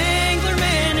to angler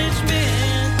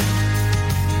management,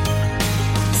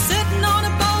 sitting on a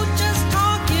boat just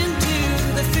talking to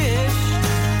the fish.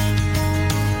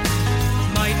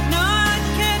 Might not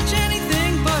catch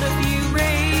anything but a few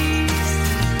rays,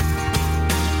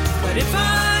 but if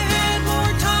I had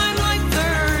more time, like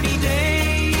 30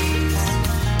 days,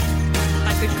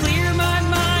 I could clear my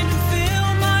mind and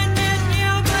fill my net.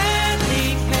 Yeah, I'll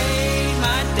gladly pay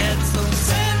my debt. So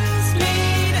sends me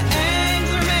to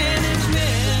angler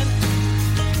management.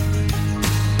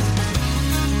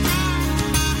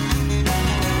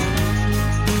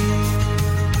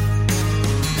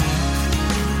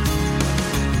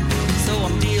 So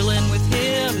I'm dealing with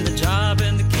him, the job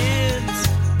and the kids.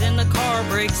 Then the car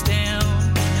breaks down,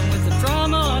 and with the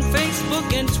drama on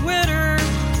Facebook and Twitter,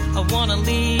 I wanna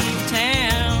leave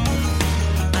town.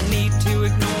 I need to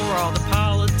ignore all the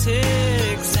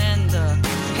politics and the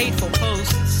hateful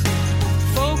posts.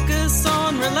 Focus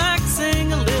on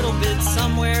relaxing a little bit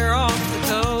somewhere off the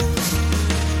coast.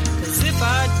 'Cause if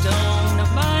I don't, I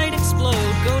might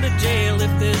explode, go to jail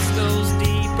if this goes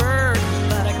deeper.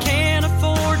 But I can't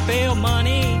afford bail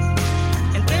money,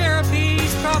 and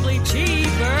therapy's probably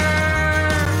cheaper.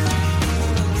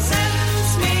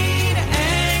 Sends me to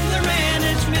angler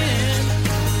management,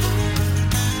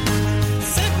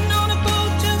 sitting on a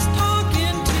boat just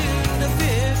talking to the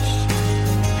fish.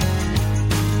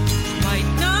 Might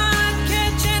not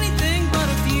catch anything but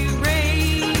a few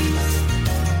rays,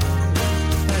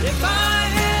 but if I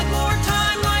had more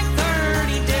time, like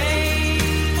 30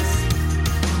 days,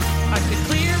 I could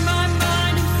clear my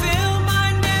mind and fill my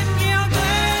net. Yeah, I'll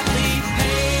gladly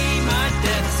pay my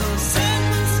debt. So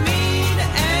sends me to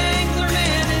angler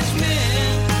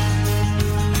management.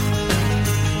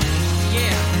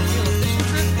 Yeah, feel a fishing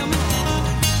trip coming on.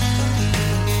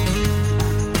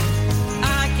 I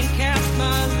can cast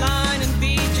my line and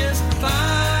be just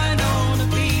fine on a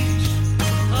beach.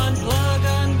 Unplug,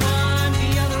 unwind, be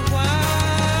otherwise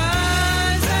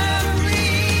out of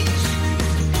reach.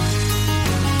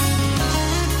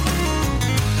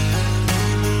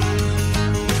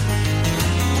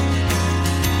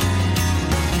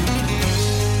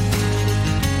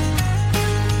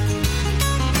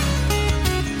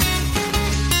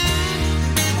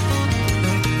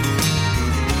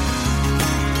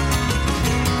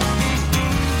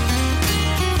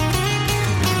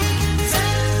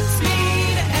 Sends me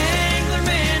to angler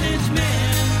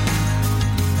management,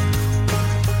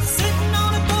 sitting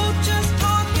on a boat just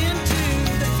talking to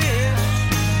the fish.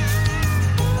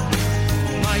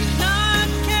 Might not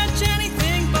catch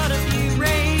anything but a few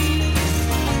rays,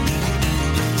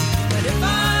 but if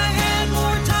I had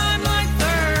more time, like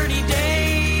 30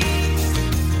 days,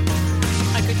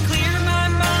 I could clear my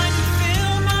mind and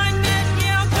fill my net.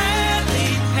 Yeah, I'll gladly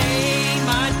pay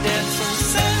my debt. So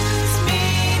sends me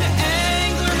to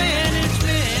angler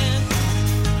management.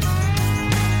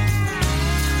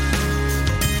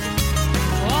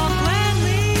 I'll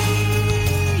gladly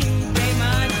pay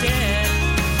my debt.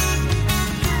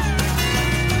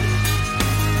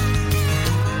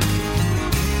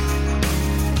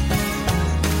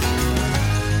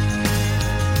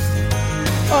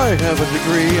 I have a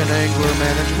degree in angler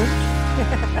management.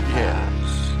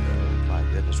 Yes. Oh, my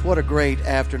goodness. What a great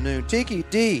afternoon. Tiki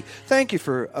D, thank you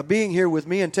for being here with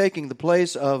me and taking the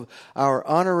place of our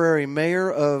honorary mayor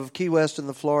of Key West and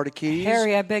the Florida Keys.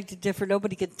 Harry, I beg to differ.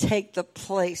 Nobody could take the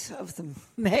place of the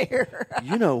mayor.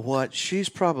 You know what? She's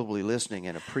probably listening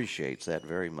and appreciates that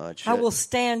very much. I will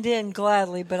stand in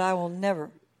gladly, but I will never,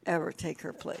 ever take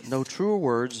her place. No truer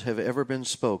words have ever been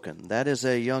spoken. That is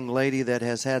a young lady that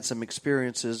has had some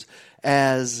experiences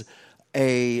as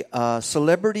a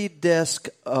celebrity desk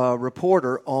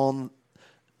reporter on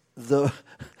the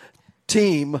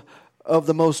team of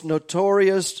the most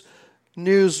notorious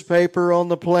newspaper on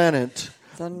the planet,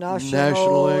 The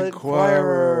National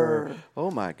Enquirer. Oh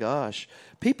my gosh!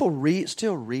 People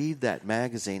still read that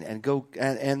magazine and go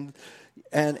and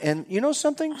And you know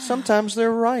something? Sometimes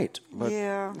they're right, but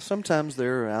Yeah. sometimes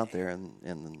they're out there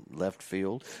in left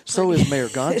field. So is Mayor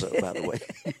Gonzo, by the way,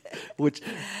 which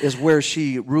is where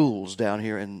she rules down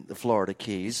here in the Florida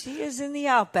Keys. She is in the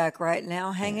outback right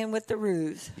now, hanging with the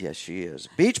ruse. Yes, she is.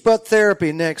 Beach Butt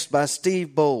Therapy next by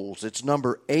Steve Bowles. It's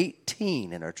number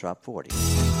 18 in our top 40.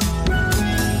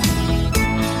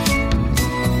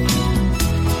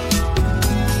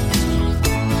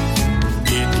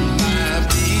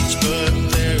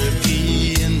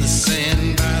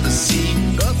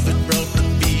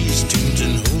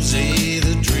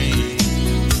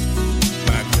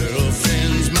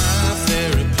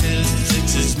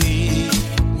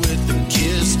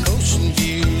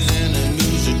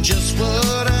 Just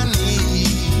what I need.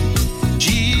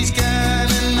 She's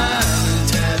got an island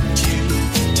tattoo,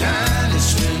 tiny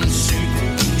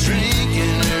swimsuit, drink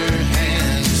in her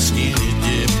hand, a skinny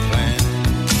dip plant,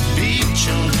 beach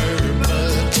on her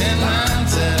butt, 10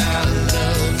 lines that I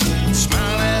love,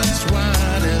 smile as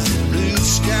wide as the blue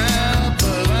sky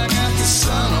above. I got the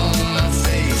sun on my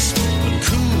face, a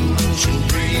cool ocean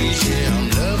breeze. Yeah, I'm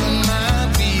loving my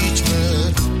beach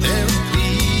butt therapy.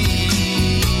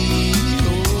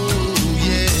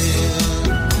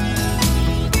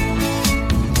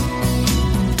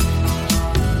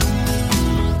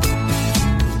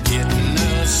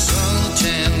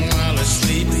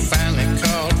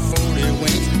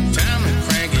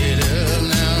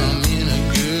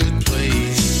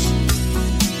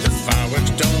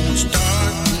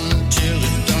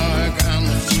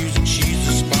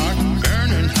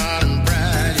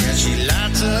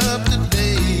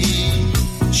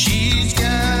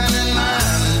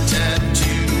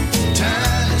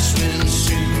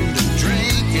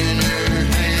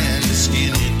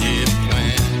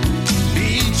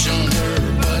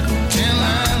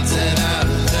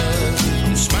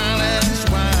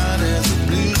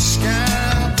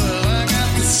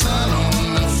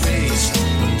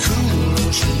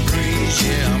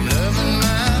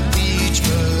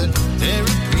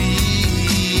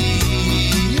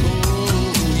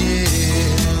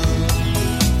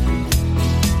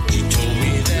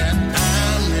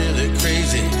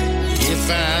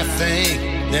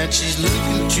 That she's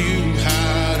looking too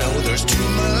hard. Oh, there's too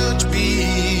much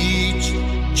beach.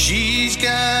 She's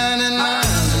got an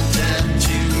island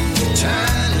tattoo,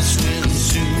 tiny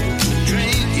swimsuit,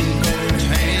 drinking both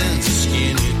hands, a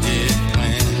skinny dip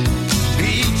plant,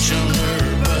 beach on her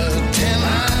butt, 10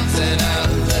 lines that I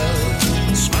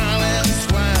love, smile as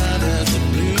wide as the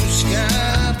blue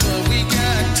sky. But we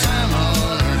got time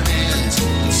on our hands,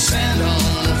 and sand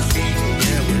on our feet.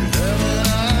 Yeah, we're loving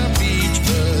our beach,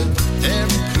 but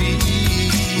every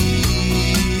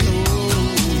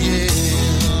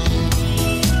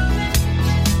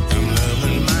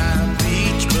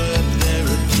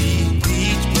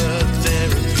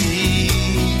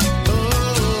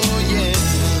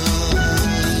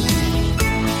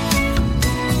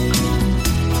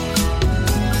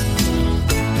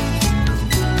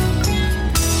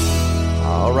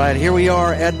All right, here we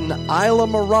are at an Isla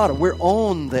Mirada. We're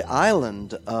on the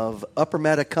island of Upper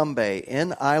Matacumbe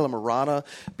in Isla Mirada.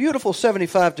 Beautiful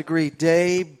 75-degree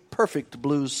day, perfect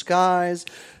blue skies.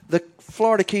 The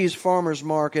Florida Keys Farmers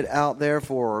Market out there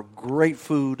for great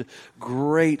food,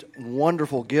 great,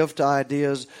 wonderful gift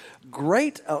ideas,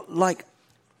 great,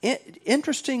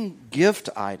 interesting gift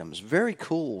items, very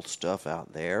cool stuff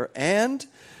out there, and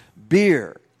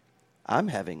beer. I'm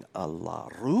having a La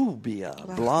Rubia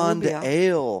blonde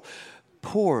ale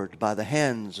poured by the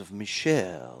hands of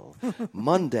Michelle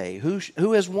Monday,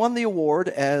 who has won the award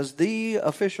as the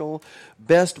official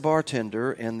best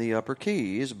bartender in the Upper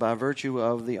Keys by virtue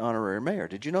of the honorary mayor.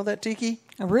 Did you know that, Tiki?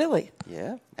 Really?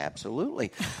 Yeah,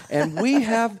 absolutely. And we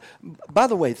have, by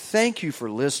the way, thank you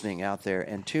for listening out there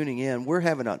and tuning in. We're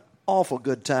having an awful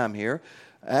good time here.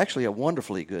 Actually, a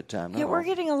wonderfully good time. Yeah, we're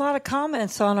getting a lot of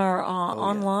comments on our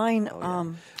online.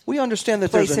 We understand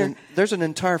that there's an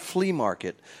entire flea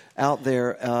market out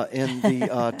there in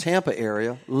the Tampa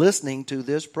area listening to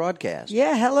this broadcast.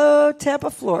 Yeah, hello,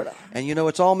 Tampa, Florida. And, you know,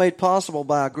 it's all made possible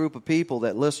by a group of people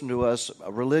that listen to us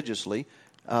religiously.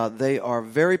 They are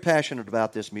very passionate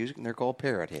about this music, and they're called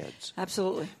Parrot Heads.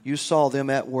 Absolutely. You saw them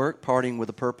at work, partying with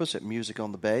a purpose at Music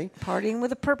on the Bay. Partying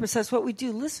with a purpose. That's what we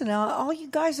do. Listen, now, all you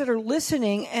guys that are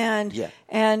listening and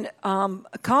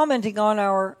commenting on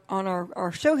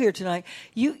our show here tonight,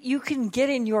 you can get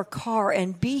in your car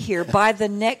and be here by the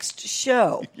next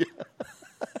show.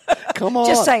 Come on.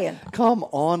 Just saying. Come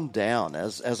on down,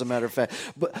 as a matter of fact.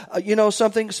 But, you know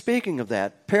something, speaking of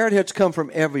that, Parrot Heads come from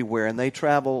everywhere, and they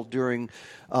travel during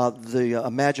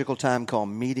a magical time called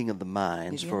Meeting of the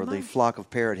Minds for the flock of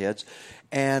Parrot Heads.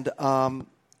 And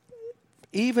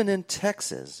even in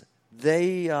Texas,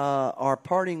 they are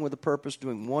partying with a purpose,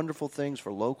 doing wonderful things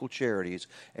for local charities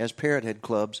as Parrot Head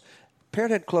Clubs.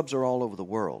 Parrot Head Clubs are all over the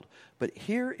world. But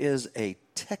here is a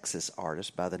Texas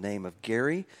artist by the name of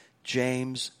Gary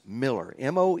James Miller,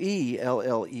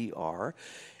 Moeller.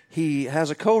 He has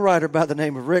a co-writer by the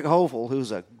name of Rick Hovel,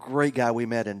 who's a great guy we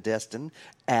met in Destin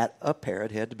at a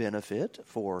Parrot Head benefit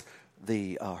for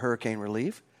the hurricane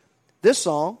relief. This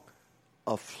song,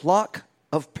 A Flock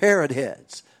of Parrot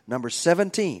Heads, number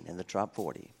 17 in the Top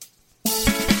 40.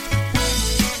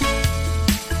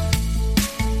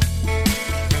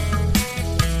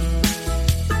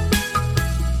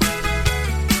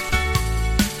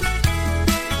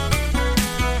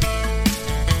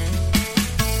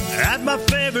 At my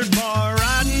favorite bar,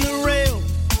 riding the rail,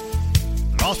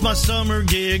 lost my summer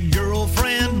gig,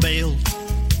 girlfriend bailed.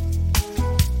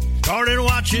 Started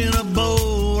watching a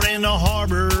boat in the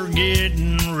harbor,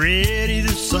 getting ready to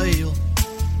sail.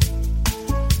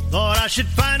 Thought I should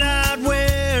find out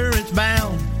where it's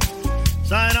bound,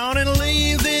 sign on and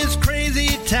leave this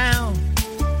crazy town.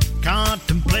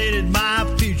 Contemplated my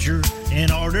future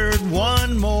and ordered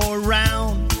one more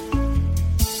round.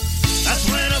 That's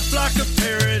when a flock of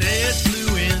parrot heads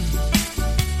flew in.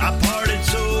 I partied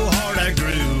so hard I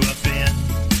grew up in.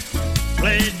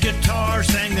 Played guitar,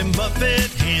 sang them Buffett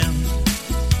hymns.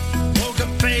 Woke up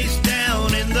face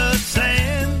down in the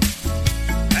sand.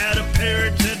 Had a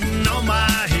parrot sitting on my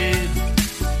head.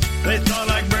 They thought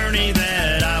like Bernie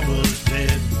that I was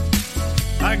dead.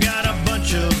 I got a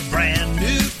bunch of brand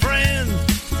new friends.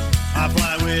 I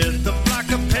fly with the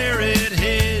flock of parrot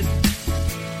heads.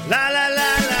 La la la la.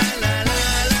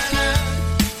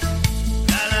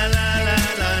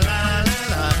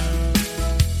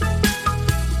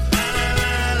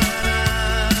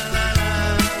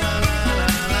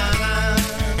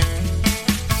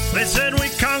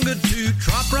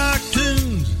 Trop rock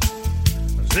tunes,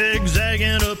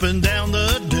 zigzagging up and down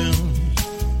the dunes.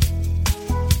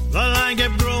 The line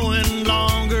kept growing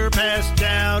longer, passed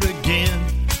out again,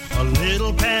 a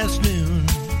little past noon.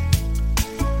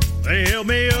 They held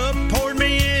me up, poured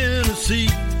me in a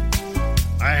seat.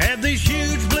 I had these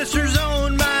huge blisters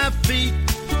on my feet.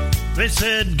 They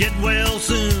said, get well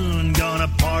soon, gonna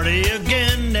party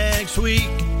again next week.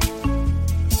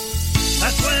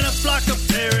 That's when a flock of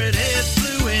parrot heads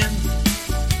flew in.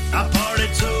 I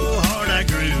partied so hard I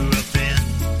grew up in.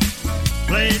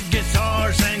 Played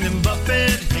guitar, sang them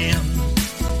Buffett hymns.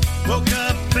 Woke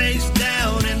up face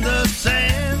down in the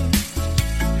sand.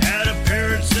 Had a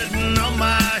parrot sitting on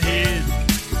my head.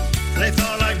 They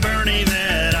thought like Bernie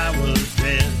that I was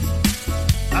dead.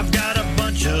 I've got a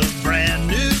bunch of brand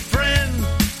new friends.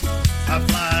 I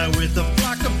fly with a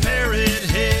flock of parrot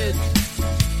heads.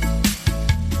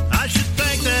 I should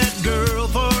thank that girl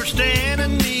for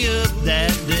standing me up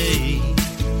that day.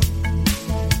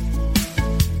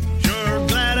 Sure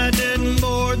glad I didn't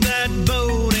board that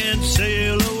boat and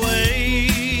sail away.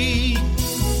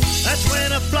 That's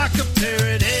when a flock of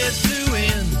parrot heads flew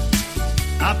in.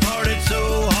 I partied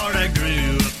so hard I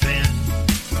grew up in.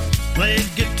 Played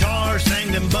guitar,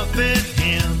 sang them Buffett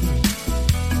hymns.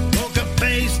 Woke up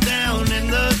face down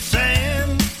in the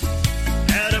sand.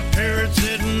 Had a parrot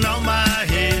sitting on my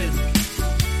head.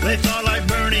 They thought like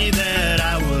Bernie that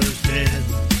I was dead.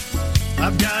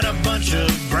 I've got a bunch of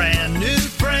brand new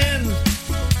friends.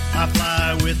 I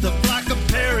fly with a flock of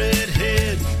parrot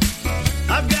heads.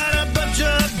 I've got a bunch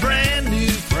of brand new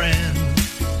friends.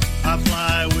 I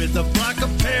fly with a flock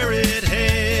of parrot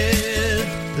heads.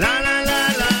 La la la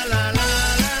la la la la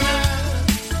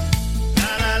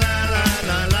la la la la la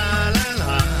la la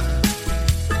la.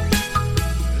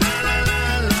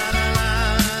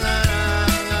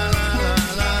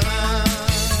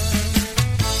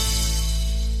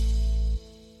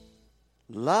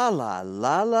 La la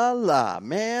la la la.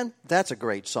 Man, that's a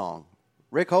great song.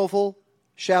 Rick Hovel,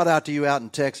 shout out to you out in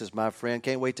Texas, my friend.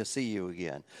 Can't wait to see you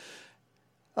again.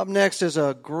 Up next is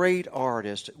a great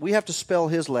artist. We have to spell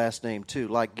his last name, too,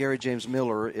 like Gary James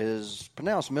Miller is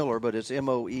pronounced Miller, but it's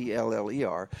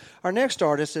Moeller. Our next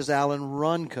artist is Alan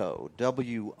Runco,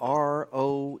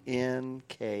 Wronko.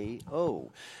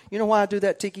 You know why I do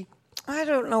that, Tiki? I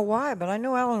don't know why, but I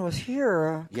know Alan was here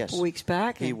a couple weeks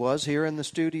back. He was here in the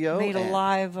studio. Made a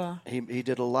live... He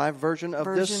did a live version of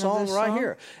this song right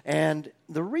here. And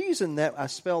the reason that I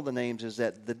spell the names is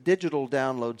that the digital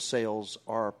download sales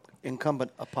are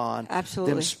incumbent upon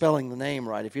them spelling the name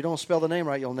right. If you don't spell the name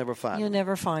right, you'll never find it. You'll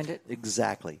never find it.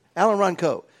 Exactly. Alan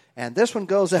Runco And this one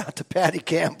goes out to Patty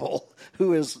Campbell,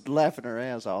 who is laughing her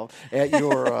ass off at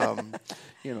your,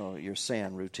 your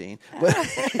sand routine. But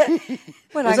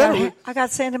What, I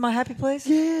got sand in my happy place?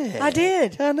 Yeah. I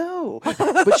did. I know.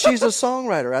 But she's a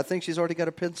songwriter. I think she's already got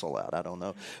a pencil out. I don't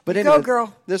know. But Go, anyway,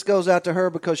 girl. This goes out to her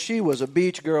because she was a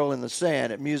beach girl in the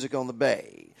sand at Music on the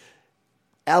Bay.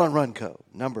 Alan Runco,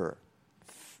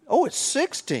 it's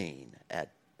 16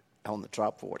 on the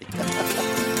Top 40.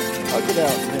 I'll get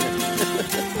out in a minute.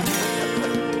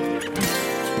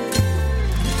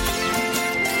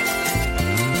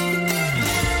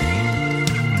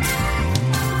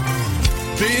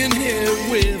 Being here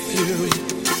with you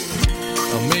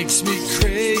makes me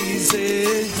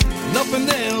crazy. Nothing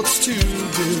else to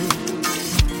do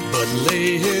but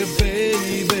lay here,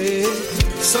 baby.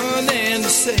 Sun and the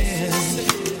sand,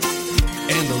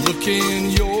 and the look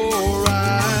in your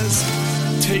eyes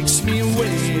takes me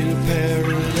away to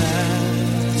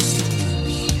paradise.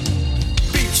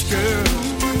 Beach girl,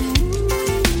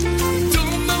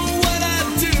 don't know what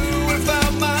I'd do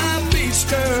without my beach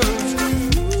girl.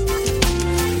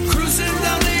 Cruising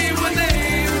down A1A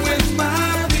with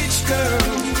my beach girl.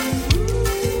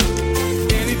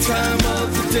 Any time of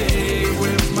the day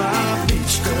with my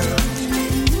beach girl.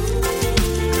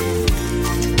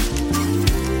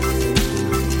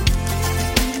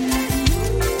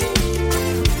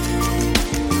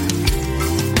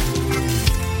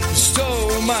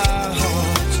 My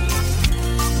heart,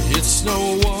 it's no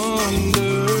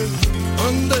wonder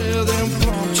under them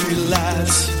palm tree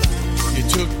lights you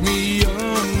took me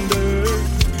under.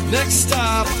 Next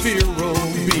stop, Vero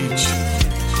Beach,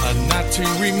 a night to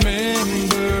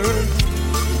remember,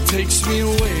 takes me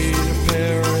away to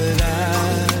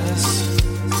paradise.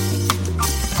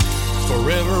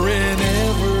 Forever and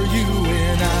ever, you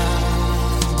and I.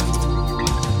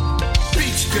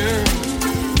 Beach girl,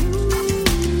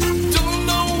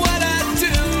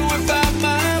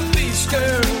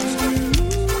 girl,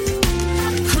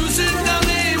 cruising down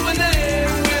A1A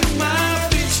with my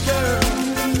beach girl.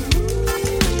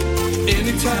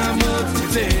 Any time of the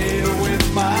day with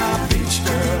my beach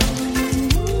girl.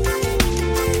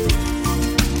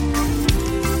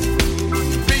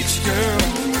 Beach girl,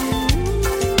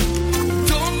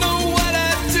 don't know what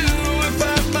I'd do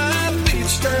without my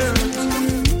beach girl.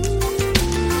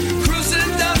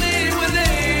 Cruising down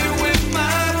A1A with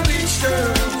my beach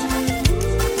girl.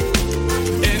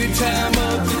 Time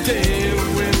of the day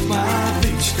with my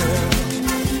beach girl.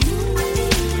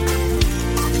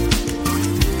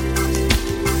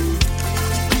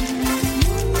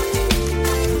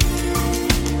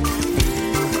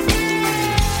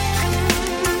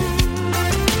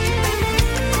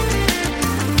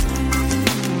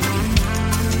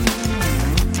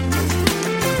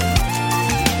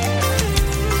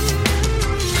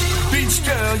 Beach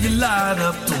girl, you light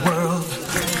up the world.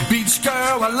 Beach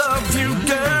girl, I love you,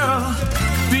 girl.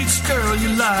 Beach girl, you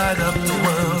light up the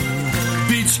world.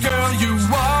 Beach girl, you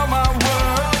are my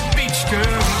world. Beach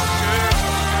girl,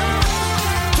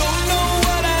 don't know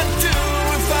what I'd do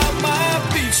without my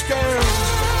beach girl.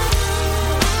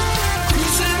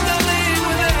 Cruising down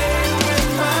A1A with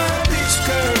my beach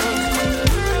girl.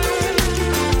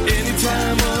 Any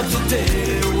time of the day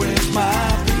with my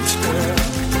beach girl.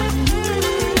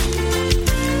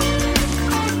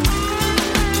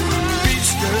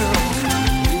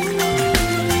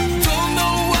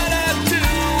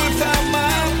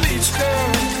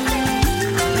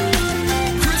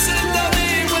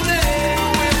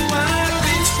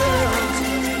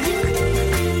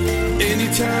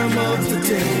 Time of the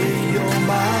day, you're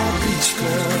my beach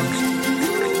girl.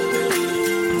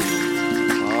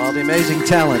 Oh, the amazing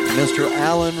talent, Mr.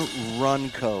 Alan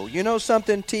Runco. You know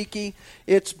something, Tiki?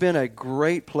 It's been a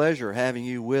great pleasure having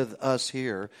you with us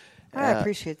here. I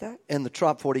appreciate that. In the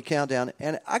Trop 40 Countdown.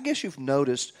 And I guess you've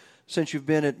noticed, since you've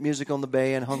been at Music on the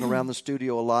Bay and hung around the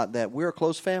studio a lot, that we're a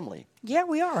close family. Yeah,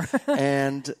 we are.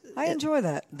 And I enjoy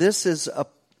that. This is a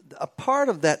part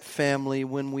of that family.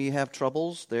 When we have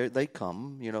troubles, they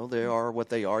come. You know, they are what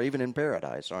they are, even in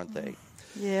paradise, aren't they?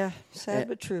 Yeah, sad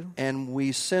but true. And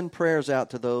we send prayers out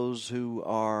to those who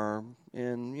are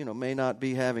may not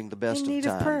be having the best in need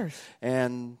of time. Of prayers.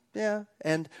 And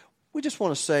we just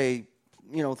want to say,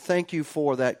 thank you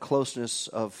for that closeness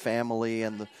of family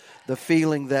and the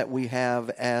feeling that we have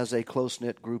as a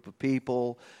close-knit group of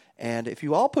people. And if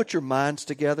you all put your minds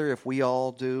together, if we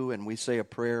all do, and we say a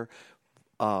prayer,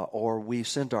 or we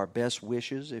send our best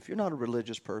wishes. If you're not a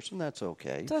religious person, that's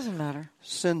okay. Doesn't matter.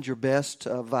 Send your best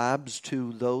vibes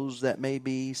to those that may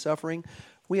be suffering.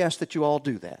 We ask that you all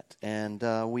do that, and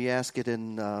we ask it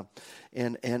in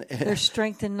there's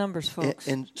strength in numbers, folks.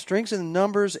 In strength in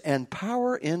numbers and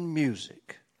power in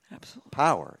music.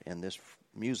 power in this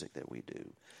music that we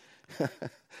do.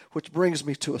 Which brings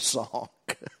me to a song.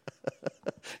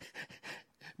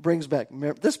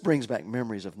 This brings back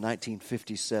memories of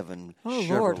 1957 Chevrolets.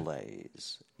 Lord.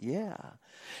 Yeah.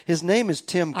 His name is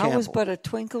Tim Campbell. I was but a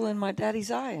twinkle in my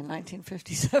daddy's eye in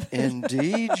 1957.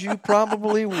 Indeed, you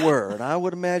probably were. And I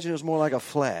would imagine it was more like a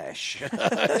flash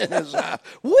in his eye.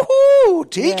 Woohoo!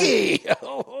 Tiki!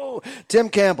 Yeah. Tim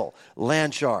Campbell,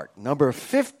 Land Shark, number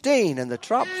 15 in the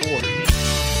Trop 40.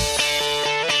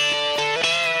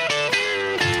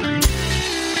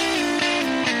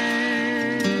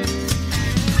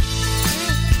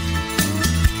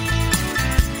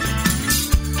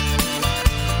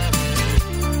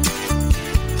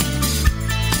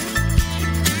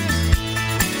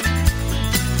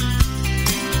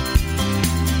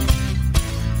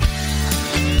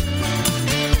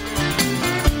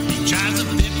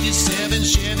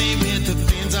 Chevy with the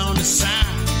fins on the side.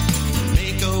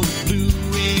 Mako Blue,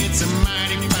 it's a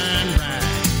mighty fine ride.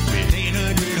 With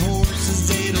 800 horses,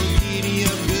 it'll get you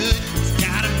good. It's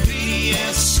got a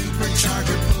BS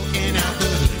supercharger poking out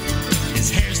the hood. His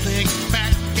hair's thick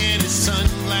back and his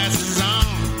sunglasses on.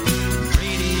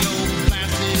 Radio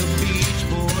blasting a Beach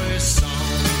Boys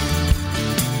song.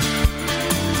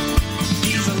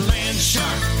 He's a land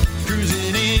shark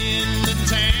cruising into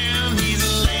town. He's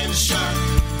a land shark.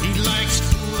 He likes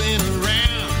fooling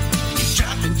around. He's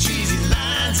dropping cheesy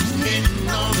lines and hitting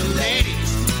on the ladies.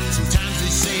 Sometimes they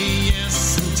say yes,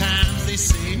 sometimes they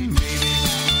say maybe.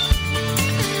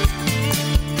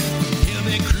 He'll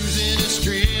be cruising a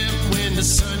strip when the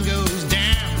sun goes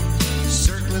down,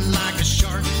 circling like a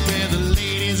shark where the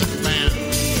ladies are found.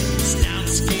 Stout,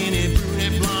 skinny,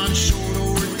 brunette, blonde, short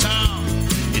or tall.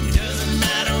 It doesn't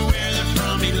matter where they're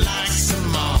from, he likes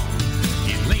them all.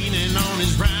 He's leaning on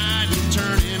his ride and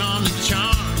turning on the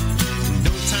charm.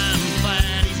 No time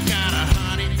flat, he's got a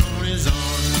hottie on his arm.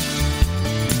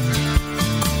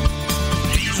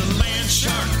 He's a land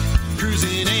shark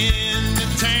cruising into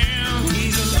town.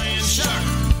 He's a land shark.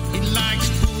 He likes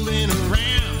fooling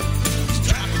around. He's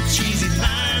dropping cheesy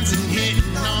lines and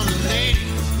hitting on the ladies.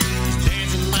 He's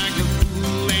dancing like a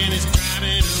fool and it's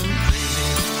driving him crazy.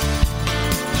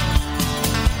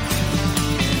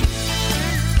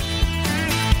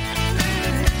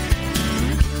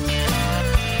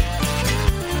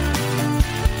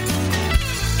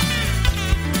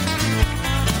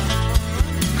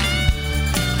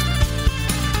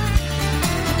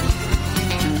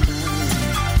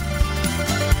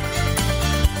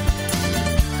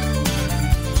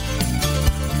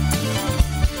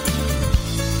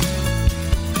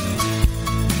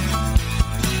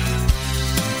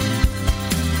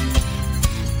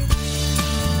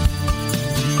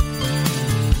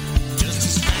 Just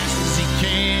as fast as he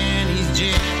can, he's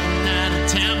jetting out of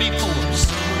town before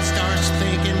someone starts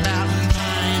thinking about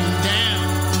tying him down.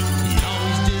 He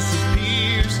always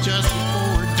disappears just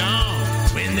before dawn.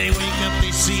 When they wake up,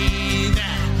 they see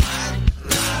that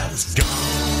ride's gone.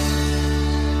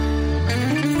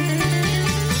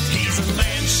 He's a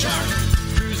land shark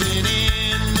cruising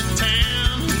into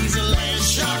town. He's a land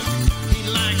shark. He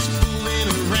likes fooling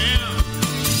around,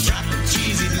 dropping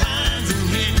cheesy lines and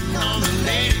hitting on the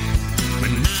lady.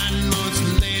 But 9 months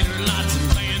later, lots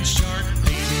of land shark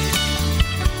baby.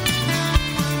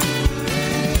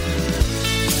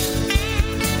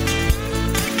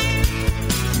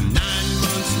 9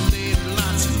 months later,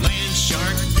 lots of land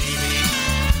shark baby.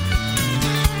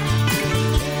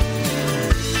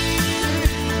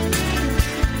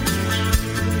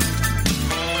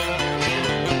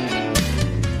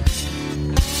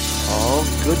 Oh,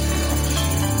 good gosh.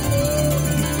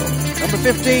 Number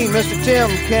 15, Mr. Tim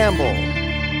Campbell,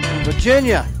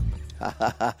 Virginia.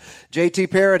 J.T.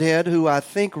 Parrothead, who I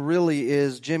think really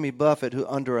is Jimmy Buffett, who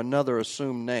under another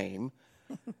assumed name.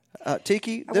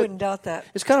 Tiki, I wouldn't doubt that.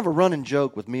 it's kind of a running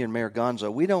joke with me and Mayor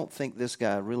Gonzo. We don't think this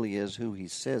guy really is who he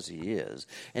says he is,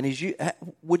 and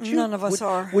would you? None of us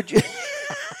are. Would you?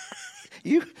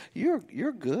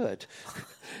 You're good.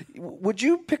 Would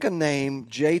you pick a name,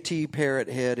 J.T.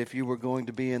 Parrothead, if you were going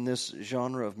to be in this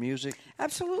genre of music?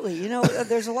 Absolutely. You know,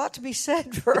 there's a lot to be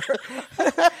said for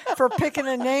for picking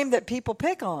a name that people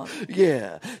pick on.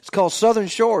 Yeah, it's called Southern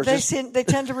Shores. They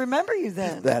tend to remember you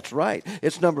then. That's right.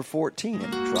 It's number 14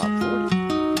 in the Trop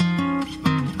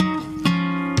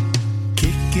 40.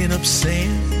 Kicking up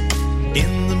sand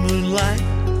in the moonlight,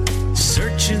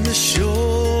 searching the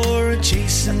shore,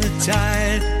 chasing the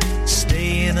tide,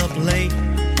 staying up late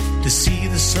to see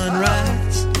the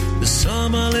sunrise. The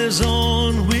summer lives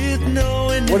on with no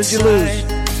end in What did you sight. lose?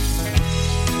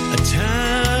 A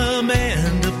time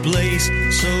and a place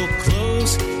so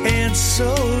close and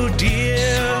so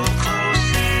dear.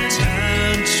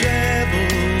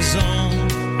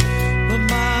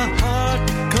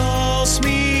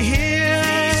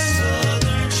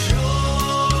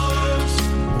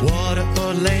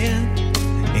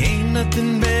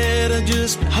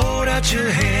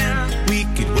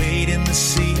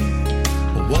 Tennessee,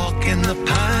 walking the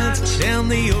pines down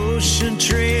the ocean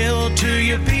trail to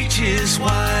your beaches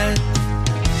wide.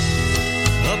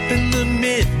 Up in the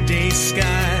midday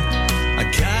sky, a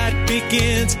kite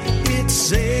begins its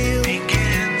sail,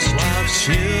 while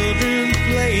children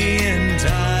play in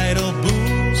tidal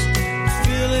pools,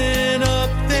 filling up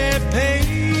their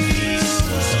pails.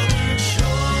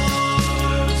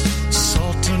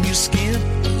 Salt on your skin,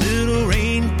 a little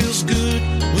rain feels good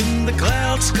when the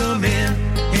clouds come in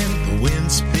and the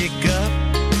winds pick up,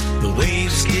 the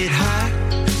waves get high.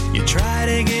 You try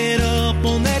to get up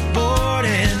on that board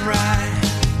and ride.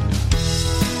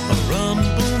 A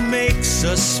rumble makes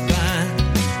us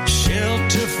find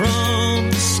shelter from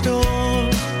the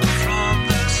storm.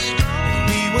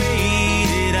 We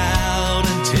waited out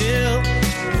until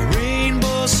the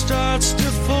rainbow starts to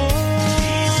form.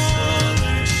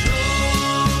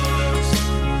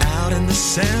 Out in the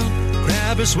sound,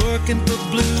 grabbers working for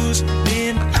blues,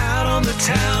 men out on the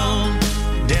town,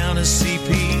 down at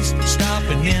CP's,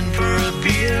 stopping in for a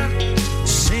beer,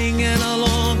 singing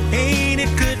along, ain't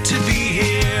it good to be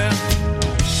here?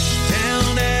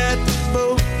 Down at the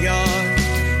boatyard,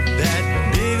 that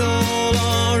big old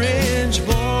orange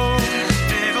ball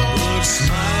would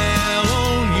smile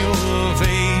on your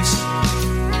face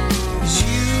as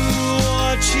you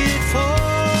watch it fall.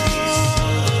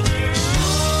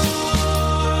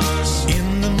 In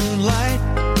the moonlight,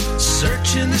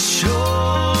 searching the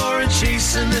shore and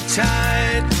chasing the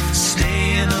tide,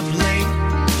 staying up late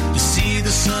to see the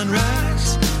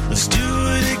sunrise. Let's do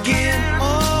it again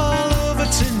all over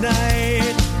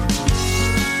tonight.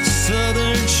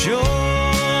 Southern shores,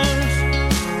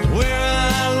 where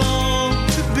I long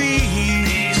to be.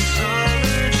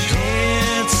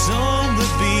 Dance on the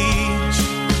beach,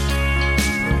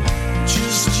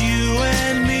 just you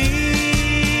and me.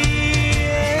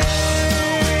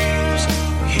 Waves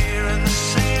here in the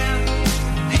sand,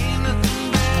 ain't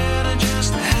nothing better,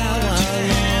 just how I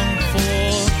long for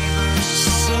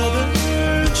southern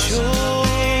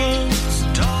shores.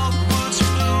 Dogwoods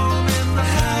blooming,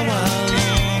 how I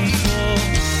long for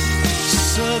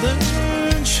southern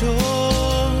shores.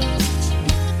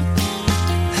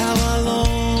 How I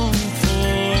long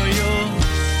for your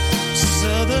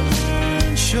southern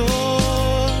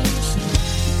shores.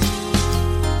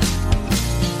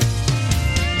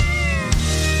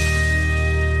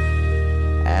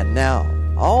 And now,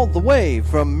 all the way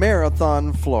from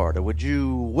Marathon, Florida, would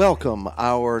you welcome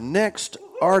our next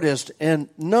artist in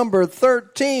number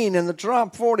 13 in the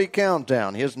Top 40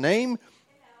 Countdown. His name,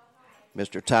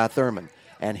 Mr. Ty Thurman.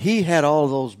 And he had all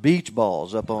those beach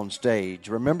balls up on stage.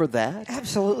 Remember that?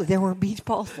 Absolutely. There were beach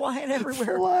balls flying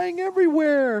everywhere. Flying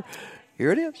everywhere.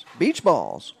 Here it is. Beach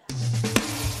balls.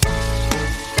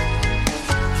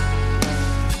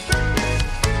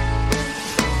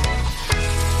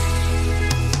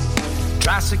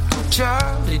 Tricycle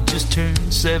Charlie just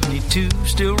turned 72,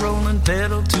 still rolling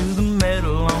pedal to the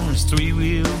metal on his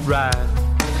three-wheel ride.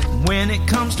 When it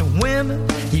comes to women,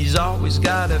 he's always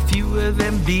got a few of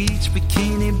them beach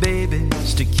bikini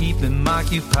babies to keep him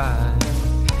occupied.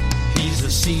 He's a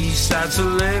seaside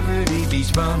celebrity,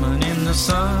 beach bumming in the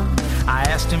sun. I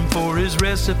asked him for his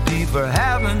recipe for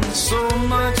having so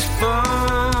much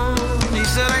fun. He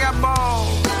said, I got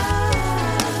balls,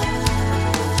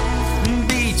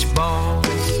 beach balls,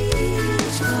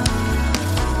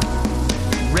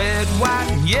 red, white,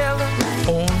 and yellow,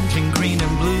 orange, and green,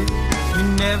 and blue. You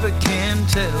never can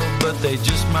tell, but they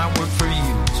just might work for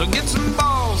you. So get some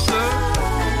balls, sir.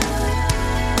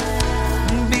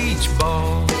 Beach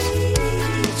balls.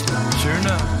 Sure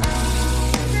enough,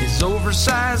 his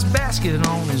oversized basket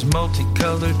on his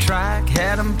multicolored trike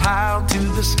had him piled to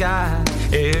the sky,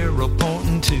 arrow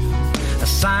pointing to a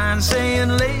sign saying,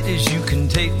 ladies, you can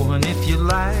take one if you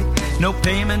like. No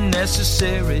payment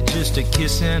necessary, just a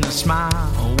kiss and a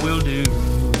smile will do.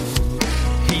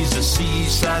 He's a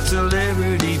seaside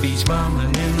celebrity, beach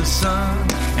bumming in the sun,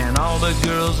 and all the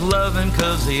girls love him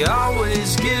cause he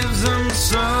always gives them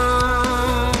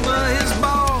some. But his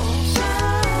balls,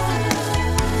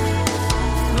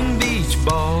 beach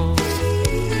balls,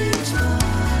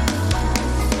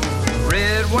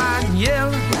 red, white, and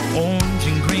yellow, orange,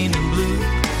 and green, and blue.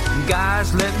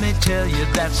 Guys, let me tell you,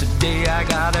 that's the day I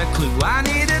got a clue. I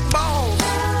needed balls,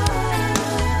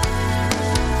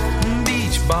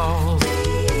 beach balls.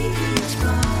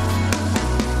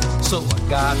 So I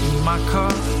got in my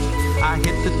car, I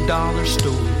hit the dollar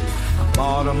store. I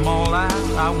bought them all out,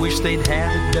 I wish they'd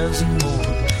had a dozen more.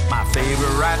 My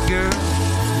favorite right girl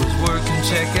was working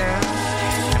checkout,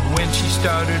 and when she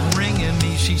started ringing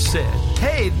me, she said,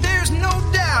 hey, there's no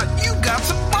doubt you got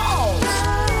some balls,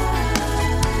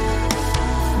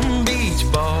 beach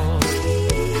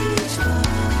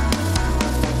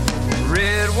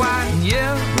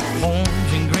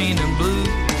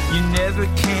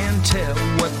can tell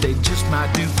what they just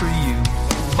might do for you.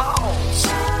 Balls.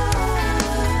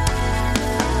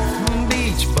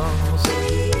 Beach balls.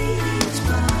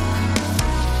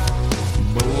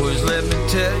 Boys, let me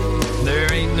tell you,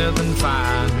 there ain't nothing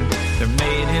fine. They're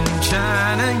made in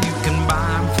China, you can buy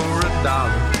them for $1.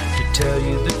 To tell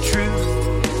you the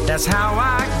truth, that's how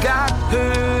I got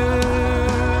her.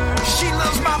 She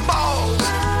loves my balls.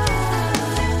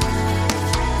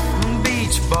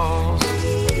 Beach balls.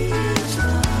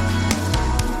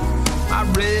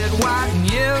 Red, white, and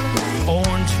yellow,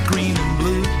 orange, green, and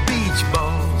blue beach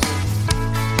balls.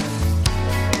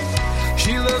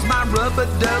 She loves my rubber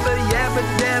dubber, yabba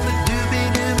dabba dooby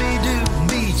dooby doo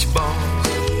beach balls.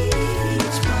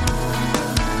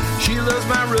 She loves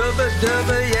my rubber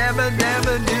dubber, yabba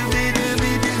dabba dooby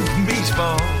dooby doo beach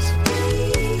balls.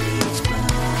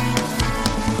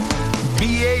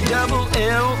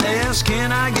 BALLS,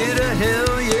 can I get a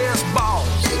hell yes balls?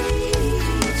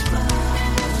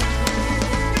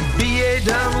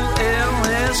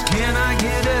 BALLS, can I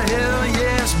get a hell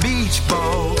yes beach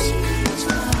balls?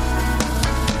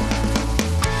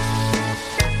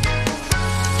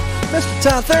 Mr.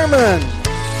 Tom Thurman.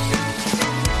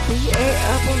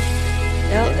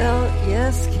 BALL,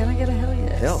 yes, can I get a hell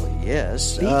yes? Hell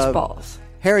yes. Beach balls.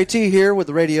 Harry T here with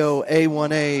the Radio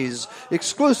A1A's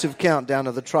exclusive countdown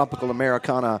of the Tropical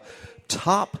Americana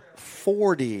Top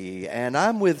 40. And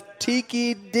I'm with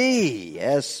Tiki D.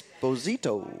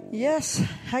 Esposito. Yes.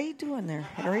 How you doing there,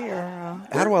 Harry?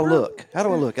 How do I look?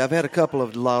 I've had a couple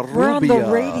of La Rubia. We're on the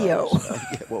radio.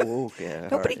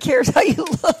 Nobody cares how you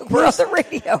look. We're on the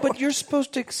radio. But you're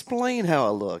supposed to explain how I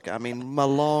look. I mean, my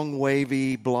long,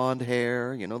 wavy, blonde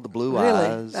hair, the blue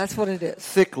eyes. That's what it is.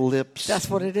 Thick lips. That's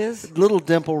what it is? Little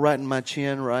dimple right in my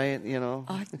chin, right?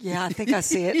 Yeah, I think I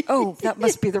see it. Oh, that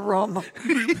must be the rum.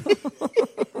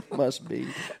 Must be.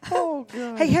 Oh,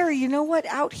 God. Hey, Harry, you know what?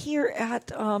 Out here at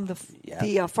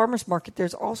the farmer's market,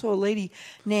 there's also a lady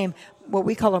named, what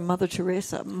we call her Mother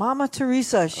Teresa. Mama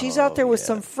Teresa. She's out there with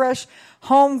some fresh,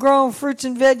 homegrown fruits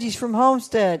and veggies from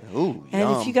Homestead. Ooh, and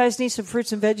yum. if you guys need some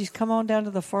fruits and veggies, come on down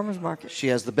to the farmer's market. She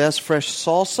has the best fresh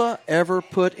salsa ever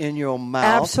put in your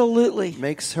mouth. Absolutely.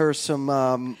 Makes her some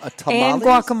tamales. And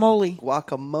guacamole.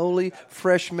 Guacamole,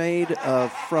 fresh made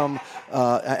from,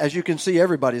 as you can see,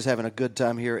 everybody's having a good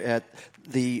time here at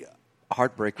the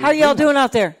Heartbreakers. How y'all doing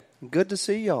out there? Good to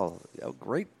see y'all. Oh,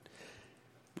 great.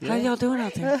 How y'all doing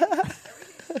out there?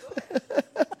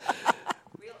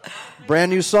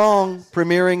 Brand new song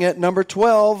premiering at number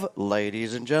 12.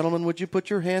 Ladies and gentlemen, would you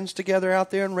put your hands together out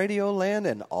there in Radio Land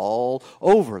and all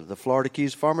over the Florida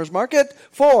Keys Farmers Market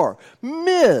for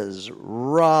Ms.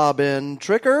 Robin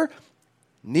Tricker,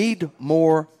 Need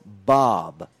More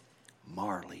Bob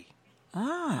Marley.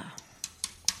 Ah.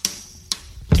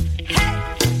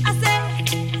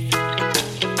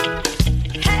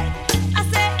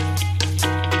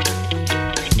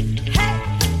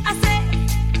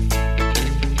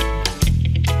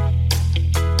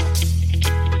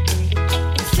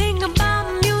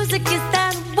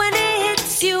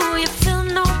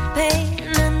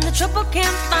 Trouble can't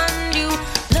find you.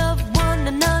 Love one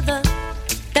another.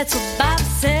 That's what Bob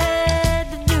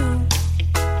said to do.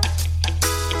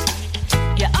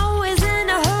 You're always in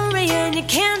a hurry and you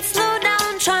can't slow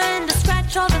down trying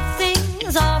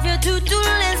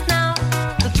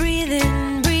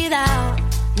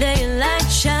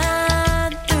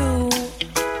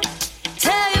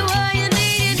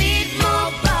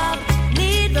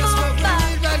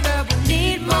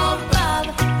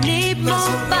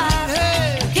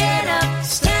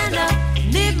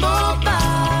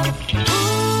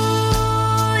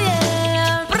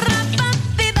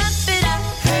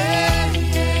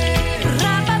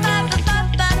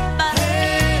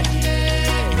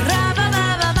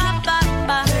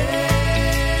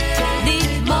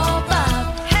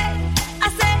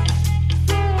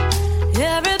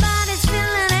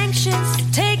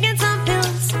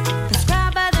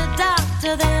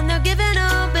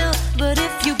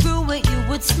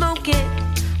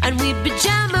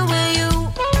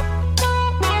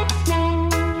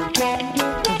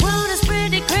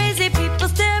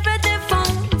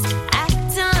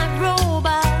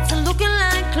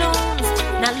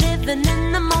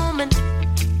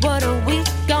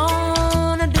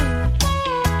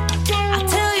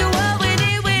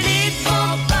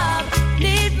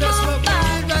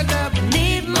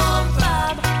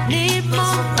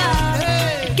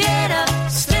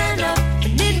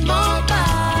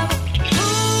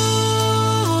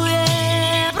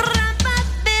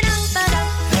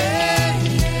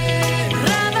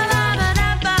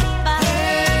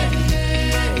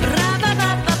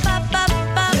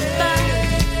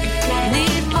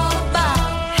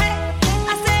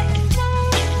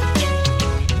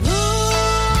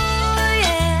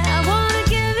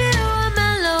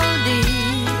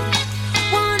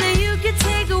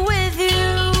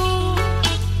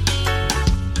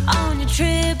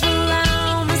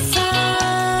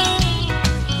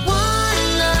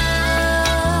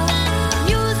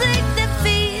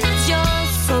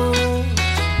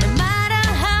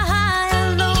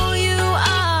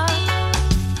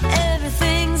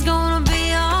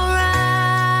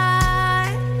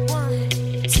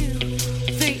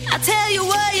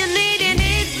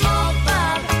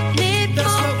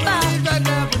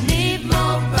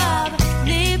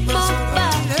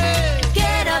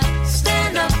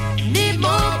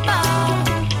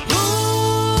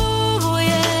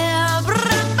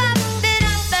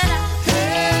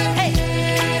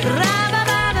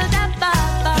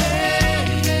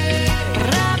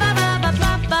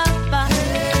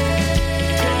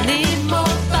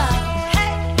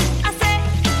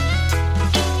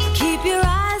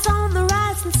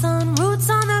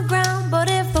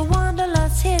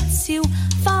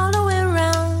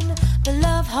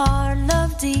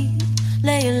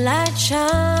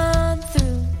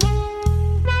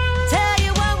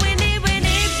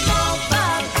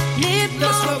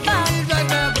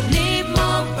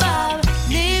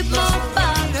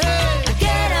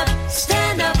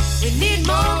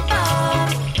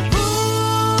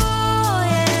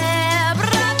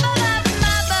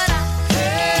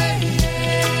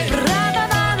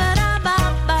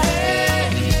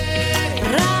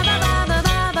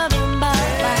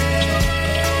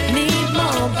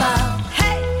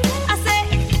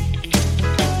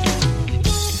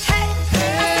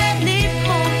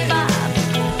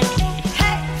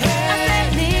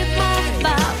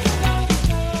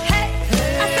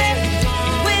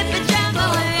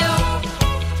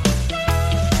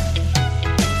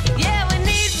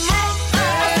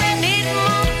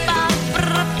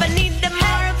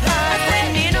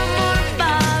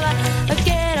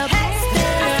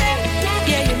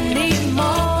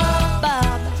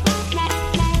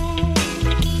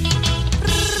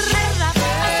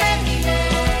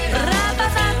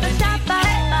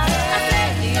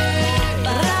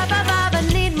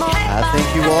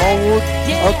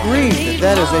Agreed.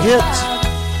 That is a hit.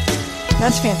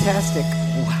 That's fantastic.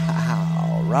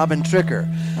 Wow. Robin Tricker.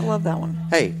 I love that one.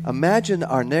 Hey, imagine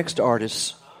our next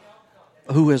artist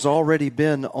who has already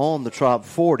been on the Top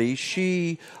 40.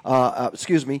 He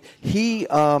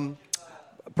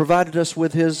provided us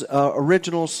with his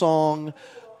original song,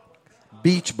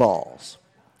 Beach Balls.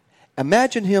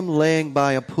 Imagine him laying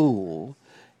by a pool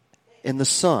in the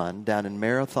sun down in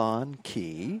Marathon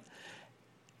Key,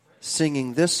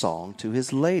 singing this song to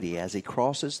his lady as he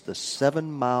crosses the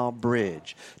 7 Mile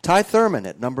Bridge. Ty Thurman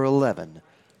at number 11,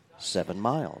 7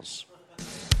 Miles.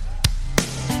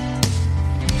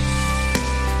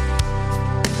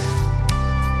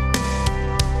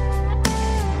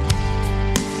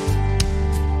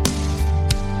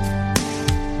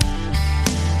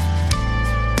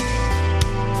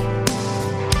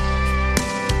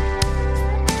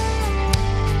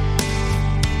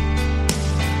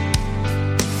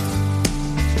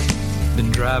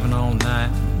 Driving all night,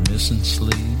 missing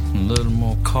sleep. A little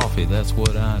more coffee, that's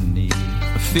what I need.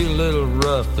 I feel a little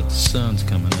rough, but the sun's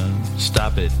coming up.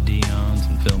 Stop at Dion's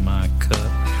and fill my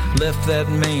cup. Left that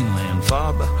mainland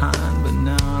far behind, but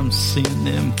now I'm seeing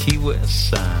them Key West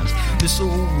signs. This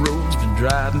old road's been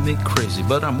driving me crazy,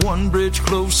 but I'm one bridge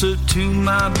closer to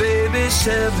my baby.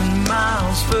 7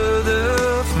 miles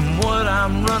further from what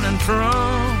I'm running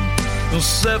from.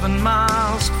 7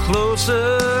 miles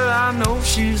closer, I know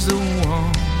she's the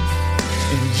one.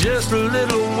 In just a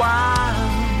little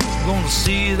while, gonna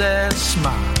see that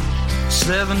smile.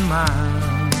 7 miles.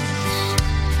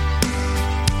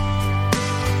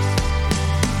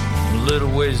 A little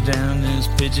ways down is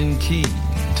Pigeon Key,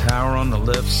 tower on the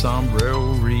left,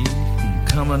 Sombrero Reef. And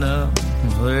coming up,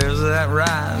 there's that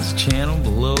rise channel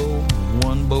below,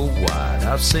 one boat wide.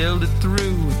 I've sailed it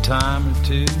through a time or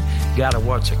two. Gotta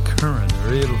watch a current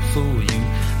or it'll fool you.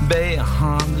 Bay of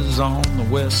Honda's on the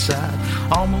west side.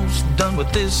 Almost done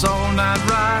with this all-night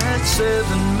ride.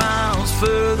 7 miles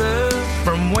further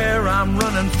from where I'm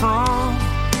running from.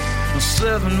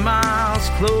 7 miles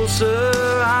closer,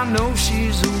 I know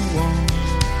she's the one.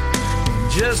 In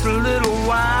just a little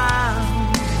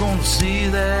while, gonna see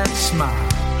that smile.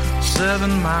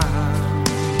 7 miles.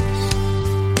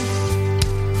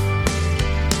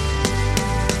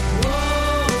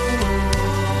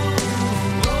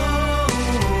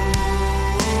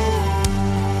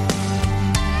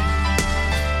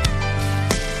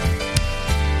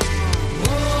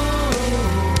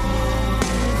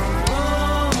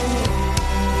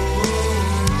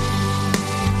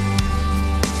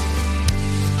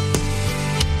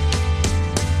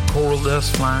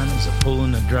 Dust flying as I pull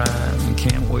in the drive, and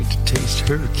can't wait to taste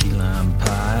her key lime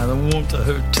pie. The warmth of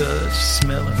her touch,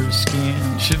 smell of her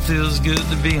skin, sure feels good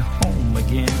to be home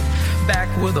again. Back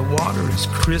where the water is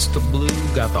crystal blue,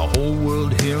 got the whole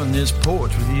world here on this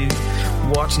porch with you.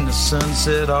 Watching the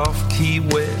sunset off Key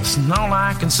West, and all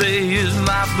I can say is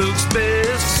life looks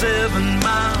best. 7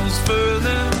 miles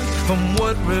further from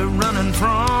what we're running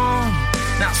from.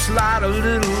 Now slide a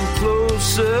little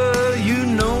closer, you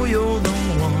know you're the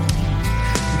one.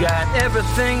 Got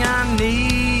everything I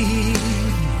need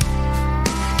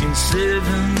in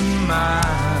 7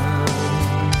 miles.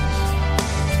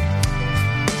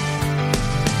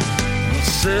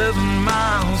 7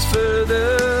 miles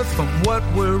further from what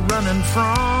we're running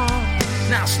from.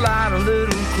 Now slide a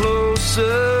little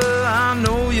closer, I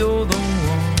know you're the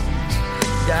one.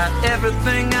 Got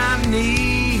everything I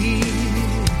need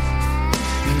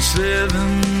in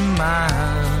 7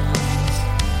 miles.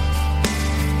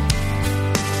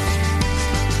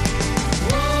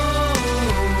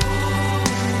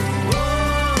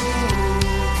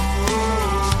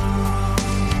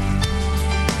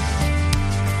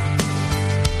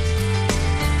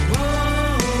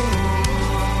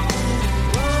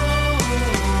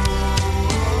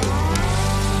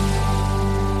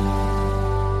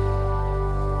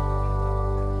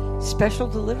 Special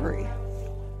delivery.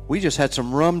 We just had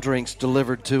some rum drinks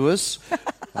delivered to us.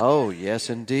 Oh, yes,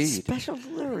 indeed. Special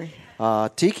delivery.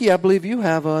 Tiki, I believe you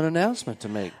have an announcement to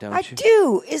make, don't you? I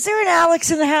do. Is there an Alex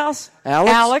in the house?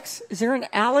 Alex? Alex? Is there an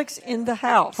Alex in the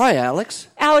house? Hi, Alex.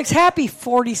 Alex, happy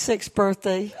 46th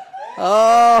birthday.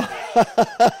 Oh.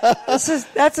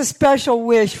 That's a special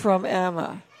wish from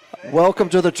Emma. Welcome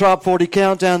to the Top 40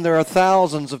 Countdown. There are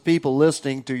thousands of people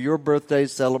listening to your birthday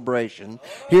celebration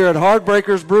here at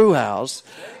Heartbreakers Brewhouse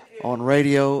on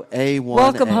Radio A1A.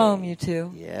 Welcome home, you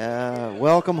two. Yeah,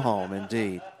 welcome home,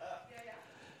 indeed.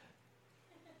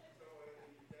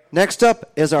 Next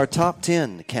up is our Top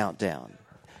 10 Countdown.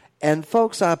 And,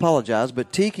 folks, I apologize,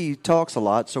 but Tiki talks a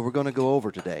lot, so we're going to go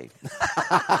over today.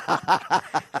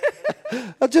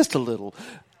 Just a little.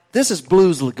 This is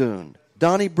Blues Lagoon.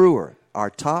 Donnie Brewer,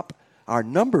 our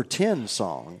number 10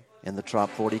 song in the Top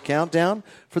 40 Countdown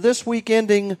for this week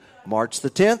ending March the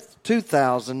 10th,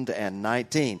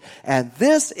 2019. And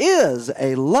this is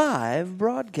a live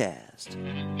broadcast.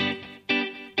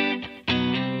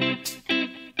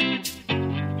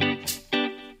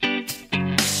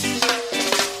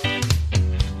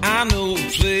 I know a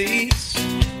place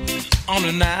on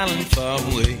an island far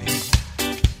away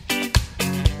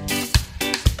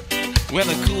where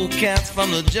the cool cats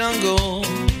from the jungle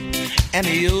and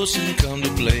the ocean come to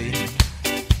play.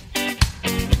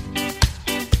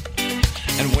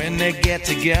 And when they get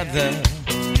together,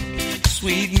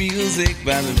 sweet music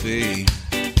by the bay.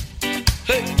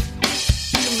 Hey!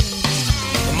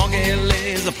 The monkey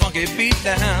lays a funky beat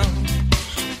down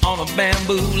on a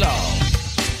bamboo log.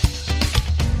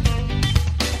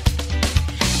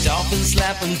 Dolphins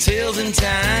slapping tails in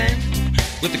time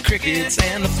with the crickets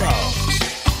and the frogs.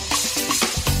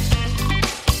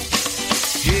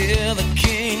 Hear the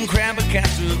king crab a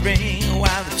castle ring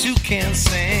while the toucan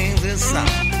sings this song.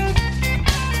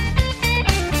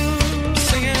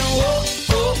 Singing, whoa,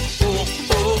 oh, oh,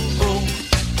 oh, oh,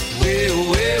 way,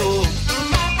 way, oh.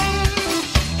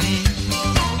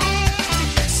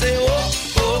 Say, whoa,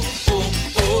 oh, oh,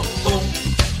 oh, oh,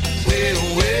 way,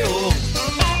 way, oh.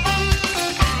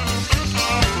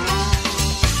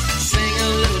 Sing a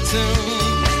little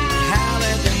tune, howl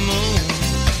at the moon,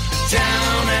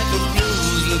 down at the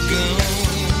Blues Lagoon.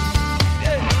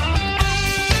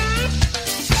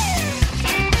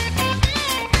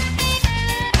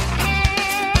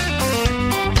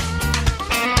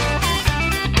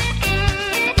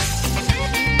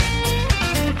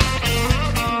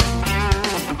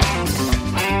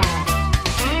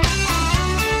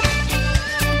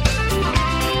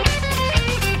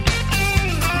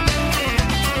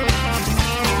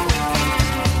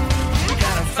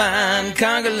 Fine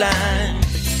conga line,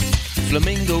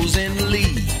 flamingos in the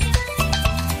lead.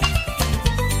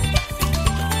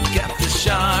 Got the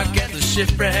shark at the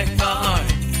shipwreck bar,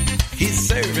 he's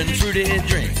serving fruity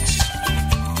drinks.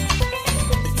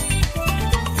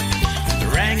 The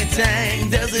orangutan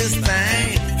does his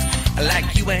thing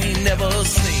like you ain't never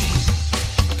seen.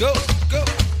 Go, go.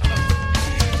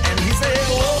 And he said,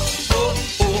 oh, oh,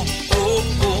 oh, oh,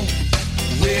 oh,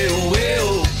 well, well.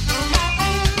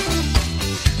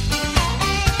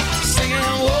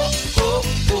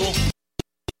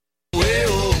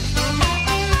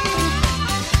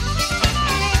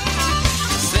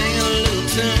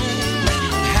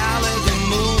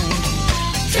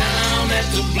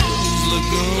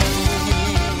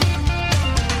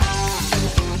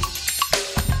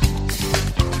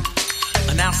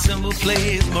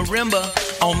 Plays marimba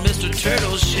on Mr.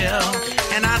 Turtle's shell,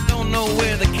 and I don't know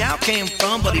where the cow came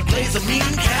from, but he plays a mean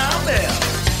cowbell.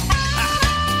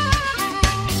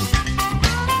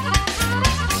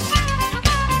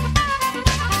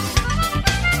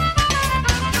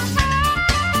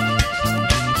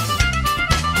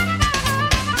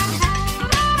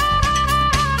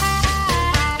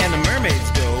 And the mermaids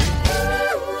go,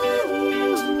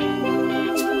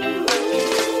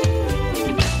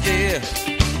 yeah.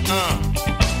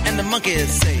 And the monkeys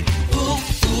say, ooh,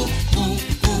 ooh, ooh,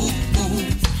 ooh, ooh,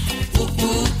 ooh,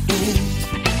 ooh, ooh.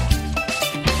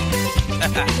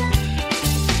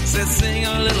 Said sing a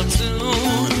little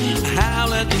tune,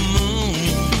 howl at the moon,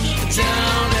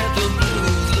 down at the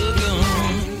Blues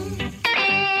Lagoon.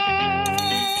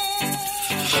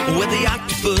 With the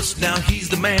octopus, now he's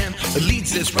the man that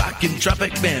leads this rockin'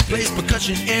 tropic band. Plays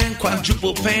percussion and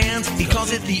quadruple pans, he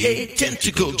calls it the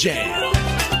 8-tentacle jam.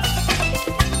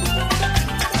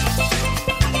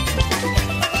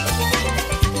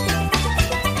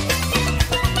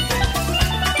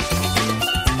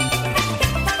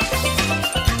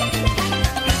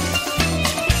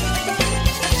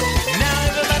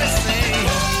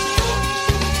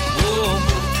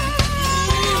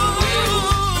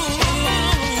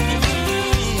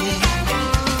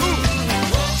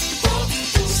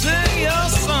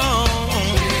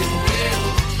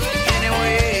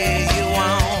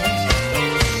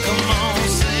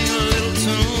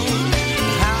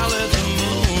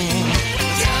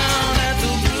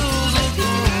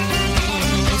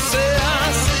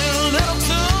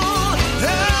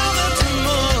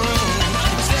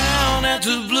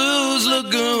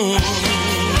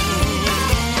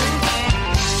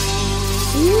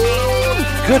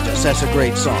 Goodness, that's a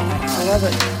great song. I love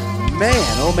it. Man,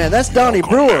 oh man, that's Donnie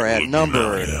Brewer at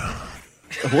number...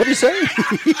 What do you say?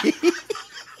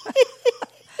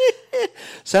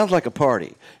 Sounds like a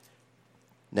party.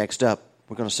 Next up,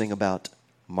 we're going to sing about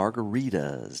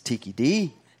margaritas. Tiki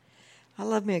D. I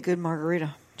love me a good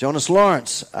margarita. Jonas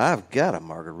Lawrence, I've got a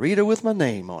margarita with my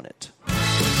name on it.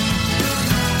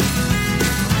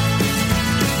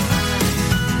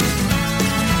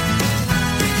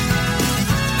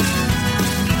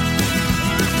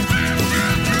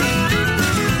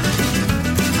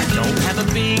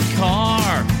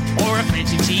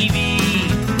 TV.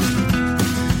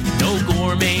 No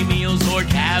gourmet meals or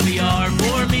caviar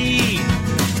for me.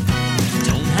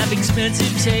 Don't have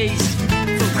expensive taste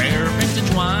for rare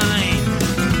vintage wine.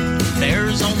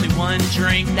 There's only one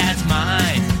drink that's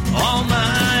mine, all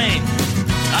mine.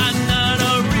 I'm not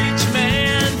a rich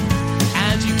man,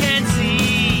 as you can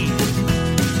see.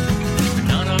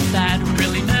 None of that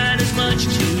really matters much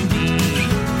to me.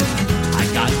 I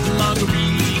got the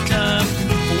margarita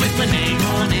with my name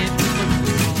on it.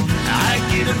 I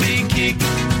get a big kick,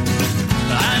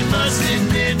 I must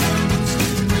admit.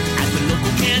 At the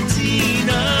local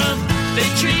cantina, they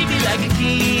treat me like a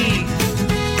king.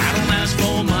 I don't ask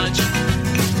for much,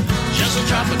 just a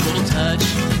tropical touch.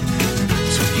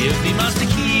 So give me my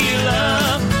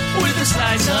tequila with a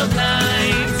slice of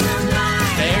life.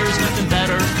 There's nothing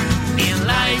better in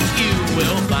life you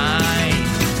will find.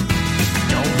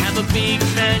 Don't have a big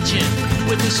mansion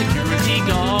with a security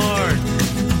guard.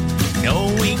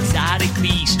 No exotic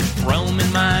beast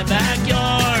roaming my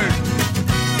backyard.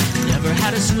 Never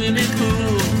had a swimming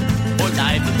pool or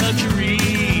life of luxury.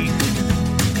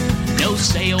 No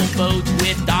sailboats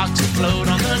with docks afloat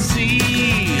on the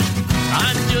sea.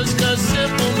 I'm just a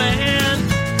simple man,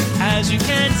 as you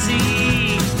can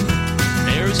see.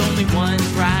 There's only one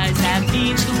prize that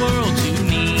means the world to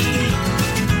me.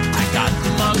 I got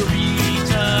the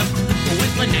margarita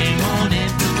with my name on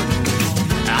it.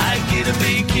 I get a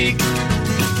big kick,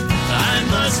 I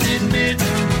must admit.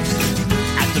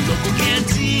 At the local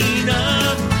cantina,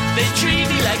 they treat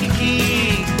me like a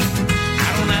king. I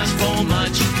don't ask for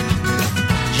much,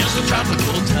 just a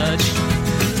tropical touch.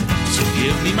 So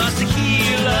give me my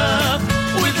tequila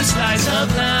with a slice of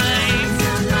life.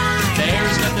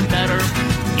 There's nothing better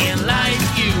in life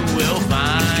you will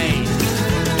find.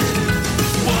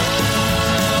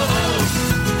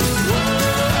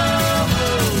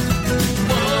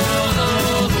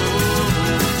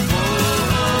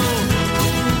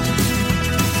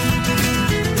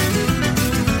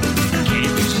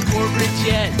 Can't use a corporate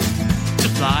jet to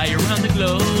fly around the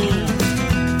globe.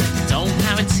 Don't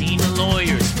have a team of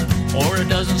lawyers or a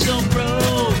dozen silk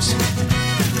robes.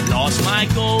 Lost my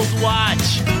gold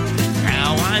watch,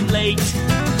 now I'm late.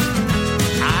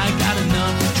 I got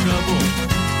enough trouble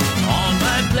on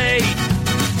my plate.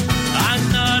 I'm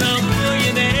not a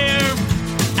millionaire,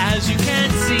 as you can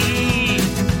see.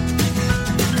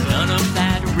 None of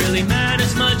that really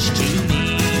matters much to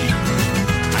me.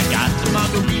 I got the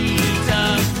margarita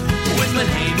with my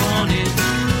name on it.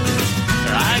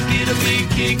 I get a big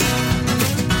kick,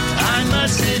 I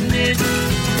must admit.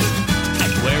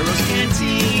 At Guero's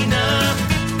Cantina,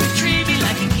 treat me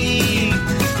like a king.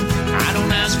 I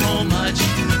don't ask for much,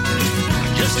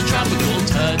 just a tropical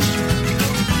touch.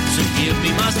 So give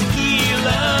me my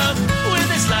tequila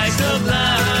with a slice of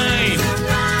life.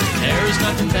 There's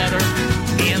nothing better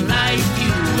in life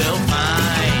you will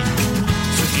find.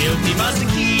 So give me my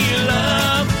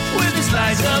tequila with a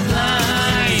slice of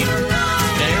life.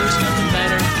 There's nothing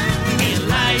better in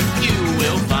life you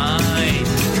will find.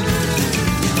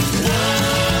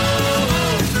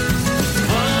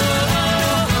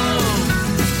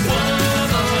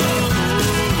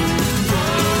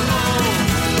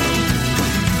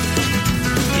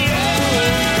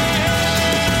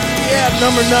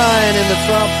 Number 9 in the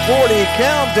top 40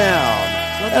 countdown.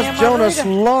 That's Jonas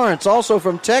Lawrence, also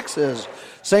from Texas.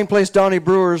 Same place Donnie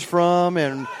Brewer's from,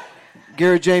 and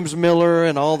Gary James Miller,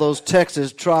 and all those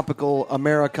Texas tropical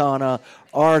Americana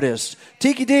artists.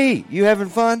 Tiki D, you having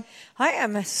fun? I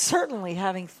am certainly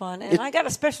having fun, and I got a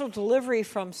special delivery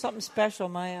from something special,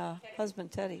 my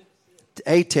husband Teddy.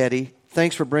 Hey, Teddy,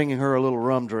 thanks for bringing her a little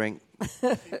rum drink.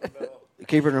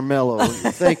 Keeping her mellow.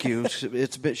 Thank you.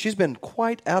 She's been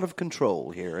quite out of control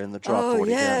here in the top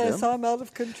 40 yes, countdown. I'm out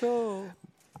of control.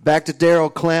 Back to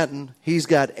Daryl Clanton. He's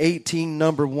got 18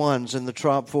 number ones in the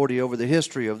top 40 over the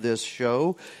history of this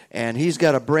show, and he's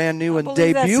got a brand new and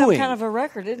debuting. That's some kind of a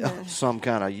record, isn't it? Some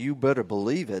kind of, you better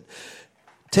believe it.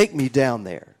 Take Me Down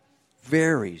There.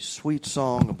 Very sweet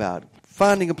song about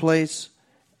finding a place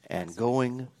and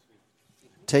going,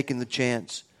 taking the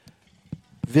chance,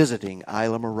 visiting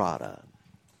Isla Mirada.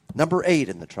 Number 8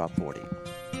 in the top 40.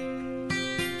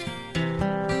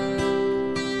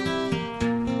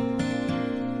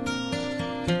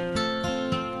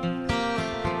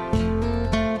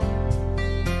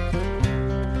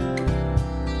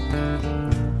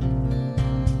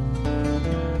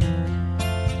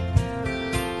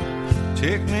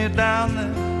 Take me down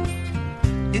there,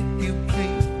 if you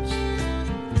please.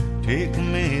 Take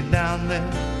me down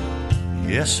there,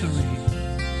 yes sirree.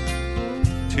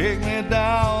 Take me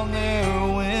down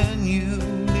there when you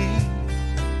leave,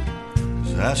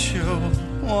 'cause I sure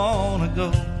wanna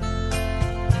go.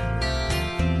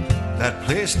 that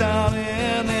place down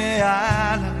in the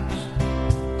islands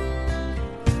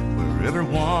where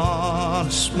everyone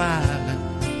is smiling.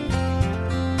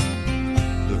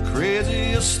 The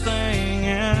craziest thing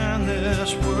in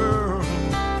this world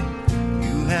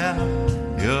you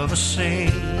have ever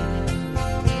seen.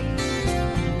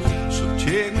 So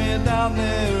take me down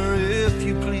there if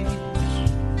you please.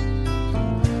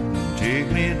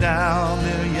 Take me down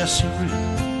there, yes sir.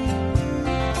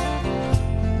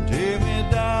 Take me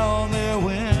down there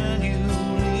when you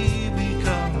leave,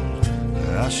 because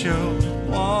I sure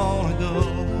wanna go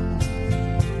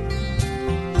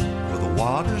where the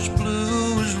water's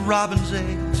blue as robin's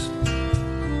eggs.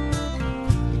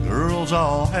 The girls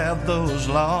all have those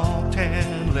long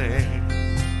tan legs.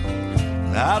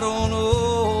 And I don't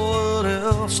know what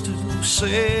else to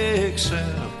say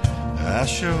except I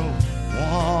sure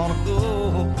wanna go.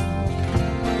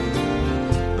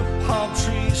 The palm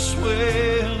trees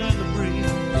swaying in the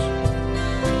breeze.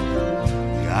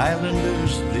 The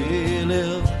islanders, they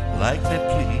live like they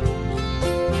please.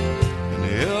 And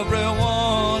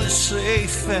everyone is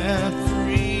safe and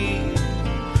free.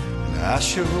 And I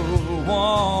sure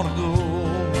wanna go.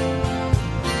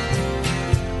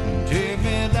 Take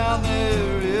me down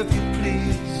there if you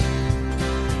please.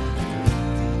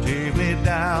 Take me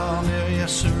down there,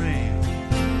 yes sir.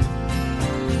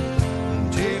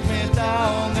 Take me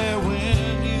down there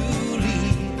when you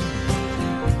leave.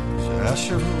 So I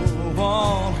sure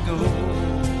wanna go.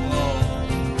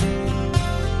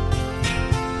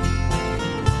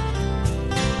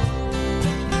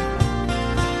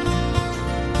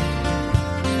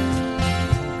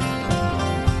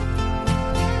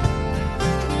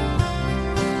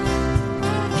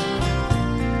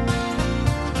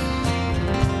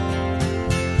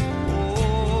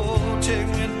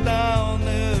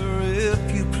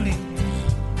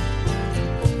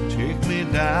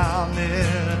 Down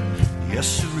there, yes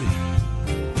sirree.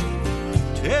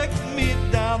 Take me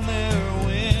down there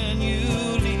when you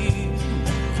leave.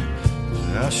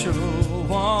 I sure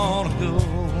wanna go.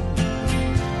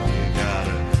 You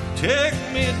gotta take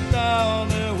me down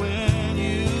there when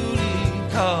you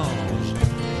leave, 'cause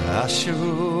I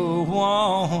sure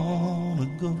wanna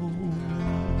go.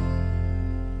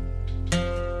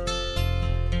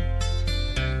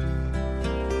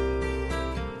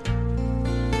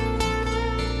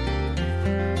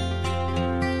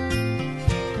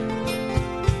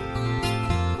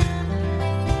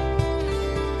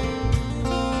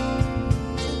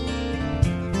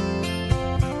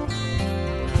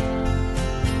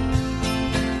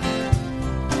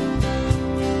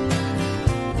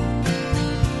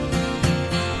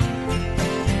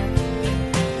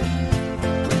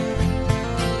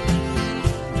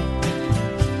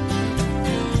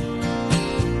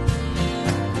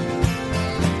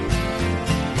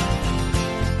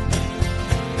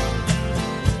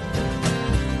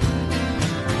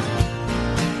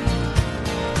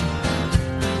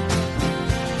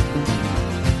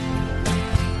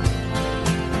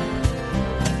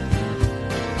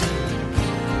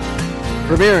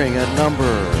 Premiering at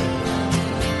number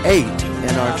 8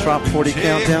 in our Top 40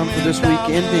 countdown for this week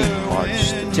ending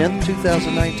March 10th,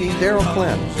 2019, Daryl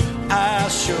Clem. I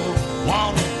sure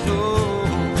wanna go.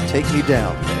 Take me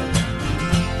down there.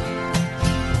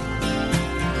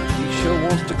 He sure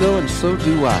wants to go, and so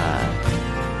do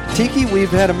I. Tiki,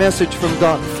 we've had a message from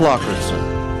Doc Flockerson.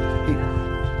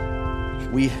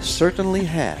 We certainly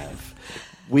have.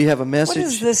 We have a message. What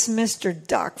does this Mr.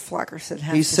 Doc Flockerson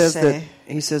have he to says say? That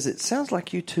he says it sounds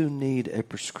like you two need a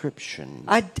prescription.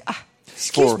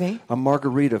 Excuse for me. A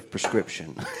margarita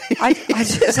prescription. I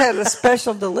just had a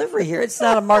special delivery here. It's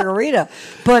not a margarita,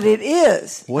 but it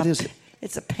is. What is it?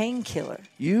 It's a painkiller.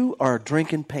 You are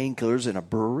drinking painkillers in a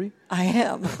brewery? I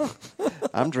am.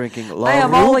 I'm drinking La I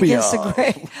am Rubia. all against the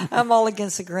grain. I'm all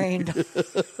against the grain.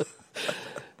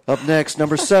 Up next,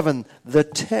 number 7, the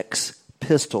Tex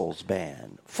Pistols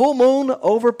Band. Full Moon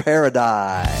Over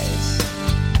Paradise.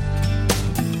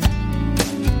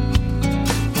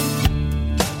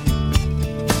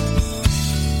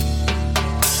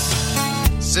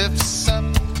 Zips up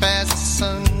as the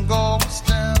sun goes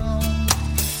down.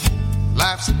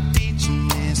 Life's a beach in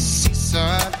this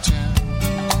seaside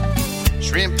town.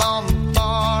 Shrimp on the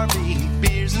barbie,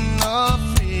 beers in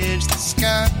the fridge. The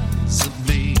sky's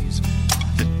ablaze,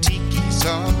 the tiki's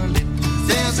are lit.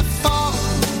 There's a fall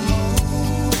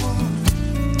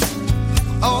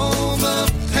over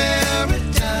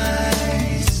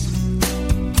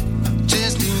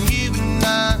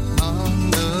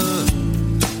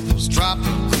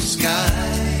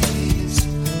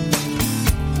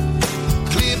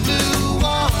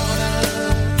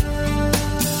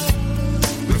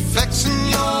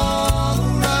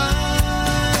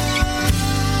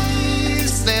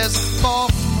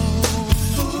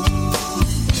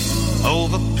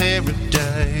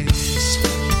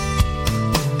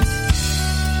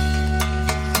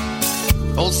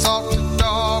Old salted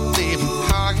dog, living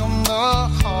high on the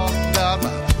hog. Got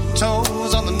my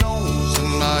toes on the nose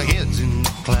and my head's in the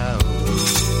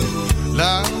clouds.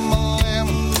 Lime,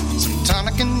 lemon, some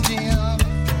tonic and gin.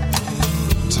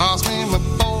 Toss me my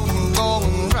boat and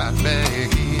going right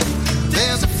back in.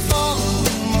 There's a full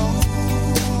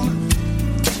moon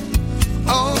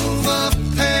over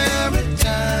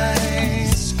paradise.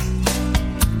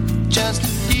 Just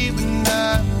you and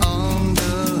I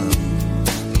under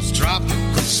those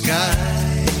tropical skies.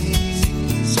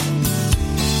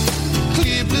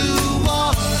 Clear blue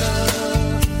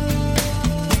water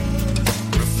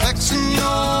reflects in your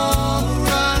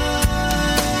eyes.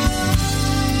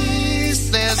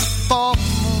 There's a full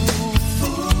moon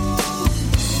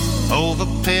over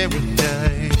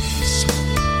paradise.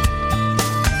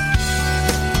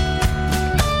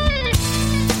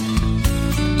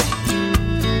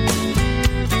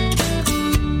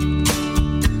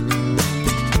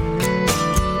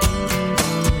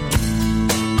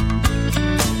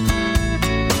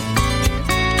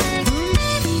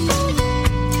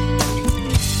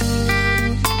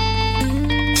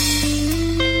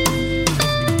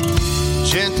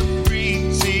 Gentle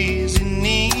breezes in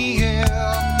the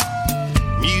air,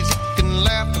 music and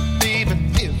laughter, baby,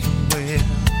 everywhere.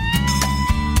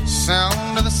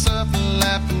 Sound of the surf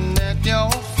laughing at your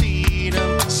feet.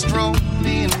 I'm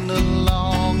strolling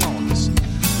along on this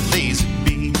lazy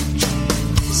beach.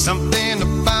 Something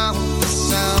about the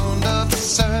sound of the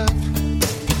surf,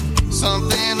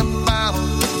 something about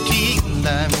the key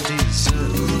lime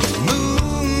dessert.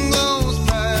 Moon goes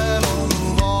bright on the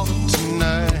water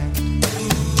tonight.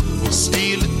 We'll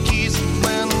steal the keys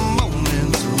when the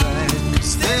moment's right.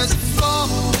 'Cause there's a full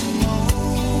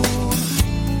moon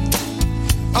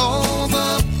over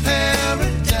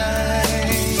paradise.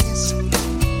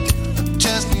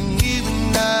 Just you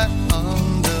and I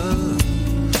under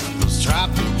those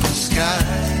tropical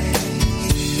skies.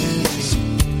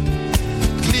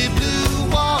 Clear blue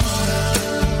water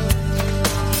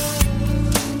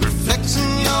reflects in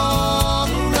your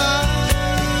eyes.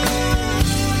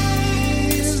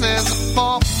 There's a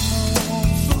full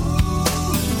moon.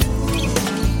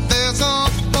 There's a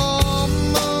full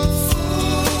moon.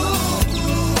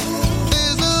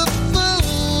 There's a full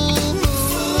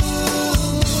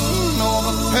moon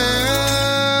over paradise.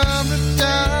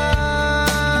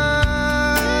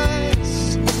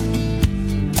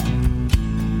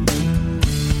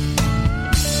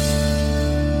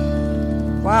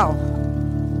 Wow.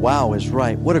 Wow is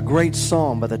right. What a great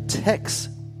song by the Tex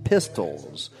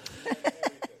Pistols.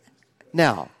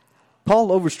 Now,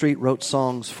 Paul Overstreet wrote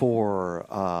songs for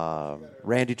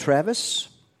Randy Travis.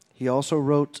 He also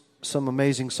wrote some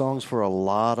amazing songs for a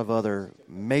lot of other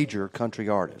major country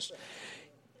artists.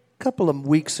 A couple of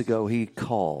weeks ago, he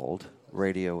called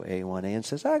Radio A1A and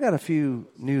says, I got a few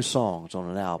new songs on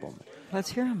an album. Let's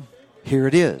hear him. Here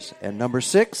it is. And number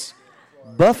 6,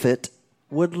 Buffett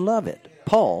Would Love It.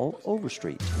 Paul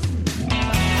Overstreet.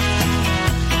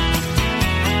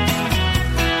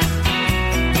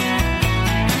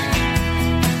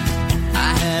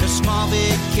 I had a small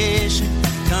vacation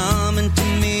coming to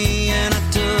me and I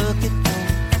took it.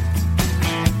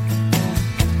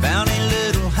 Found a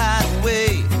little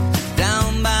hideaway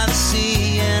down by the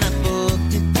sea and I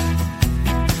booked it.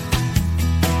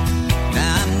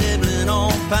 Now I'm nibbling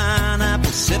on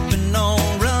pineapple, sipping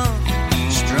on rum,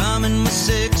 strumming my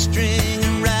 6-string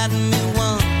and riding me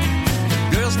one. The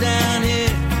girls down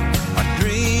here are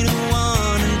 3 to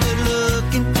 1 and good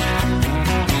looking.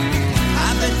 I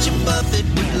bet you Buffett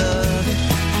would love it.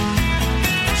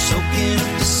 Soaking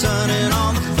up the sun and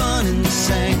all the fun in the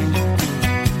sand.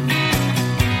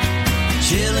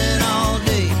 Chilling all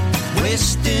day,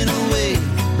 wasting away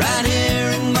right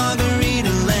here in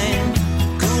Margarita Land.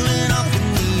 Cooling off in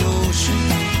the ocean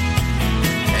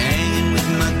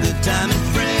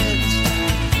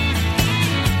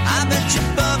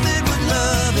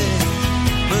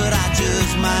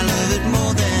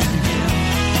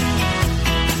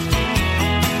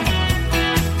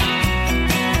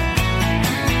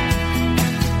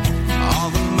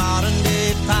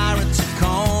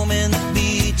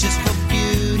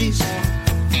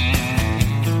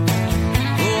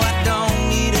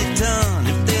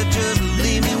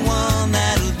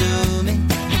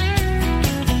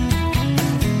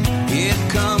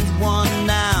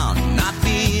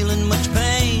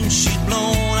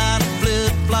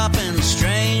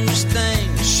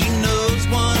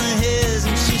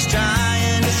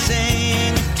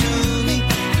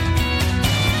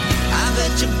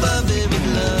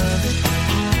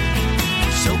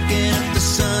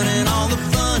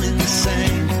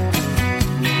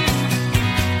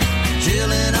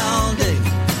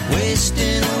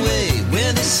wasting away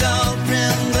with a salt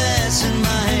rim glass in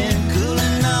my hand,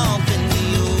 cooling off in the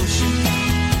ocean,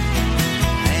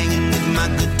 hanging with my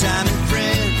good timing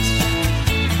friends.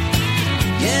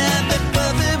 Yeah, I bet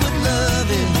Buffy would love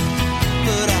it,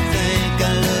 but I think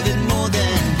I love it more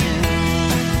than him.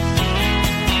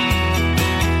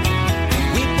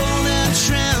 We pulled out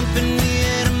shrimp and we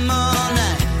ate 'em all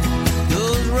night.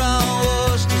 Those raw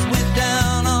oysters went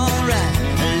down all right.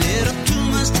 A little too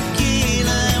much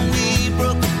tequila and we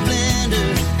broke the blender.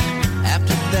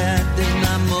 After that, there's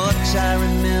not much I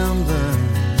remember.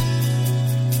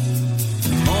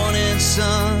 The morning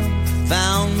sun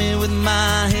found me with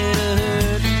my head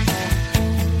hurt,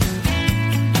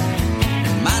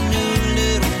 and my new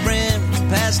little friend was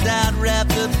passed out,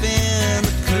 wrapped up in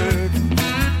the curtain.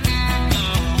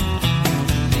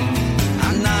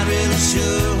 I'm not really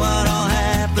sure what all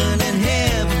happened in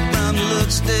heaven. From the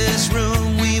looks of this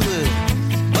room, we were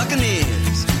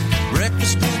buccaneers.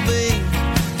 Breakfast will be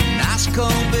nice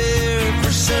cold beer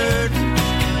for certain.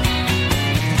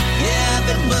 Yeah, I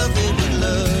bet Buffy would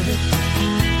love it,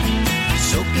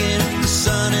 soaking up the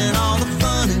sun and all the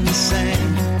fun in the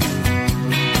sand.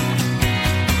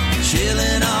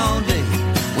 Chilling all day,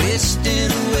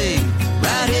 wasting away,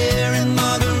 right here in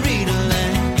Margarita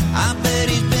Land. I bet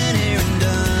he's been here and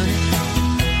done it,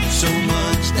 so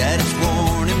much that it's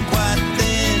worn him quite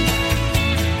thin.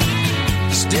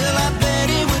 Still, I bet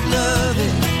he would love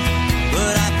it,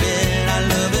 but I bet I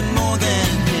love it more than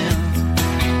him.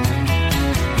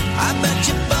 I bet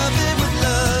you Buffy would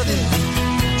love it,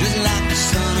 just like the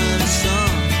son of the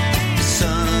sun, the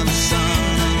son of the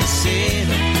son of the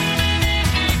sailor.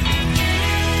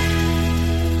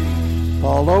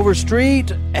 Paul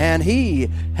Overstreet, and he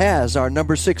has our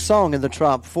number 6 song in the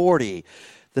Top 40.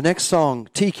 The next song,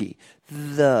 Tiki.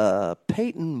 The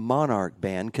Peyton Monarch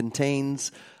Band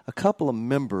contains a couple of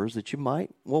members that you might,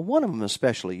 well, one of them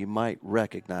especially, you might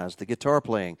recognize, the guitar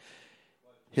playing.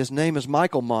 His name is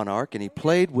Michael Monarch, and he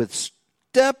played with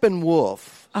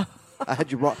Steppenwolf. I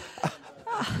had you wrong.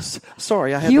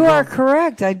 Sorry, I had You the are wrong.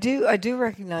 correct. I do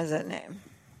recognize that name.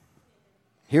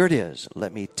 Here it is.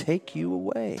 Let me take you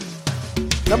away.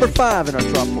 Number 5 in our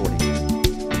Top 40.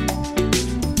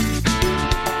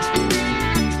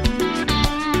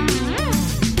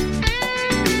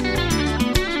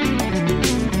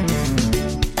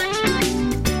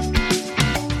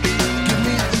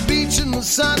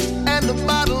 Sun and a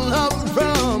bottle of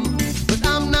rum, but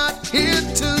I'm not here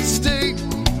to stay.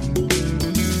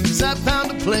 'Cause I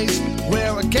found a place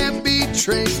where I can't be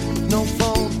traced. No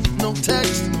phone, no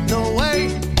text, no way.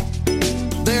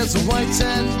 There's a white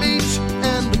sand beach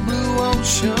and a blue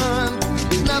ocean.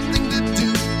 Nothing to do,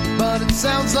 but it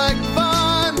sounds like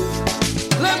fun.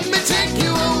 Let me take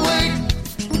you away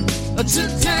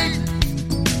today.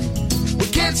 We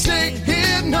can't stay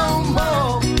here no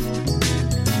more.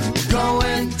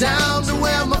 Going down to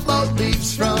where my boat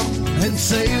leaves from and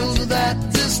sail to that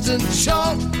distant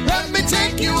shore. Let me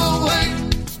take you away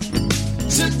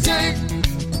today.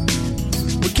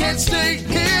 We can't stay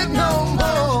here no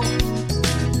more.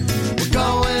 We're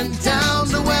going down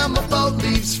to where my boat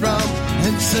leaves from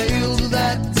and sail to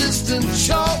that distant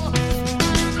shore.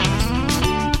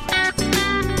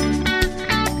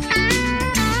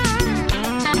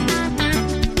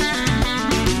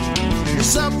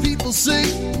 Some people say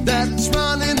that it's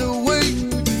running away,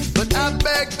 but I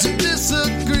beg to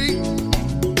disagree.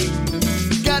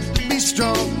 Got to be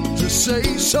strong to say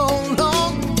so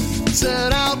long.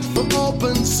 Set out for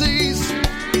open seas.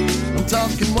 I'm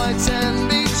talking white sand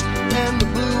beach and the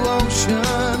blue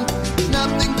ocean.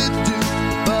 Nothing to do,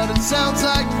 but it sounds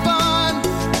like fun.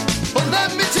 Well, let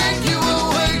me take you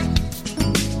away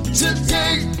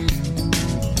today.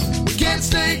 We can't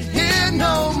stay here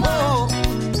no more.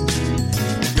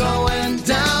 Going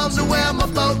down to where my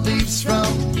boat leaves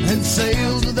from and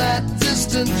sail to that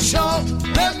distant shore.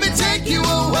 Let me take you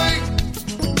away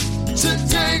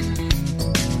today.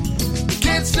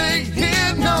 Can't stay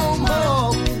here no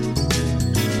more.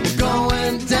 We're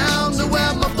going down to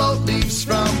where my boat leaves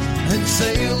from and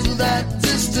sail to that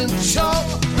distant shore.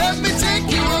 Let me take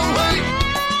you away.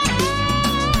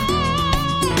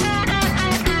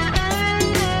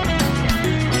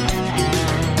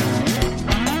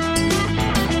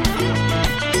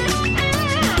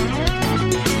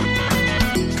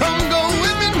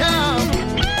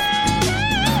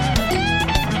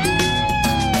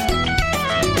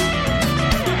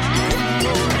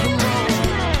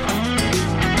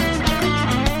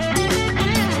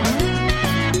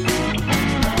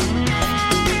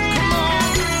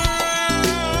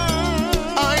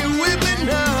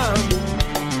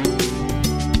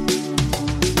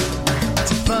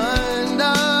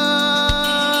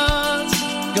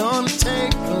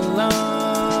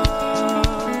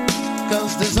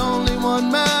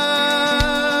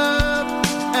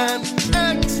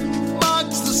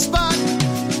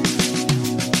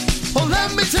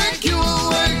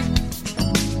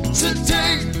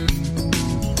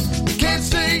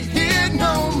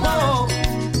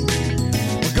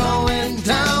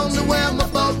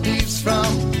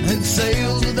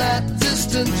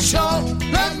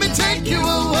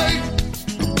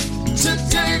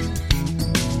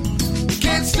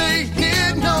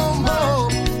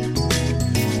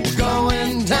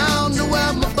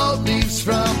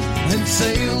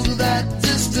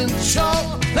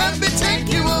 shore. Let me take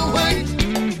you away.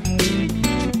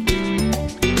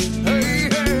 Hey,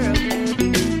 yeah.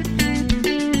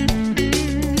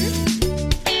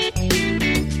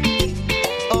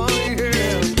 Oh,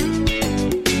 yeah.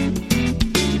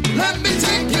 Let me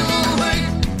take you away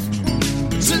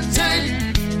today.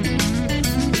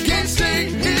 Can't stay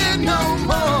here no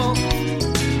more.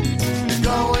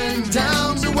 Going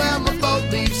down to where my boat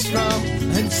leaves from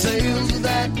and sail to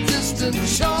that distant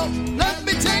shore. Let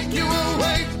me take you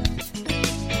away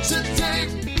today.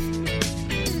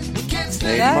 Can't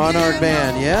stay Hey, Monarch here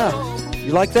Band, no yeah.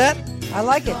 You like that? I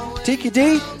like it. Tiki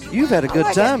D, you've had a good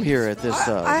like time it. here at this.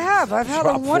 I have. I've had a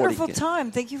Drop 40 wonderful camp.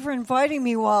 time. Thank you for inviting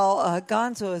me while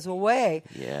Gonzo is away.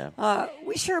 Yeah.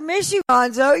 We sure miss you,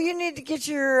 Gonzo. You need to get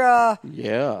your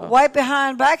Yeah. white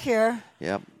behind back here.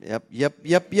 Yep.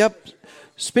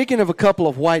 Speaking of a couple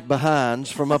of white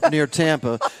behinds from up near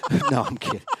Tampa, no, I'm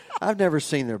kidding. I've never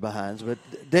seen their behinds, but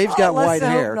Dave's got let's white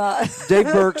hope hair. not. Dave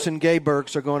Burks and Gay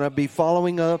Burks are going to be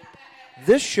following up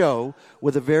this show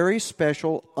with a very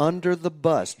special Under the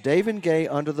Bus. Dave and Gay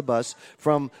Under the Bus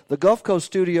from the Gulf Coast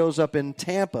Studios up in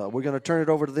Tampa. We're going to turn it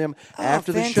over to them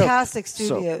after the show. Fantastic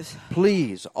studios. So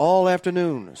please, all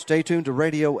afternoon, stay tuned to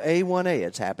Radio A1A.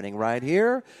 It's happening right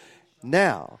here.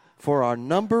 Now, for our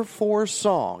number 4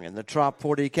 song in the Top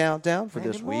 40 Countdown for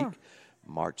this week,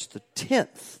 March the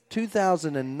 10th,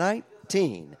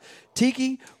 2019.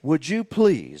 Tiki, would you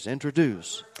please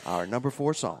introduce our number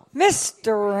 4 song?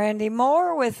 Mr. Randy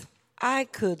Moore with I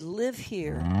Could Live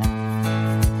Here.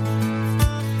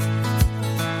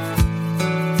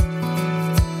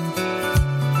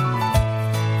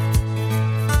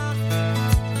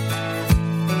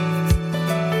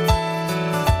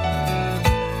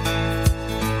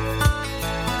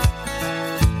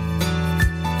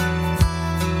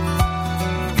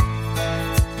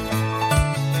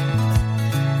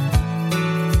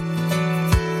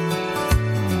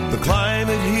 The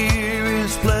climate here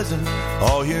is pleasant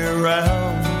all year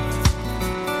round.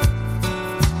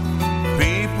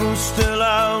 People still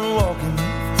out walking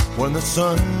when the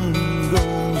sun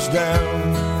goes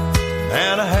down.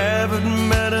 And I haven't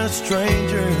met a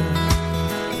stranger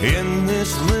in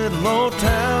this little old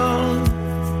town.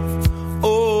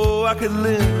 Oh, I could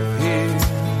live here.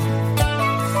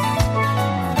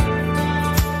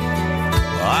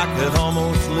 I could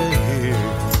almost live here.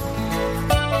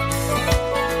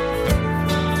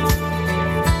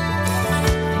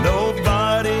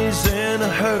 Nobody's in a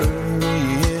hurry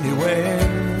anywhere.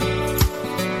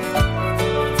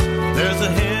 There's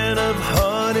a hint of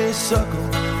honeysuckle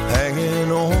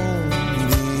hanging on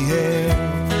the air.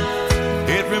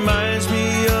 It reminds me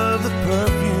of the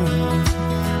perfume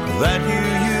that you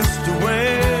used to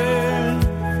wear.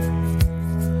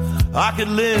 I could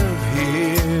live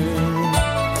here.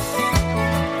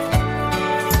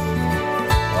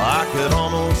 I could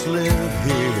almost live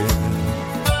here.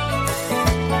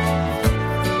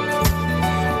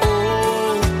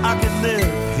 I could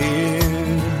live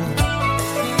here.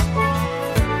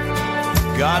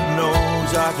 God knows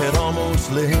I could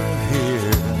almost live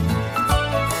here.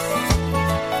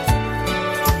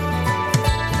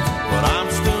 But I'm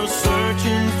still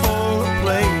searching for a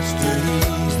place to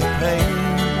ease the pain.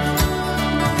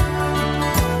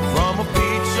 From a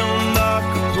beach on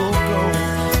Acapulco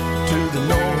to the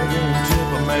northern tip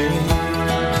of Maine.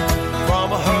 From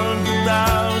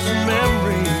 100,000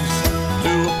 memories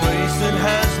to a place that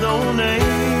has no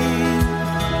name.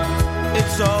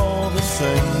 It's all the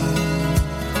same.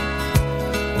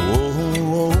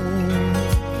 Oh,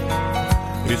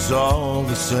 it's all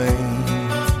the same.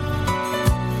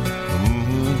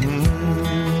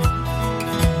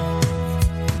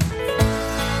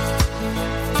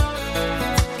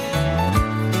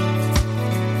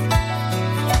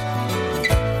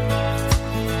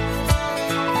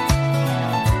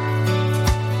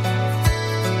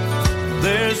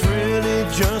 There's really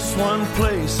just one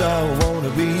place I want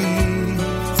to be.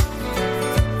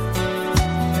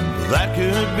 That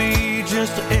could be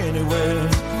just anywhere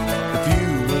if you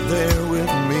were there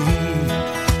with me.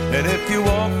 And if you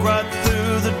walk right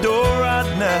through the door right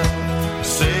now,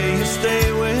 say you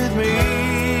stay with me,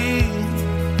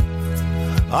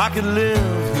 I could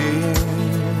live here.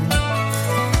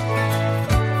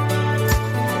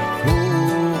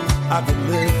 Oh, I could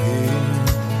live here.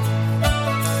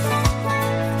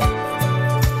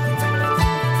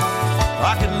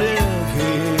 I could live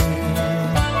here.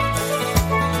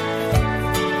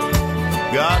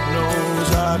 God knows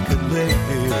I could live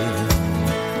here.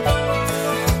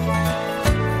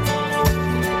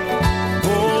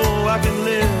 Oh, I can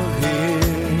live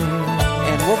here.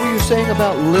 And what were you saying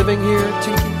about living here,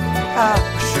 Tiki?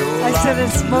 sure I said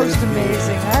it's most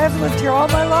amazing. I have lived here all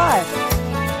my life.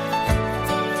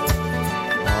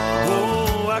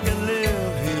 Oh, I can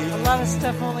live here. A lot of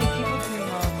stuff only people dream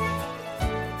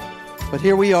of. But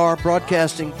here we are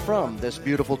broadcasting from this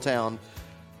beautiful town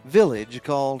village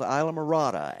called Isla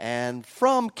Mirada. And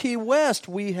from Key West,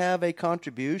 we have a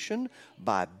contribution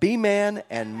by B-Man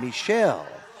and Michelle.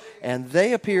 And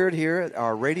they appeared here at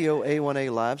our Radio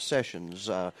A1A Live Sessions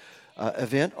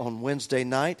event on Wednesday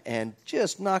night and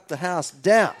just knocked the house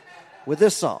down with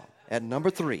this song at number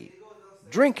 3,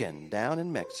 Drinking Down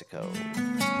in Mexico.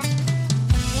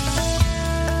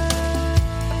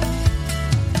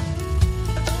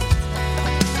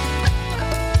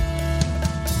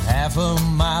 Half a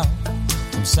mile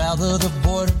from south of the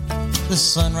border, the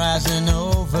sun rising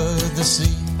over the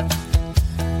sea.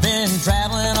 Been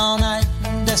traveling all night,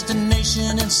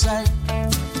 destination in sight.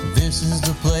 This is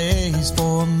the place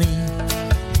for me.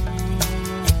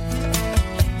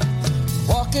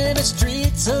 Walking the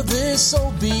streets of this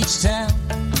old beach town,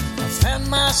 I found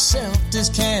myself this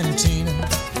cantina,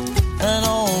 an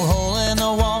old hole in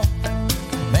the wall.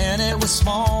 Man, it was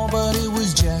small, but it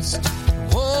was just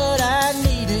what I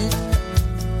needed.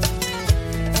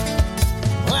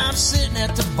 Well, I'm sitting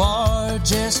at the bar,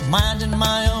 just minding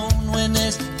my own, when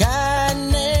this guy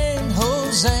named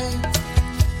Jose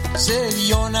said,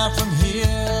 "You're not from here,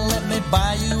 let me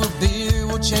buy you a beer.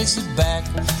 We'll chase it back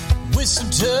with some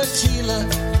tequila."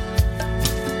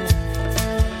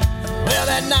 Well,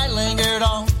 that night lingered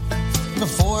on.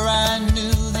 Before I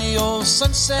knew, the old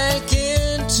sun sank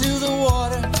into the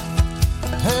water.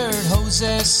 Heard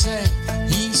Jose say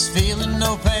he's feeling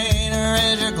no pain.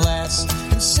 Raise your glass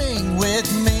and sing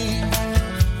with me.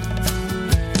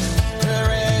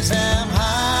 Raise them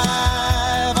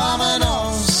high,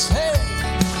 vámonos. Hey,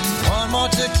 one more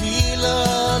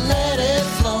tequila, let it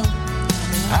flow.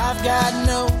 I've got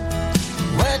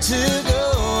nowhere to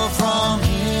go from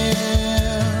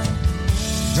here.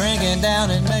 Drinking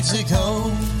down in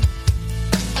Mexico.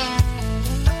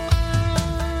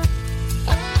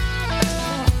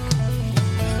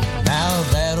 Now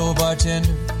that old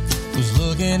bartender was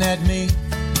looking at me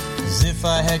as if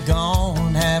I had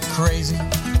gone half crazy.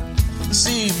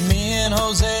 See, me and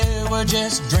Jose were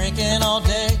just drinking all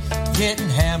day, getting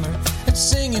hammered and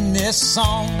singing this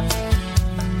song.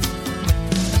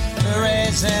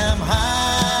 Raise them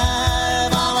high,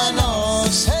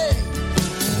 vámonos. Hey,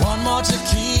 one more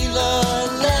tequila,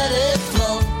 let it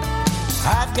flow.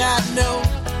 I've got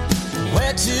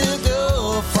nowhere to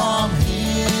go from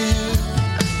here.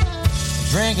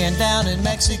 Drinking down in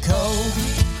Mexico.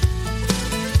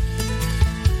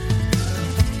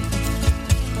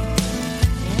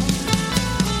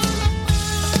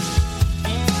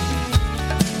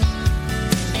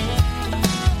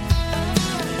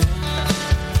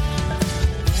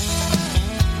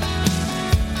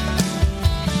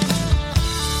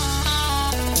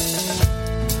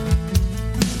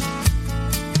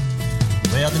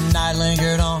 Well, the night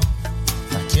lingered on.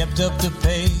 I kept up the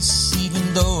pace,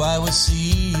 even though I was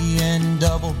seeing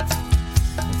double.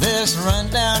 This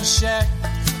rundown shack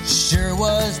sure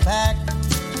was packed,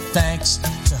 thanks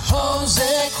to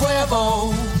Jose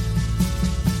Cuervo.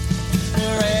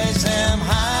 Raise them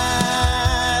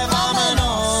high,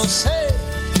 vámonos. Hey,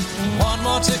 one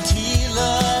more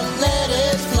tequila, let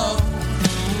it flow.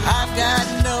 I've got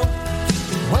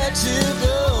nowhere to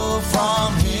go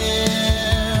from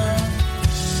here.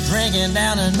 Drinking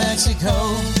down in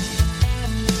Mexico.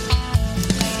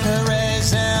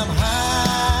 Raise them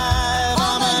high,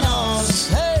 vámonos.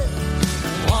 Hey,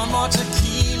 one more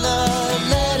tequila,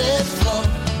 let it flow.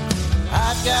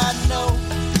 I've got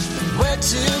nowhere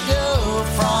to go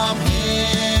from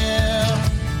here.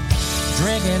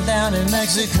 Drinking down in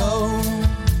Mexico.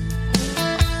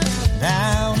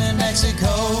 Down in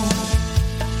Mexico.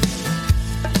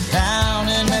 Down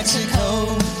in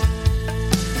Mexico.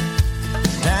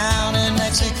 Down in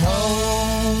Mexico.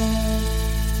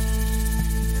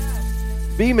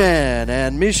 B-Man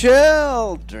and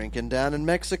Michelle, Drinking Down in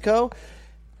Mexico.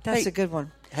 That's a good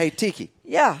one. Hey, Tiki.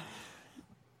 Yeah.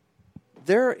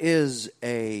 There is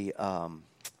a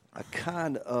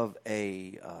kind of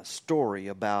a story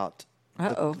about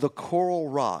the coral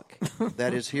rock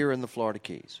that is here in the Florida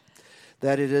Keys.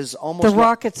 That it is almost the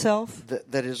rock itself.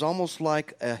 That is almost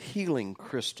like a healing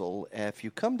crystal. If you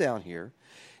come down here,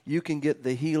 you can get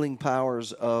the healing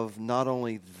powers of not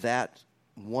only that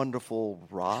wonderful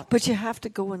rock, but you have to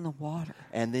go in the water,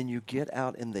 and then you get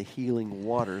out in the healing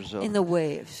waters of in the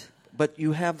waves. But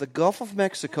you have the Gulf of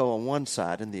Mexico on one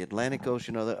side and the Atlantic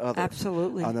Ocean on the other.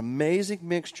 Absolutely. An amazing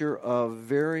mixture of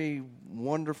very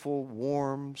wonderful,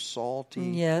 warm, salty,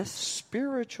 Yes.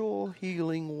 spiritual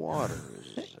healing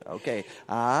waters. Okay.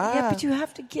 Yeah, but you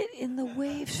have to get in the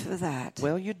waves for that.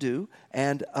 Well, you do.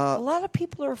 And a lot of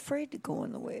people are afraid to go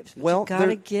in the waves. But well, you got to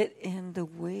there- get in the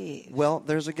waves. Well,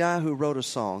 there's a guy who wrote a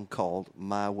song called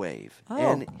My Wave. Oh.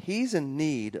 And he's in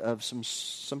need of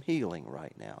some healing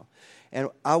right now. And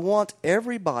I want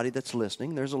everybody that's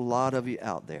listening, there's a lot of you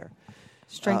out there.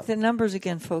 Strength in numbers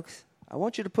again, folks. I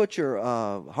want you to put your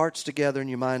hearts together and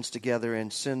your minds together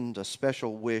and send a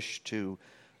special wish to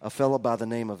a fellow by the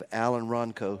name of Alan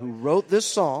Ronco, who wrote this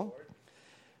song.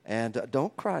 And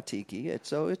don't cry, Tiki.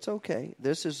 It's okay.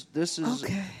 This is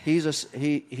Okay.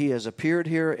 He has appeared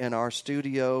here in our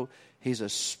studio. He's a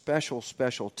special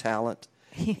talent.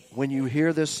 When you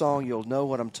hear this song, you'll know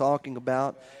what I'm talking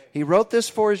about. He wrote this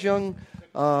for his young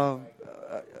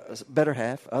better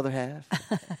half, other half.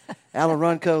 Alan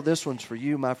Runco, this one's for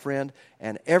you, my friend,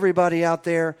 and everybody out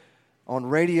there on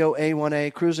Radio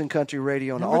A1A, Cruising Country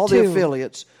Radio, and Number all 2. the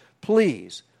affiliates.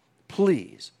 Please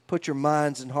put your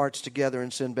minds and hearts together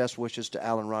and send best wishes to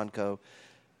Alan Ronco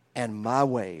and My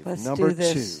Wave, Let's number do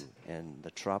this. 2 in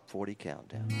the Trop 40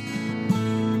 Countdown.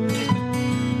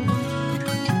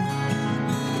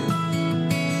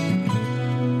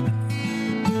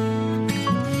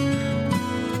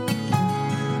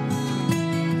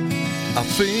 I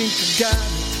think I got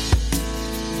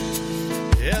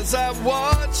it. As I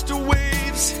watch the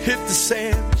waves hit the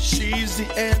sand, she's the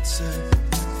answer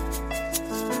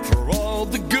for all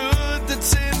the good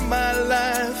that's in my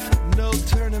life. No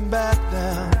turning back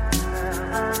now.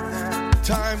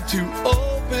 Time to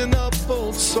open up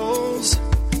old souls.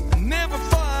 I never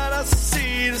thought I'd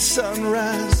see the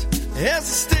sunrise as I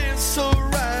stare so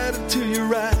right into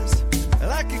your eyes. And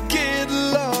I could get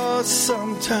lost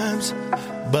sometimes,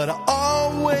 but I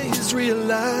always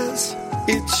realize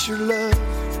it's your love,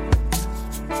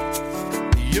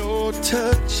 your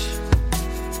touch,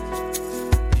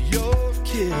 your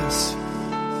kiss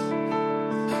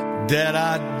that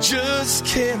I just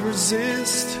can't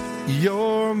resist.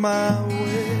 You're my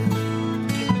way,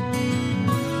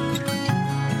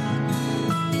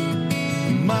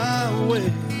 my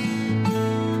way.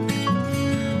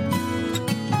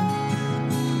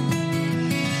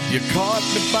 You caught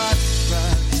me by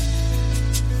surprise.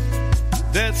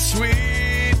 That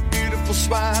sweet, beautiful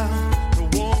smile, the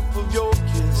warmth of your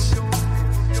kiss.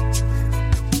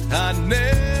 I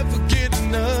never get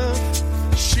enough.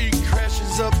 She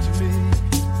crashes up to me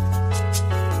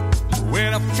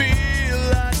when I feel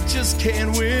I just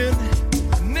can't win.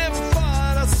 I never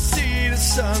thought I'd see the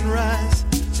sunrise.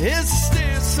 It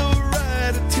stares so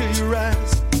right into your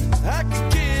eyes. I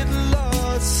could get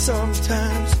lost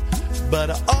sometimes, but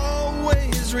I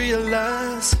always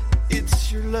realize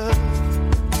it's your love,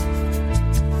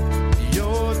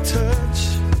 your touch,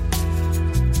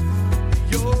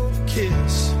 your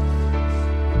kiss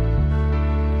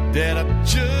that I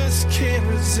just can't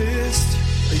resist.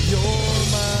 You're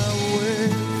my way.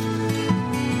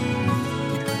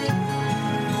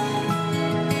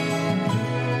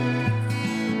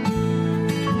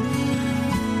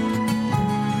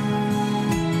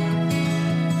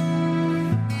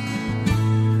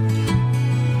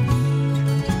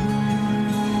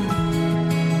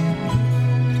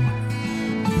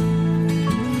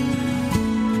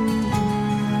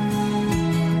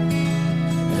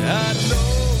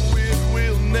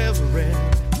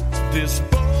 This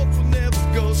boat will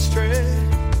never go stray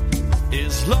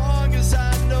as long as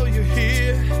I know you're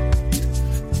here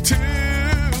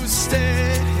to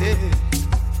stay.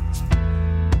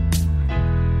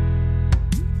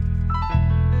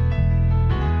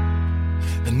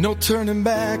 And no turning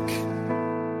back.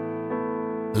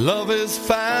 Love has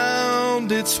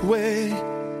found its way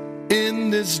in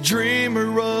this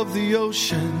dreamer of the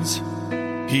oceans.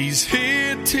 He's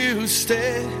here to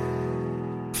stay.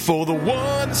 For the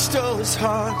one who stole his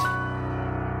heart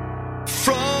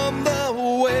from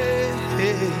the way.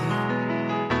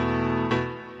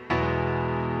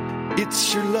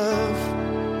 It's your love,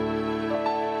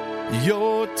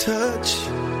 your touch,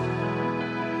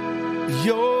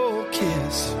 your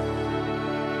kiss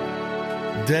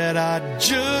that I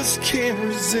just can't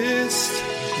resist.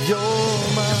 You're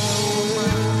my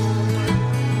way.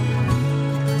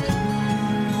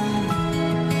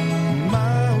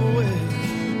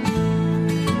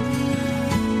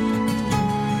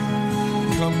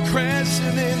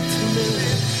 Crashing into me.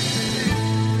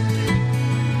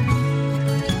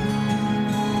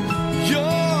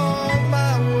 You're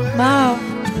my way. Wow.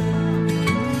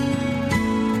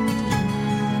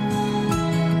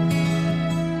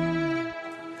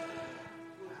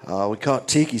 We caught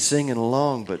Tiki singing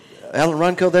along, but Alan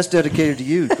Runco, that's dedicated to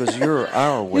you because you're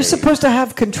our way. You're supposed to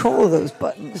have control of those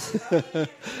buttons.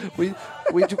 we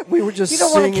were just You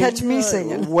don't singing, want to catch me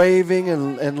singing. waving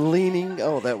and leaning.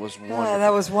 Oh, that was wonderful.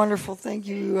 That was wonderful. Thank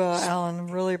you, Alan.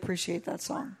 Really appreciate that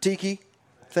song. Tiki,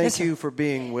 thank you for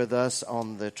being with us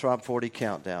on the Trop 40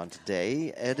 Countdown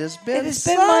today. It has been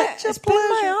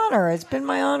my honor. It's been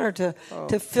my honor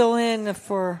to fill in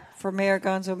for Mayor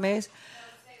Gonzo Mays.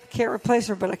 I can't replace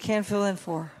her, but I can fill in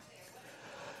for her.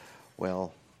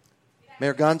 Well,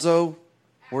 Mayor Gonzo,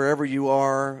 wherever you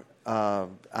are,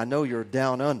 I know you're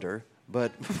down under,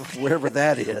 but wherever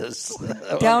that is.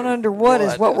 Down under what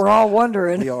is what we're all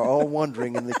wondering. We are all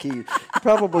wondering in the key. You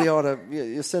probably ought to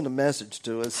you send a message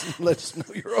to us and let us know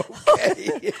you're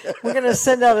okay. We're going to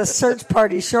send out a search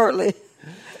party shortly.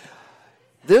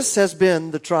 This has been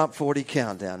the Trop 40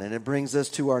 Countdown, and it brings us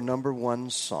to our number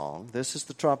one song. This is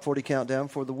the Trop 40 Countdown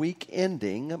for the week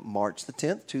ending March the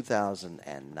 10th,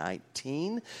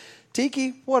 2019.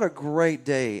 Tiki, what a great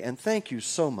day, and thank you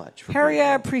so much. Harry,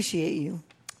 I appreciate you.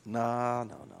 No.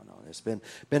 It's been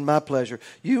my pleasure.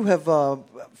 You have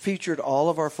featured all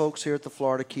of our folks here at the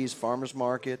Florida Keys Farmers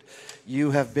Market. You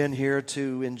have been here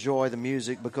to enjoy the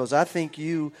music because I think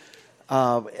you...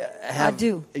 I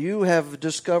do. You have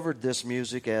discovered this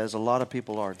music as a lot of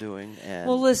people are doing. And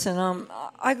well, listen,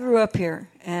 I grew up here,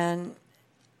 and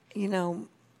you know,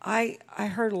 I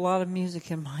heard a lot of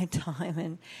music in my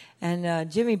time,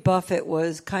 and Jimmy Buffett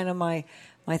was kind of my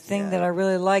thing that I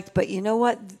really liked. But you know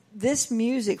what? This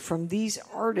music from these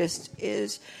artists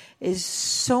is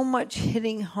so much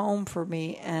hitting home for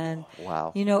me, and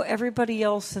wow. You know, everybody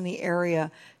else in the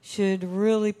area should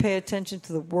really pay attention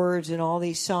to the words in all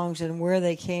these songs and where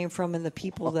they came from and the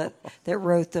people that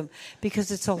wrote them,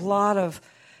 because it's a lot of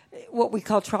what we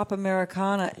call Trop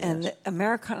Americana, and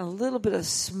Americana, a little bit of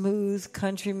smooth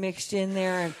country mixed in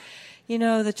there, and you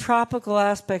know, the tropical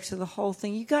aspects of the whole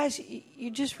thing. You guys,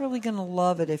 you're just really going to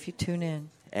love it if you tune in.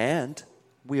 And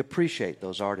we appreciate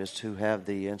those artists who have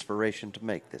the inspiration to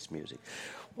make this music.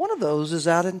 One of those is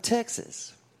out in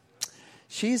Texas.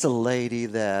 She's a lady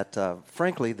that,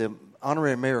 frankly, the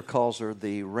honorary mayor calls her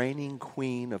the reigning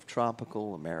queen of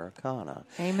tropical Americana.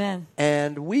 Amen.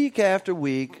 And week after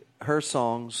week, her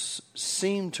songs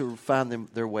seem to find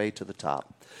their way to the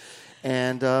top.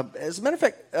 And as a matter of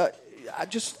fact,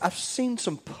 I've seen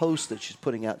some posts that she's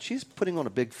putting out. She's putting on a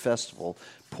big festival,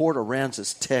 Port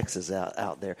Aransas, Texas,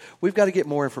 out there. We've got to get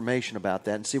more information about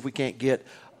that and see if we can't get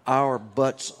our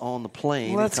butts on the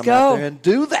plane Let's and come go. out there and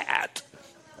do that.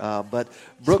 But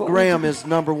Brooke Graham is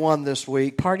number one this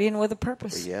week. Partying with a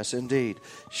purpose. Yes, indeed.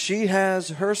 She has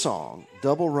her song,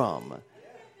 Double Rum,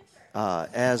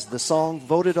 as the song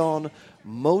voted on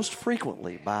most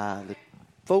frequently by the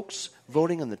folks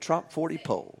voting in the Trop 40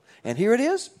 poll. And here it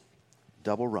is,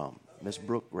 Double Rum. Miss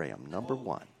Brooke Graham, number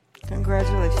one.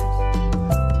 Congratulations.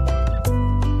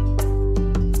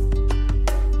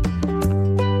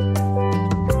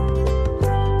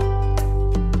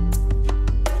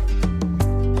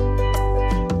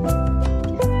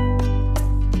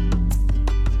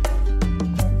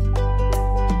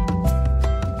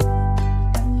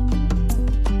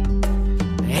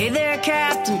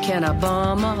 Can I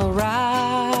bum a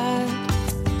ride?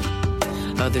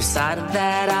 Other side of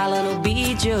that island will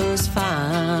be just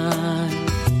fine.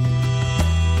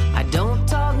 I don't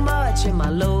talk much and my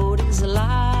load is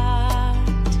light.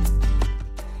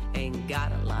 Ain't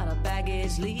got a lot of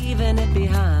baggage, leaving it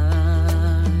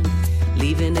behind.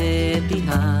 Leaving it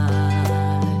behind.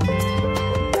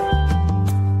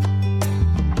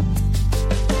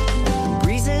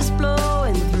 Breezes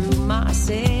blowing through my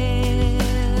sails.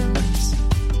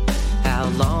 How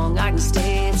long I can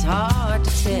stay, it's hard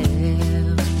to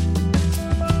tell.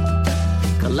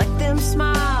 Collect them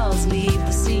smiles, leave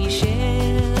the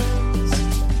seashells.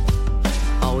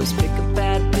 Always pick a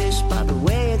bad fish by the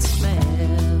way it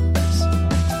smells.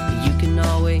 You can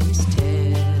always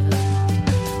tell.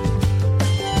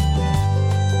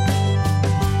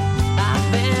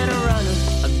 I've been a runner,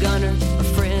 a gunner, a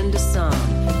friend to some.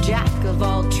 Jack of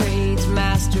all trades,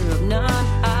 master of none.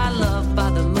 I love by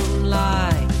the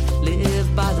moonlight,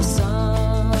 live by the sun.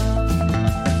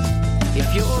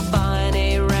 If you're buying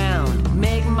a round,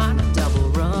 make mine a double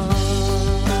run.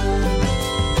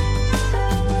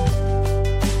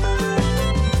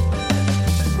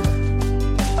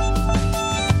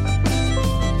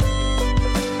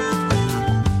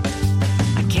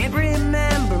 I can't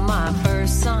remember my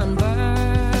first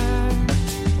sunburn.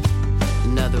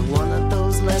 Another one of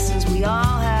those lessons we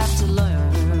all have to learn.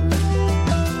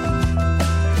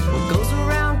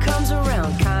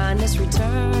 Around, kindness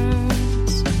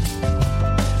returns.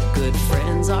 Good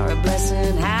friends are a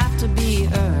blessing, have to be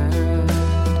earned.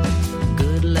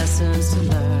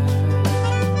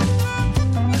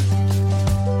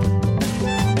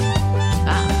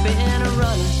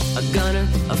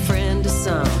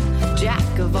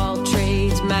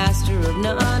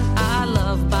 none. I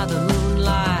love by the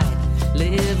moonlight,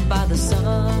 live by the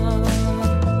sun.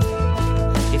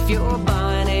 If you're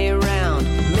buying a round,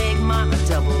 make mine a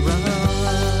double run.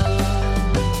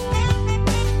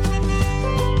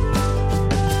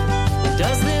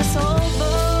 Does this old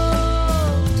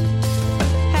boat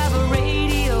have a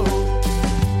radio?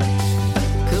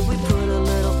 Could we put a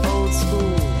little old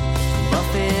school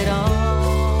Buffett on?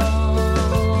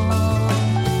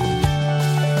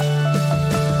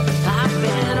 I've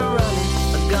been a runner,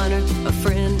 a gunner, a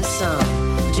friend to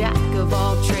some, jack of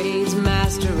all trades,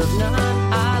 master of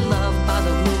none. I love by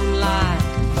the moonlight,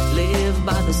 live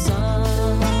by the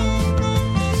sun.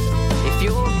 If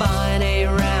you're buying a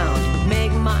round,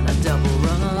 make mine a double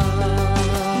run.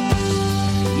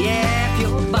 Yeah, if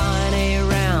you're buying a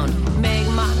round, make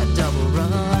mine a double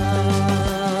run.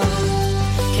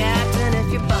 Captain,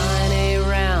 if you're buying a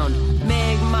round,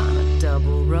 make mine a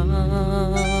double run.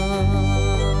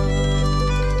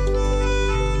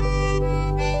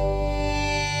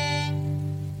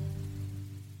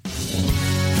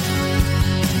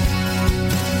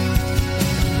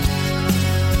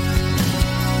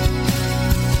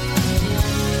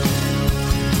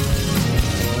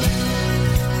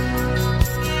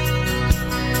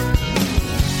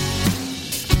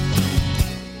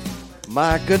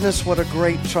 My goodness, what a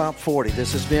great Top 40.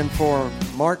 This has been for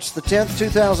March the 10th,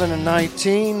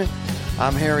 2019.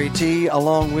 I'm Harry T.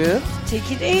 along with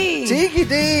Tiki D. Tiki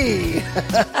D.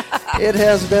 It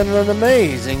has been an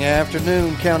amazing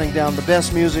afternoon counting down the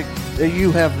best music that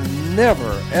you have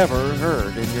never, ever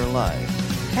heard in your life.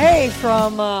 Hey,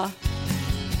 from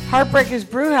Heartbreakers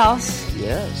Brew House.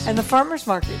 Yes. And the Farmers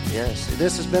Market. Yes.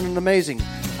 This has been an amazing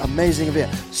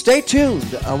event. Stay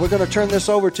tuned. We're going to turn this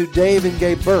over to Dave and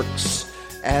Gabe Burks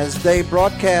as they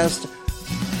broadcast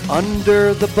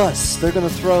Under the Bus. They're going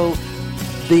to throw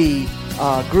the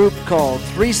group called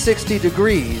 360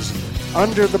 Degrees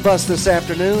under the bus this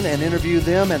afternoon and interview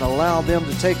them and allow them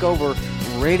to take over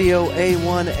Radio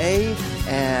A1A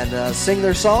and sing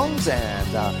their songs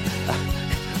and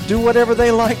do whatever they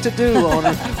like to do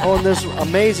on this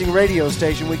amazing radio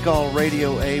station we call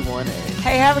Radio A1A.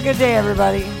 Hey, have a good day,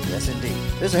 everybody. Yes, indeed.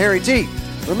 This is Harry T.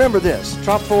 Remember this,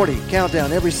 Top 40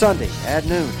 Countdown every Sunday at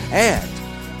noon. And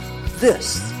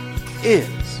this is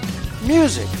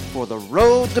music for the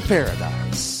road to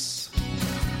paradise.